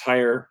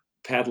entire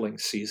paddling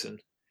season.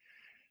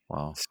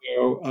 Wow.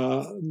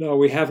 So no,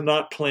 we have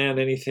not planned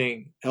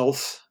anything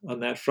else on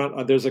that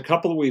front. There's a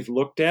couple we've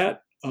looked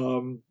at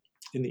in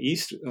the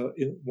east.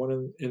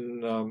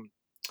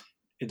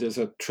 There's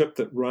a trip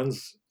that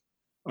runs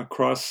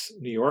across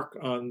New York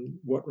on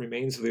what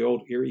remains of the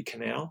old Erie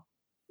Canal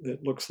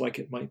that looks like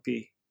it might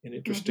be an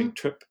interesting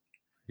trip.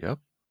 Yep.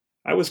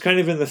 I was kind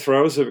of in the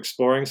throes of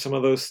exploring some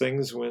of those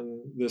things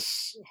when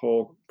this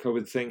whole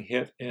COVID thing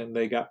hit, and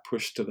they got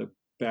pushed to the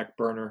back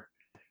burner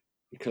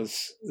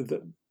because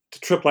the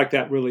trip like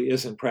that really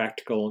isn't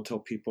practical until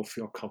people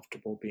feel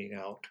comfortable being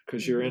out,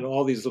 because you're in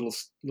all these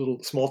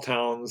little small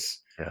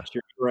towns. Yes.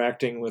 You're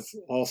interacting with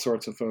all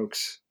sorts of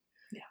folks.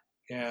 Yeah.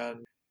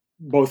 And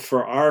both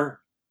for our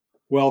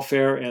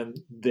welfare and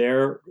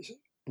their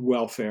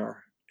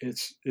welfare,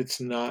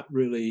 it's not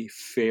really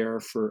fair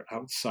for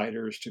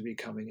outsiders to be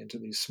coming into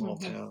these small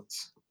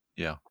towns.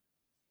 Yeah.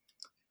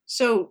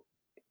 So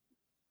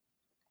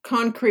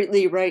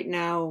concretely right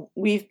now,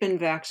 we've been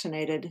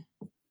vaccinated,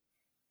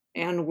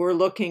 and we're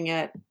looking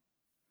at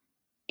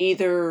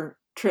either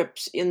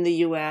trips in the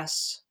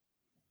US,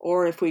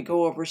 or if we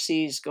go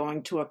overseas,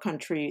 going to a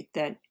country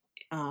that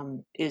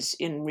is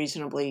in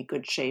reasonably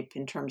good shape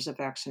in terms of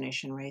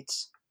vaccination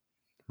rates.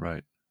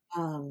 Right.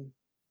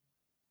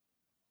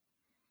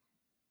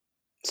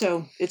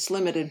 So it's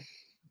limited.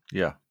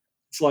 Yeah.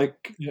 It's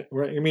like,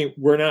 I mean,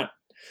 we're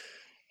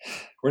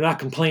not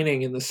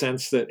complaining in the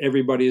sense that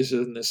everybody is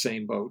in the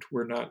same boat.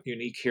 We're not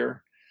unique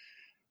here.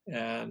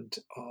 And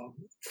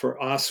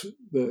for us,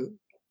 the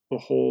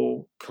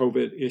whole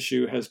COVID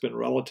issue has been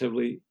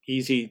relatively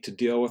easy to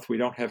deal with. We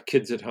don't have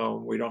kids at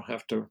home. We don't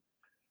have to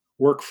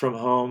work from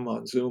home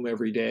on Zoom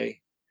every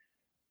day.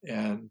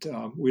 And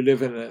we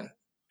live in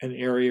an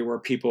area where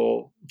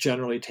people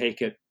generally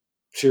take it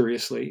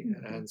seriously.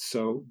 And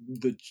so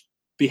the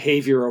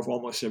behavior of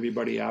almost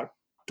everybody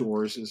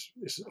outdoors is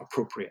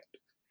appropriate.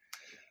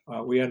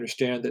 We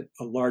understand that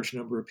a large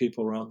number of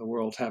people around the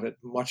world have it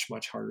much,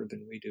 much harder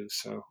than we do.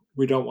 So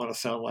we don't want to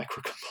sound like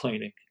we're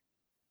complaining.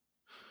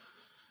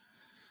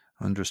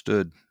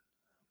 Understood.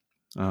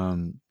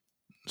 And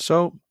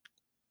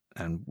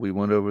we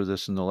went over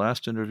this in the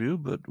last interview,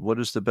 but what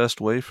is the best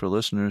way for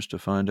listeners to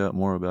find out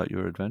more about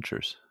your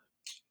adventures?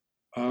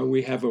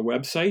 We have a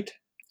website,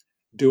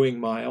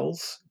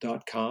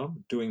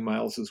 doingmiles.com. Doing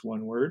Miles is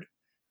one word.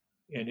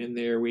 And in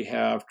there we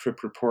have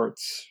trip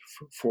reports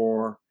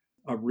for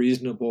a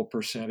reasonable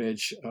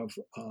percentage of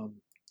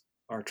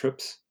our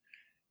trips.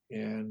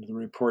 And the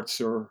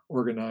reports are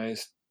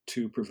organized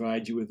to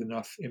provide you with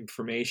enough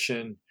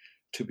information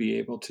to be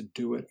able to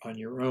do it on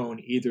your own,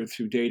 either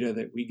through data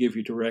that we give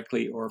you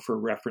directly or for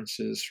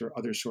references for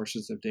other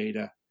sources of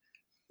data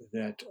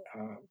that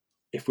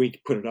if we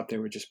put it up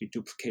there, would just be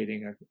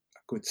duplicating a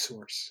good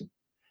source.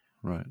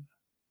 Right.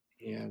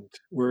 And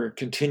we're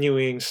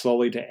continuing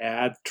slowly to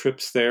add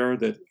trips there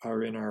that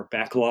are in our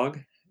backlog.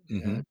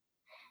 Mm-hmm.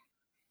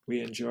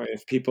 We enjoy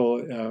if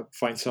people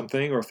find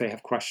something or if they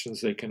have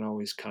questions, they can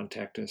always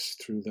contact us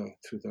through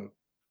the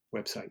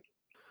website.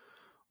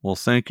 Well,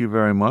 thank you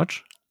very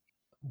much.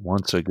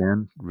 Once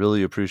again,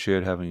 really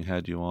appreciate having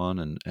had you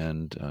on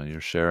and you're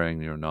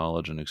sharing your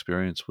knowledge and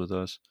experience with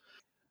us.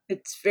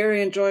 It's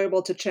very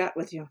enjoyable to chat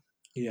with you.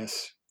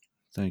 Yes.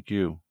 Thank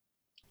you.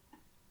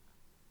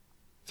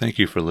 Thank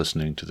you for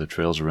listening to the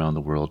Trails Around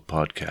the World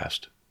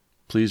podcast.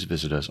 Please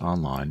visit us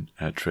online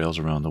at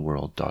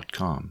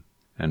trailsaroundtheworld.com,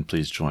 and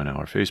please join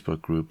our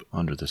Facebook group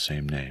under the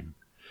same name.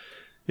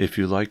 If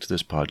you liked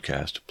this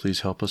podcast,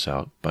 please help us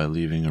out by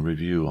leaving a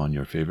review on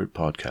your favorite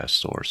podcast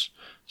source,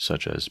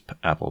 such as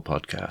Apple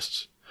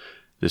Podcasts.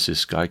 This is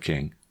Sky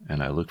King,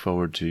 and I look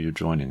forward to you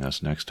joining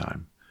us next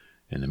time.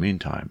 In the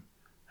meantime,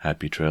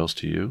 happy trails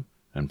to you,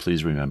 and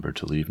please remember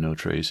to leave no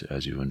trace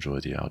as you enjoy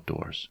the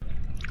outdoors.